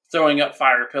 throwing up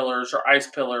fire pillars or ice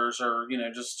pillars or,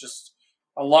 just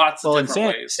lots of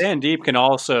different ways. Sandeep can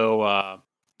also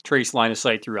trace line of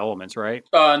sight through elements, right?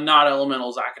 Not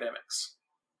elementals, academics.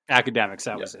 Academics,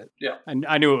 that was it. Yeah.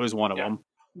 I knew it was one of them.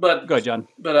 But go ahead, John.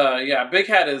 But Big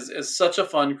Hat is such a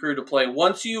fun crew to play.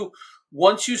 Once you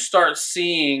start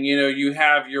seeing, you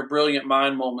have your brilliant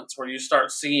mind moments where you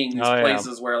start seeing these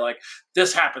places where like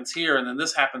this happens here and then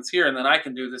this happens here and then I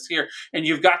can do this here. And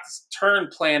you've got this turn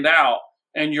planned out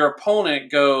and your opponent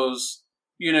goes,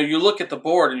 you look at the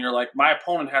board and you're like, my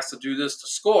opponent has to do this to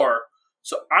score.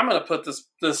 So I'm going to put this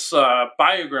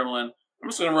Bayou Gremlin, I'm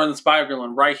just going to run this Bayou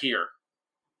Gremlin right here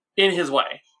in his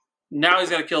way. Now he's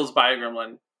got to kill his Bayou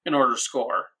Gremlin in order to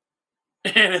score.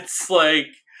 And it's like,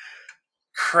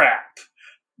 crap.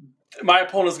 my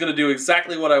opponent's going to do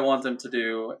exactly what I want them to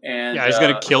do. And Yeah, he's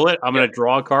going to kill it. I'm going to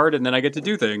draw a card, and then I get to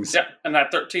do things. Yeah, and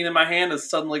that 13 in my hand is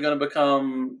suddenly going to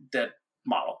become dead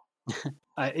model.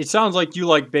 It sounds like you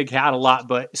like Big Hat a lot,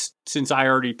 but since I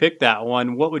already picked that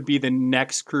one, what would be the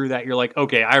next crew that you're like,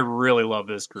 okay, I really love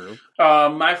this crew?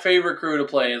 My favorite crew to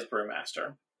play is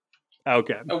Brewmaster.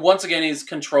 Okay. Once again, he's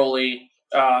control-y.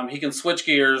 He can switch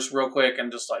gears real quick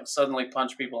and just like suddenly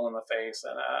punch people in the face.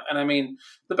 And I mean,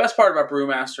 the best part about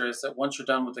Brewmaster is that once you're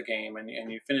done with the game and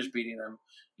you finish beating them,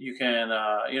 you can,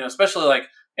 especially like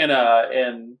in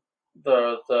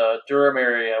the Durham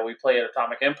area, we play at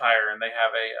Atomic Empire and they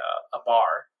have a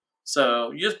bar.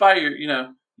 So you just buy your,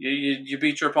 you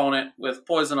beat your opponent with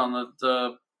poison on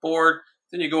the board.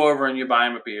 Then you go over and you buy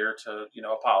him a beer to,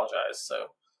 apologize. So.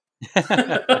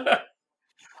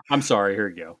 I'm sorry. Here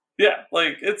you go. Yeah,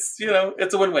 like it's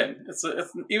a win-win. It's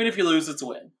even if you lose, it's a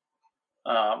win.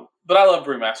 But I love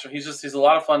Brewmaster. He's a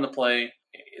lot of fun to play.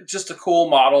 It's just a cool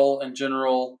model in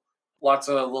general. Lots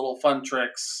of little fun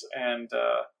tricks and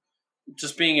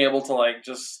just being able to like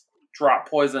just drop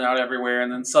poison out everywhere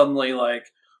and then suddenly like,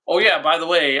 oh yeah, by the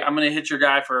way, I'm going to hit your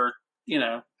guy for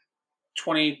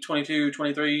 20, 22,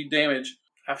 23 damage.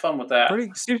 Have fun with that.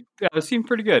 It seemed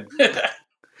pretty good.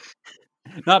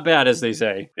 Not bad, as they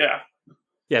say. Yeah.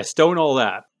 Yeah, stone all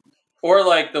that. Or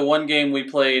like the one game we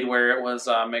played where it was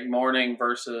McMorning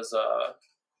versus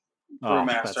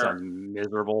Brewmaster. That sounds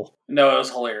miserable. No, it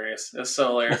was hilarious. It's so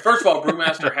hilarious. First of all,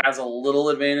 Brewmaster has a little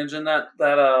advantage in that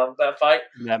fight.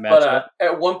 That matchup. But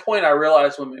at one point, I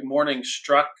realized when McMorning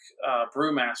struck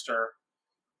Brewmaster,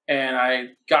 and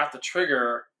I got the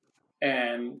trigger,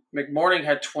 and McMorning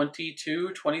had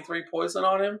 23 poison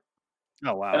on him.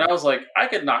 Oh wow! And I was like, I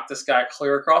could knock this guy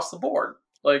clear across the board.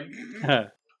 Like.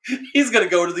 He's going to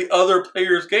go to the other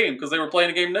player's game because they were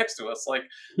playing a game next to us. Like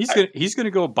he's going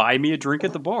to go buy me a drink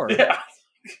at the bar. Yeah,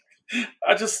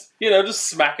 I just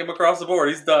smack him across the board.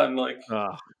 He's done. Like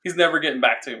he's never getting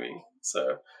back to me.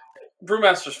 So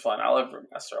Brewmaster's fun. I love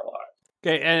Brewmaster a lot.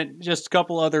 Okay, and just a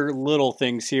couple other little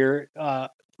things here.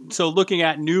 So looking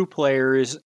at new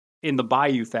players in the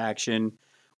Bayou faction,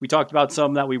 we talked about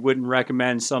some that we wouldn't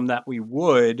recommend, some that we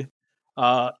would.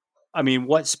 I mean,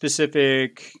 what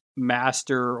specific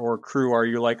master or crew are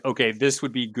you like, okay, this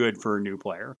would be good for a new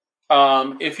player?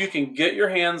 If you can get your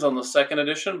hands on the second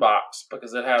edition box,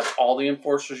 because it has all the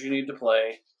enforcers you need to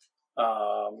play,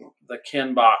 the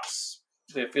Kin box,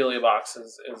 the Ophelia box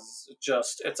is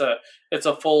just, it's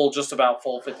a full, just about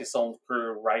full 50 soul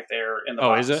crew right there in the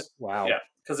box. Oh, is it? Wow. Yeah,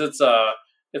 because it's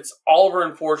all of our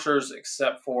enforcers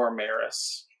except for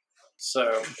Maris.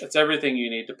 So it's everything you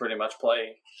need to pretty much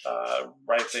play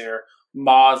right there.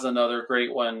 Ma's another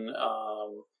great one.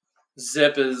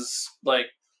 Zip is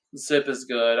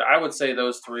good. I would say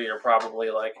those three are probably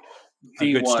like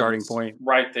the a good ones starting point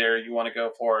right there. You want to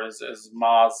go for is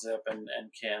Ma, Zip, and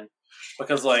Kin,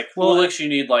 because like Woolix, you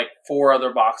need like 4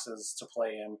 other boxes to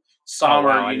play him.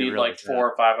 Sommer, you need like 4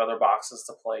 or 5 other boxes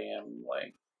to play him.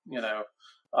 Like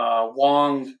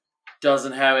Wong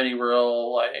doesn't have any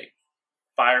real like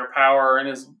firepower in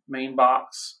his main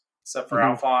box. Except for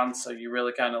Alphonse, so you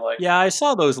really kind of like... Yeah, I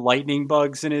saw those lightning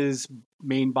bugs in his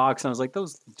main box, and I was like,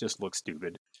 those just look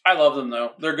stupid. I love them,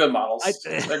 though. They're good models.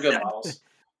 They're good models.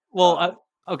 Well,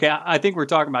 I think we're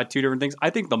talking about two different things. I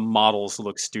think the models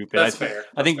look stupid. That's fair.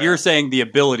 I think you're saying the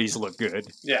abilities look good.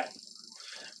 Yeah.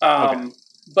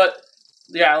 But,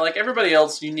 yeah, like everybody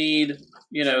else, you need,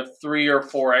 3 or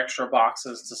 4 extra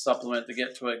boxes to supplement to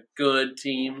get to a good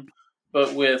team.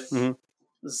 But with...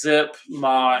 Zip,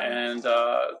 Ma, and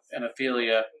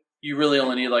Ophelia, you really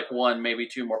only need like 1, maybe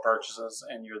 2 more purchases,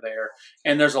 and you're there.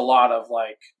 And there's a lot of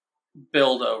like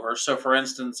build over. So, for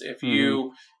instance, if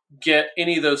you get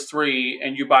any of those 3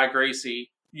 and you buy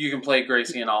Gracie, you can play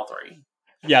Gracie in all 3.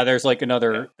 Yeah, there's like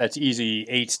another that's easy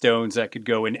 8 stones that could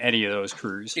go in any of those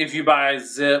crews. If you buy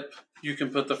Zip, you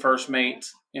can put the first mate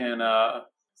in.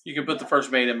 You can put the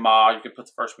first mate in Ma. You can put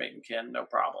the first mate in Kin, no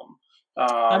problem.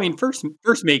 I mean, first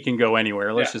mate can go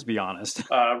anywhere. Let's just be honest.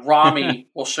 Rami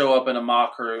will show up in a Ma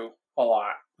crew a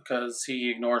lot because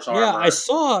he ignores armor. Yeah, I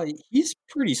saw he's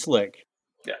pretty slick.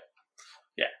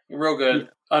 Yeah, real good.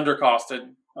 Yeah. Undercosted,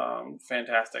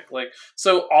 fantastic. Like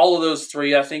so, all of those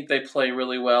 3, I think they play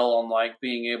really well on like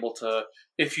being able to.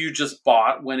 If you just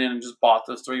went in and just bought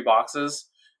those 3 boxes,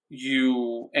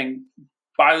 and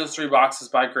buy those 3 boxes,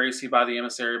 buy Gracie, buy the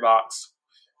emissary box.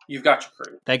 You've got your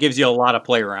crew. That gives you a lot of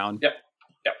play around. Yep.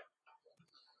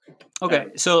 Okay,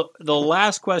 so the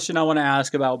last question I want to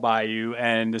ask about Bayou,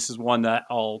 and this is one that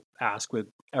I'll ask with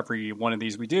every one of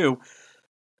these we do.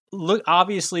 Look,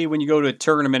 obviously, when you go to a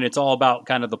tournament, it's all about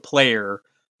kind of the player,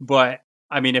 but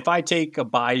I mean, if I take a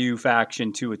Bayou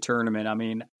faction to a tournament, I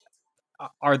mean,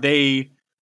 are they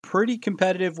pretty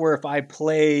competitive where if I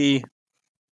play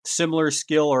similar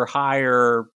skill or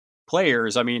higher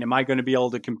players, I mean, am I going to be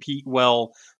able to compete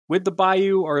well with the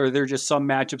Bayou, or are there just some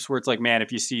matchups where it's like, man,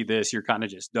 if you see this, you're kind of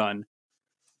just done?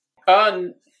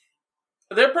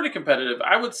 They're pretty competitive.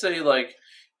 I would say, like,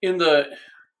 in the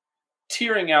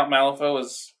tiering out Malifaux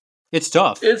is... It's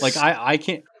tough. Like,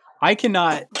 I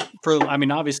cannot, I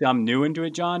mean, obviously I'm new into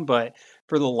it, John, but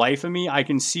for the life of me, I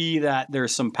can see that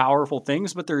there's some powerful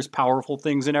things, but there's powerful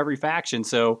things in every faction.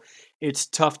 So it's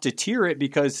tough to tier it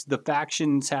because the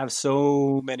factions have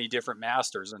so many different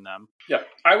masters in them. Yeah.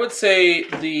 I would say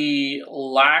the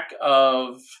lack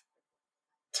of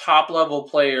top level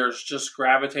players just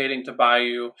gravitating to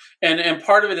Bayou, and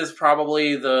part of it is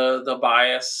probably the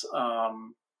bias.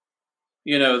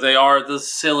 You know, they are the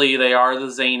silly, they are the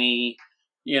zany,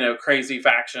 you know, crazy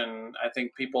faction. I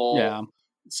think people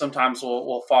sometimes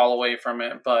will fall away from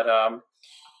it, but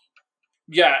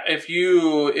yeah,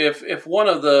 if one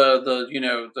of the you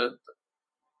know, the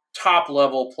top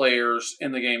level players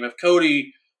in the game, if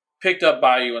Cody picked up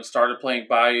Bayou and started playing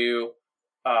Bayou,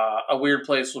 a weird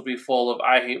place would be full of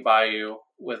I hate Bayou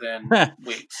within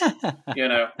weeks. You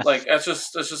know, like that's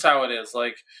just how it is.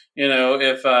 Like, you know,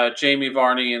 if Jamie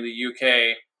Varney in the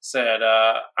UK said,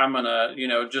 I'm gonna, you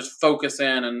know, just focus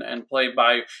in and play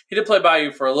Bayou. He did play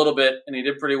Bayou for a little bit, and he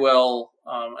did pretty well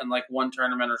in like one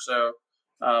tournament or so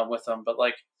with them. But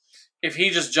like, if he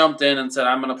just jumped in and said,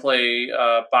 I'm gonna play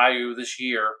Bayou this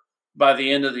year, by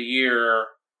the end of the year,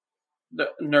 the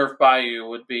Nerf Bayou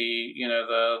would be, you know,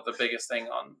 the biggest thing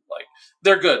on, like,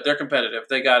 they're good. They're competitive.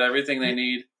 They got everything they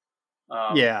need.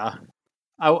 Yeah.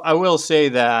 I will say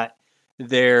that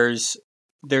there's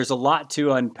a lot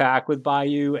to unpack with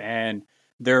Bayou, and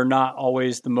they're not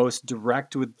always the most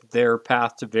direct with their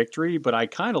path to victory, but I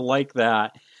kind of like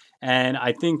that. And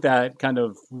I think that kind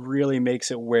of really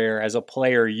makes it where, as a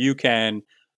player, you can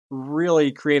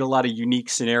really create a lot of unique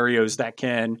scenarios that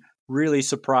can really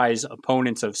surprise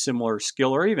opponents of similar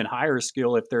skill or even higher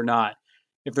skill if they're not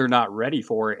ready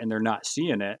for it and they're not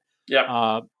seeing it.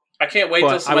 Yeah. I can't wait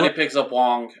till somebody picks up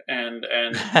Wong and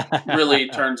really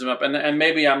turns him up. And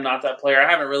maybe I'm not that player. I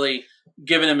haven't really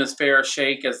given him his fair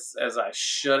shake as I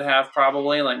should have,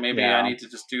 probably. Like, maybe I need to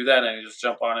just do that and just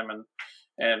jump on him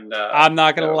and I'm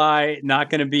not gonna lie, not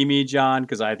gonna be me, John,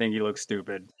 because I think he looks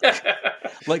stupid.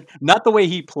 Like, not the way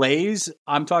he plays.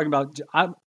 I'm talking about.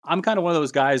 I'm kind of one of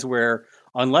those guys where,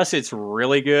 unless it's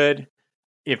really good,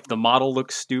 if the model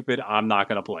looks stupid, I'm not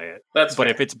going to play it. But fair.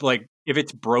 if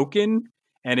it's broken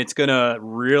and it's going to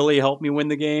really help me win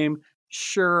the game,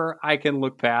 sure, I can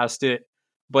look past it.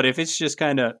 But if it's just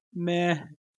kind of meh,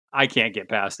 I can't get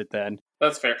past it then.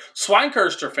 That's fair.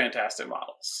 Swinecurse are fantastic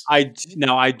models. I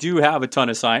do have a ton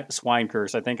of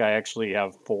Swinecurse. I think I actually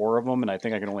have 4 of them, and I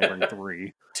think I can only bring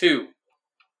 3. Two.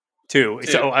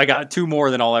 So I got 2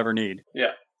 more than I'll ever need.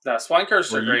 Yeah.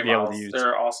 Swinecurse are great models.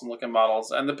 They're awesome looking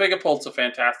models, and the Pigapult's a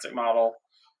fantastic model.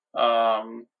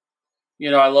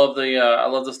 You know, I love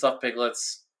the stuffed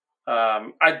piglets.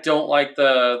 I don't like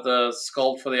the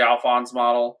sculpt for the Alphonse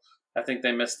model. I think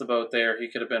they missed the boat there.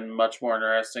 He could have been much more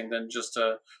interesting than just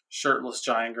a shirtless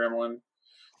giant gremlin.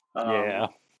 Yeah.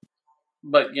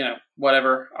 But you know,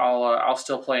 whatever. I'll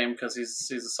still play him because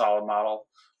he's a solid model.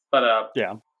 But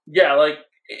yeah, like.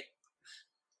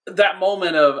 That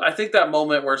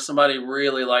moment where somebody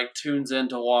really like tunes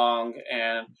into Wong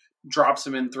and drops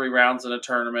him in 3 rounds in a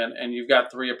tournament, and you've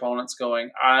got 3 opponents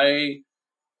going, I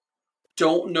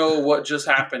don't know what just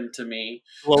happened to me.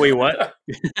 Well, wait, what?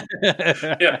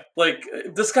 Yeah, like,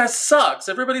 this guy sucks.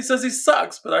 Everybody says he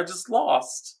sucks, but I just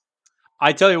lost.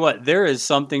 I tell you what, there is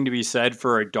something to be said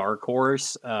for a dark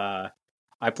horse. I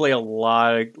play a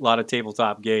lot of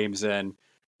tabletop games, and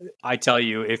I tell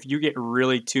you, if you get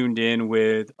really tuned in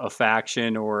with a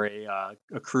faction or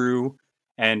a crew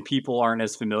and people aren't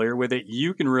as familiar with it,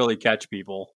 you can really catch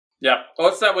people. Yeah. Well,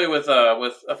 it's that way with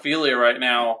Ophelia right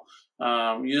now.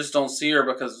 You just don't see her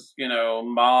because, you know,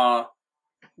 Ma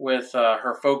with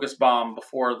her focus bomb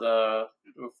before the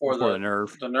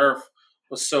nerf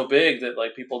was so big that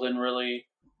like people didn't really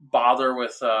bother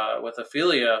with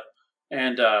Ophelia,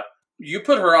 and you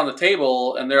put her on the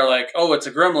table and they're like, oh, it's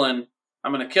a gremlin,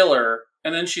 I'm going to kill her.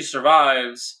 And then she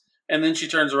survives. And then she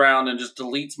turns around and just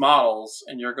deletes models.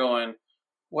 And you're going,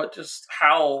 what just,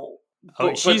 how?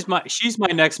 Oh, she's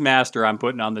my next master I'm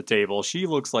putting on the table. She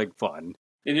looks like fun.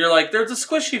 And you're like, there's a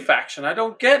squishy faction. I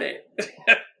don't get it.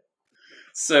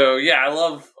 So yeah, I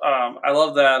love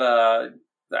that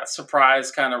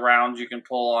surprise kind of round you can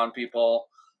pull on people.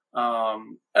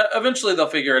 Eventually they'll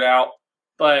figure it out.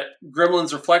 But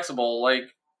gremlins are flexible. Like,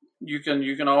 you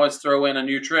can always throw in a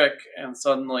new trick, and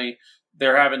suddenly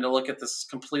they're having to look at this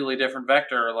completely different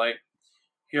vector. Like,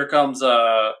 here comes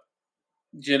a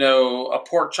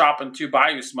pork chop and 2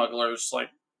 bayou smugglers. Like,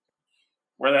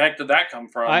 where the heck did that come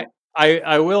from?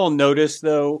 I will notice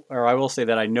though, or I will say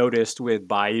that I noticed with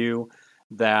Bayou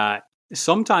that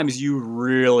sometimes you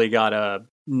really gotta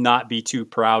not be too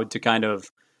proud to kind of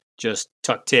just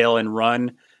tuck tail and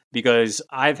run, because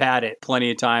I've had it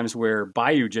plenty of times where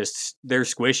Bayou they're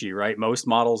squishy, right? Most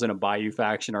models in a Bayou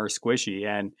faction are squishy,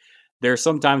 and there's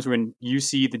sometimes when you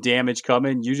see the damage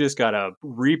coming, you just gotta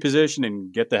reposition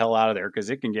and get the hell out of there because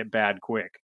it can get bad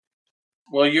quick.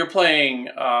 Well, you're playing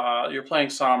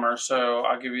Sommer, so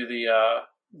I'll give you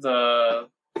the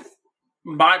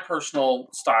my personal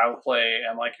style of play.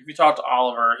 And like, if you talk to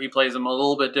Oliver, he plays them a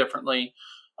little bit differently.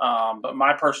 But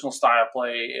my personal style of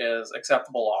play is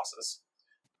acceptable losses.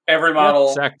 Every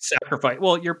model sacrifice.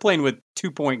 Well, you're playing with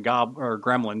 2-point or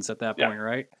gremlins at that point,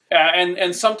 right?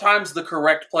 And sometimes the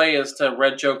correct play is to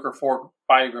red joker 4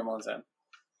 Bayou gremlins in.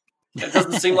 It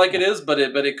doesn't seem like it is, but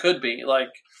it could be. Like,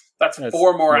 that's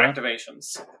 4 more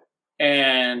activations,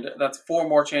 and that's 4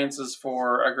 more chances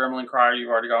for a gremlin crier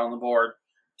you've already got on the board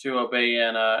to obey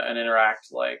and interact.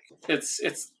 Like,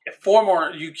 it's 4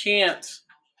 more. You can't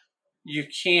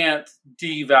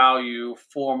devalue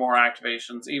 4 more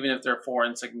activations, even if they're 4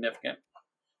 insignificant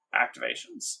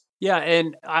activations. Yeah,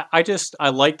 and I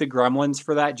like the gremlins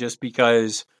for that, just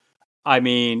because, I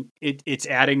mean, it's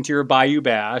adding to your Bayou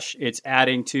Bash. It's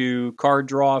adding to card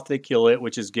draw if they kill it,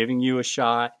 which is giving you a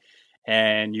shot.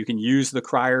 And you can use the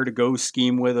crier to go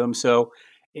scheme with them. So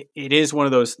it is one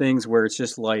of those things where it's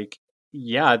just like,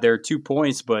 yeah, they're 2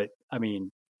 points, but I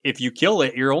mean, if you kill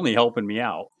it, you're only helping me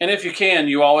out. And if you can,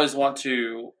 you always want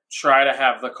to try to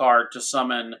have the card to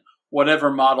summon whatever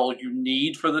model you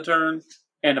need for the turn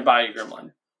and a Bayou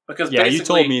Gremlin. Because you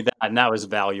told me that, and that was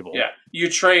valuable. Yeah, you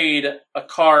trade a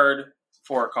card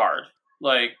for a card.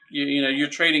 Like, you're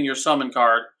trading your summon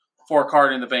card for a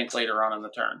card in the bank later on in the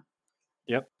turn.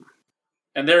 Yep.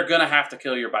 And they're going to have to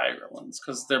kill your Bayou Gremlins,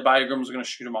 because their Bayou Gremlins are going to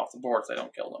shoot them off the board if they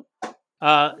don't kill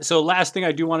them. So last thing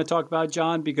I do want to talk about,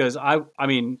 John, because I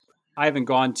haven't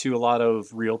gone to a lot of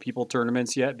real people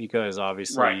tournaments yet because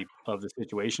obviously of the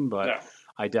situation, but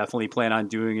I definitely plan on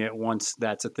doing it once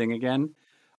that's a thing again.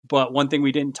 But one thing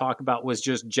we didn't talk about was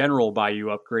just general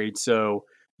Bayou upgrades. So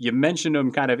you mentioned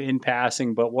them kind of in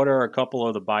passing, but what are a couple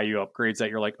of the Bayou upgrades that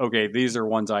you're like, okay, these are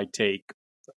ones I take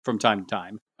from time to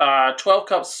time? 12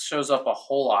 Cups shows up a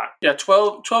whole lot. Yeah,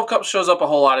 12 Cups shows up a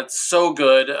whole lot. It's so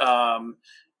good.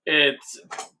 It's,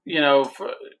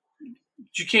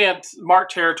 you can't, mark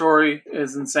territory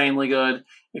is insanely good.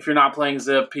 If you're not playing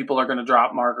Zip, people are going to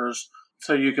drop markers,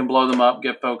 so you can blow them up,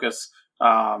 get focus.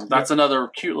 That's another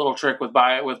cute little trick with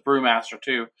Brewmaster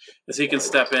too, is he can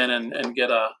step in and get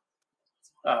a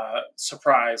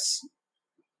surprise.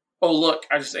 Oh, look,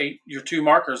 I just ate your 2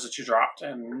 markers that you dropped,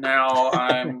 and now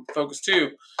I'm focused too.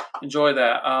 Enjoy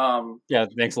that. Yeah,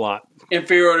 thanks a lot.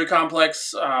 Inferiority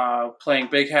Complex, playing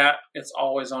Big Hat. It's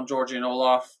always on Georgie and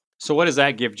Olaf. So what does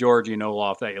that give Georgie and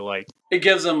Olaf that you like? It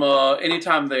gives them,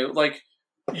 anytime they, like,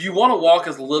 you want to walk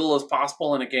as little as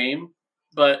possible in a game,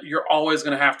 but you're always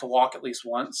going to have to walk at least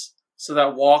once. So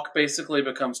that walk basically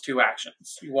becomes 2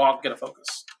 actions. You walk, get a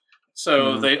focus.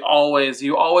 So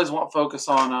you always want focus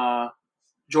on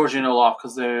Georgie and Olaf,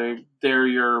 because they're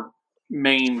your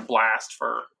main blast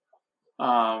for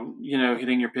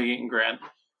hitting your pig eating grin.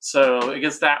 So it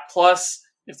gets that. Plus,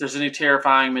 if there's any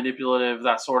terrifying, manipulative,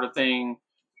 that sort of thing,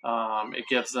 it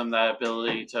gives them that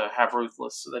ability to have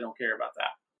ruthless, so they don't care about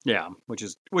that. Yeah, which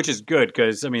is good,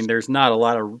 because I mean, there's not a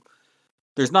lot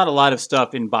of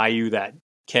stuff in Bayou that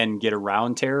can get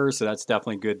around terror, so that's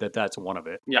definitely good that that's one of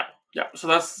it. Yeah. So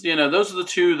that's, those are the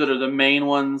 2 that are the main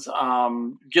ones.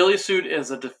 Ghillie Suit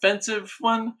is a defensive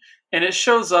one, and it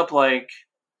shows up like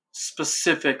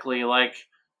specifically, like,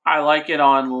 I like it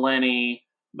on Lenny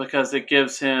because it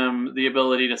gives him the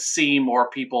ability to see more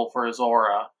people for his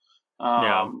aura.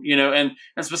 And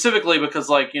specifically because,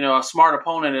 like, a smart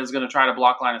opponent is going to try to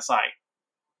block line of sight.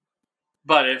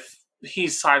 But if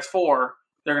he's size 4,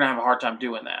 they're going to have a hard time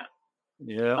doing that.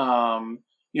 Yeah.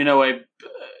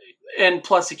 And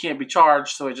plus he can't be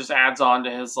charged, so it just adds on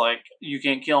to his, like, you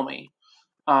can't kill me.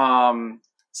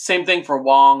 Same thing for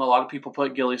Wong. A lot of people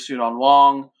put Ghillie Suit on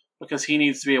Wong because he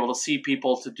needs to be able to see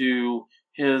people to do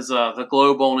his the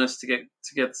glow bonus to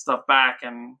get stuff back,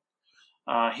 and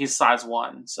he's size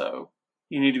 1, so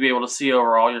you need to be able to see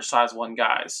over all your size 1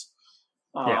 guys.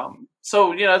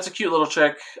 So it's a cute little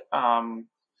trick. I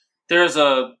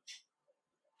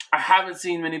haven't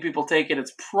seen many people take it.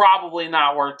 It's probably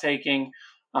not worth taking.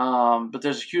 But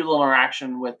there's a cute little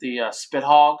interaction with the Spit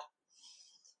Hog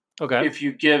Okay. If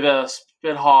you give a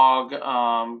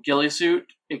Spithog ghillie suit,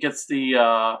 it gets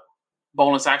the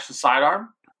bonus action sidearm,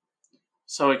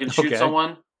 so it can shoot Okay.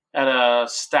 someone at a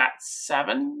stat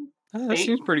 7. That 8?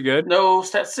 seems pretty good. No,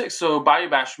 stat 6. So Bayou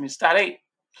Bash for me, stat 8.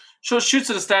 So it shoots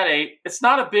at a stat 8. It's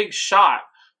not a big shot,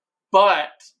 but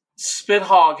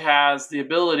Spithog has the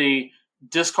ability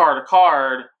discard a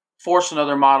card, force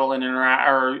another model and interact,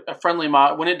 or a friendly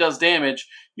model. When it does damage,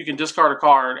 you can discard a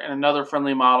card, and another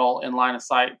friendly model in line of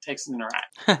sight takes an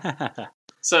interact.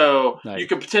 So Nice. you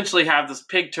could potentially have this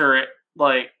pig turret,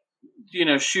 like,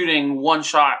 shooting one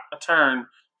shot a turn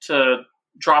to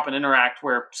drop an interact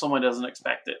where someone doesn't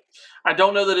expect it. I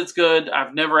don't know that it's good.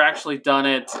 I've never actually done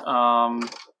it,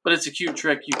 but it's a cute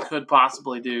trick you could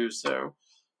possibly do. So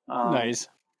Nice.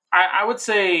 I would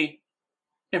say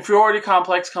Inferiority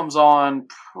Complex comes on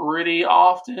pretty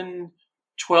often.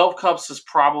 12 Cups is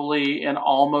probably in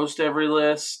almost every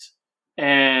list.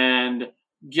 And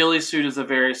Ghillie Suit is a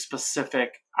very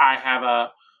specific, I have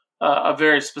a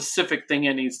very specific thing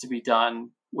that needs to be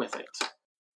done with it.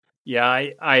 Yeah,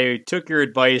 I took your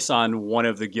advice on one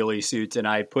of the ghillie suits, and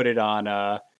I put it on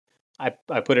I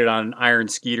put it on Iron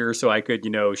Skeeter so I could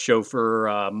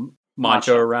chauffeur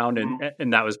Mancho around,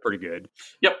 and that was pretty good.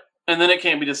 Yep, and then it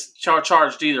can't be just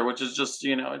charged either, which is just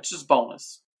it's just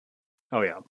bonus. Oh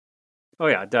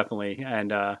yeah, definitely.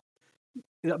 And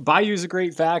Bayou's a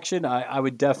great faction. I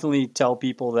would definitely tell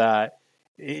people that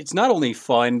it's not only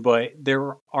fun, but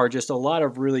there are just a lot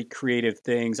of really creative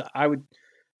things.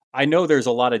 I know there's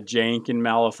a lot of jank in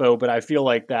Malifaux, but I feel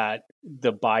like that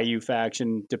the Bayou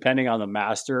faction, depending on the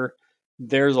master,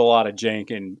 there's a lot of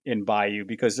jank in Bayou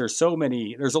because there's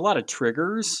a lot of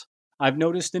triggers I've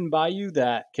noticed in Bayou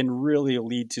that can really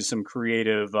lead to some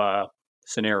creative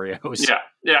scenarios.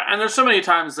 Yeah, and there's so many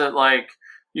times that like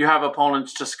you have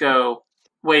opponents just go,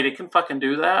 wait, it can fucking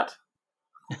do that?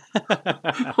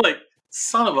 Like,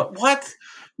 son of a what?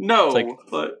 No,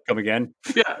 It's like, come again?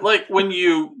 Yeah, like when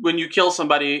you kill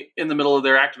somebody in the middle of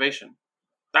their activation.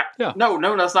 No,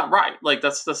 that's not right. Like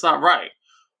that's not right.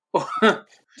 It's like,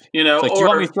 do you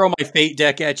want me to throw my fate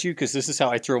deck at you? Because this is how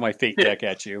I throw my fate deck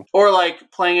at you. Or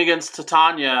like playing against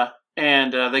Titania,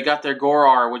 and they got their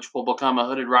Gorar, which will become a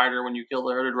Hooded Rider when you kill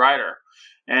the Hooded Rider.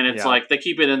 And it's like they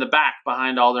keep it in the back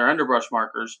behind all their underbrush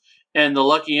markers. And the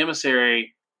Lucky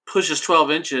Emissary pushes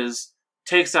 12 inches,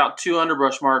 takes out 2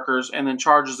 underbrush markers, and then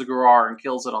charges the Gorar and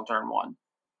kills it on turn 1.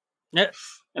 Yep.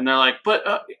 And they're like,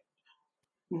 but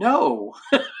no.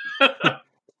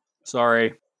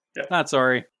 Sorry. Yeah. Not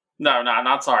sorry. No,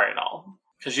 not sorry at all.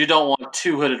 Because you don't want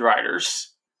 2 Hooded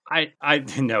Riders. I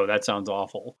no, that sounds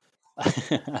awful.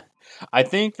 I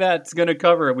think that's going to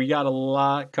cover it. We got a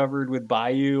lot covered with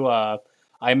Bayou.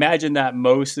 I imagine that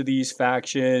most of these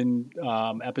faction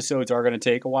episodes are going to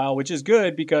take a while, which is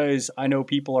good because I know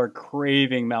people are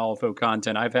craving Malifaux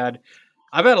content. I've had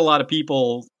a lot of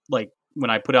people, like when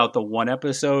I put out the one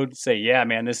episode, say, "Yeah,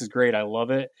 man, this is great. I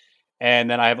love it." And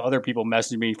then I have other people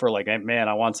message me for like, "Man,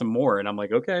 I want some more." And I'm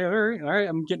like, "Okay, all right.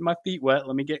 I'm getting my feet wet.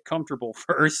 Let me get comfortable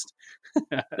first."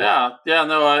 No,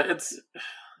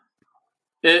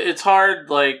 it's hard.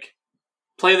 Like,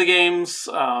 play the games.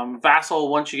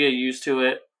 Vassal, once you get used to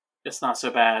it, it's not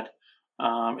so bad.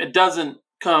 It doesn't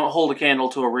hold a candle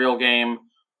to a real game,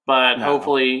 but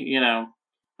hopefully,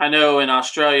 I know in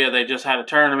Australia they just had a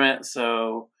tournament,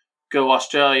 so go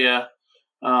Australia.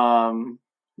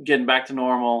 Getting back to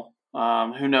normal.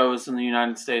 Who knows in the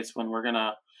United States when we're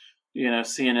gonna,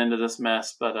 see an end to this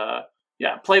mess. But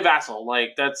play Vassal. Like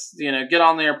that's get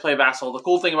on there and play Vassal. The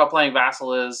cool thing about playing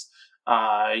Vassal is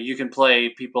you can play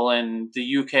people in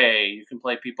the UK. You can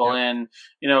play people in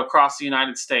across the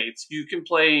United States. You can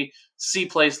see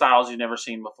play styles you've never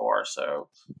seen before. So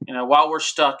while we're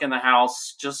stuck in the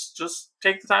house, just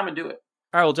take the time and do it.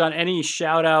 All right, well, John, any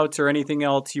shout outs or anything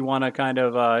else you want to kind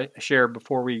of share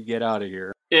before we get out of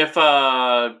here? If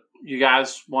you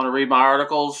guys want to read my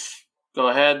articles, go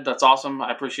ahead. That's awesome.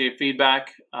 I appreciate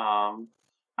feedback. I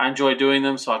enjoy doing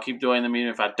them, so I'll keep doing them even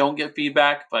if I don't get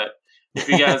feedback. But if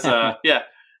you guys,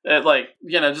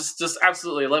 just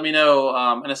absolutely let me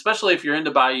know. And especially if you're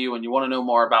into Bayou and you want to know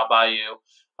more about Bayou,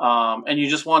 and you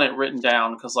just want it written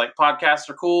down, because like podcasts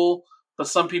are cool, but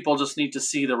some people just need to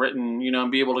see the written,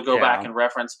 and be able to go back and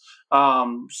reference.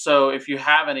 So if you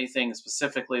have anything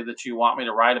specifically that you want me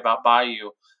to write about Bayou,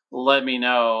 let me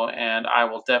know, and I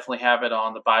will definitely have it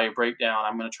on the Bayou Breakdown.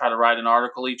 I'm going to try to write an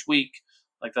article each week.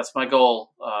 Like, that's my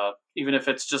goal. Even if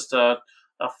it's just a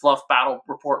fluff battle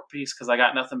report piece, because I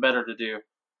got nothing better to do,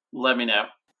 let me know.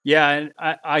 Yeah, and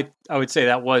I would say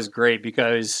that was great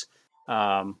because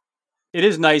it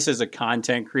is nice as a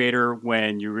content creator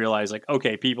when you realize like,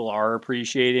 okay, people are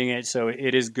appreciating it. So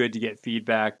it is good to get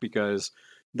feedback because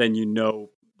then you know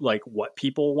like what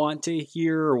people want to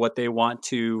hear or what they want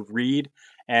to read.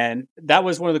 And that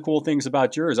was one of the cool things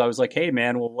about yours. I was like, hey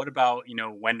man, well, what about,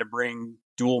 when to bring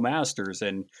Duel Masters?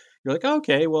 And you're like,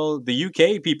 okay, well, the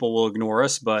UK people will ignore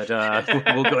us, but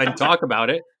we'll go ahead and talk about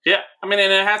it. Yeah. I mean,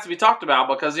 and it has to be talked about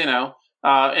because,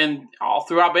 and all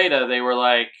throughout beta, we were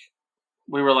like,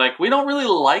 we don't really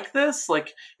like this.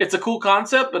 Like, it's a cool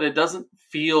concept, but it doesn't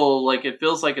feel like it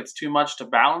feels like it's too much to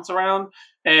balance around.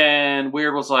 And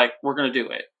Weird was like, we're going to do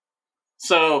it.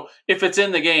 So if it's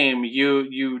in the game,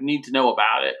 you need to know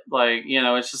about it. Like,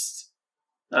 it's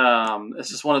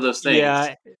just one of those things.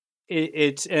 Yeah,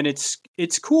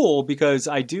 it's cool because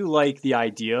I do like the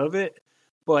idea of it,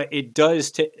 but it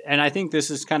does. And I think this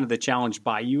is kind of the challenge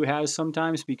Bayou has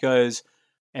sometimes because,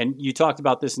 and you talked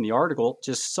about this in the article,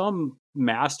 just some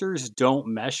masters don't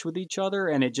mesh with each other,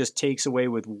 and it just takes away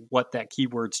with what that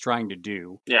keyword's trying to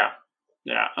do. Yeah.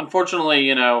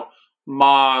 Unfortunately,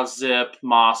 Ma Zip,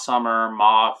 Ma Summer,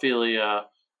 Ma Ophelia,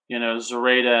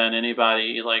 Zoraida, and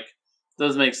anybody like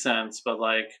does make sense, but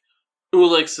like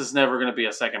Ulix is never going to be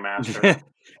a second master.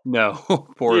 No,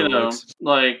 poor Ulix.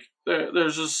 Like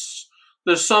there's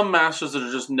some masters that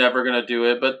are just never going to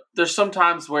do it, but there's some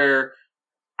times where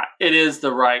it is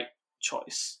the right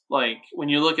choice. Like when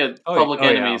you look at Public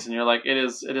Enemies, and you're like, it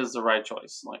is the right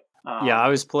choice. Like I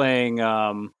was playing.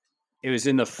 It was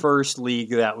in the first league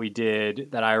that we did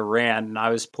that I ran, and I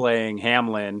was playing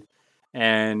Hamlin,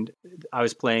 and I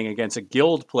was playing against a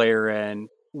guild player, and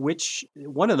which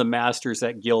one of the masters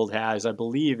that guild has, I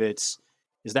believe is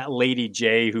that Lady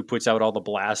J who puts out all the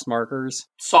blast markers?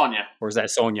 Sonya. Or is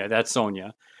that Sonya? That's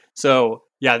Sonya. So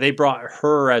yeah, they brought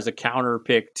her as a counter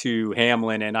pick to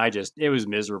Hamlin, and it was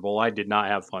miserable. I did not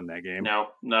have fun that game.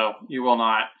 No, you will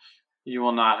not. You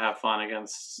will not have fun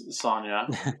against Sonya.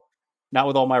 Not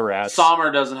with all my rats.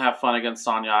 Sommer doesn't have fun against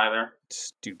Sonya either.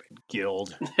 Stupid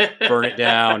guild. Burn it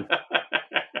down.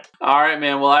 All right,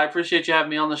 man. Well, I appreciate you having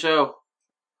me on the show.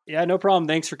 Yeah, no problem.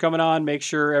 Thanks for coming on. Make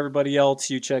sure everybody else,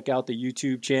 you check out the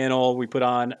YouTube channel. We put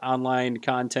on online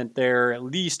content there at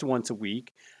least once a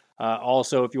week.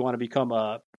 Also, if you want to become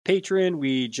a patron,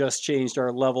 we just changed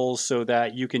our levels so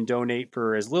that you can donate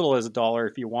for as little as $1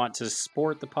 if you want to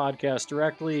support the podcast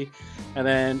directly. And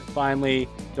then finally,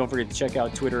 don't forget to check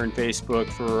out Twitter and Facebook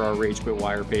for our Rage Quit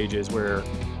Wire pages, where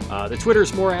the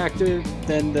Twitter's more active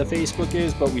than the Facebook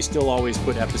is, but we still always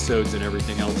put episodes and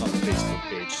everything else on the Facebook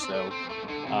page. So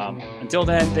until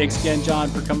then, thanks again, John,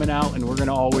 for coming out, and we're going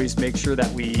to always make sure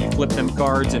that we flip them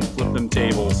cards and flip them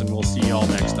tables, and we'll see you all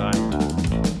next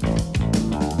time.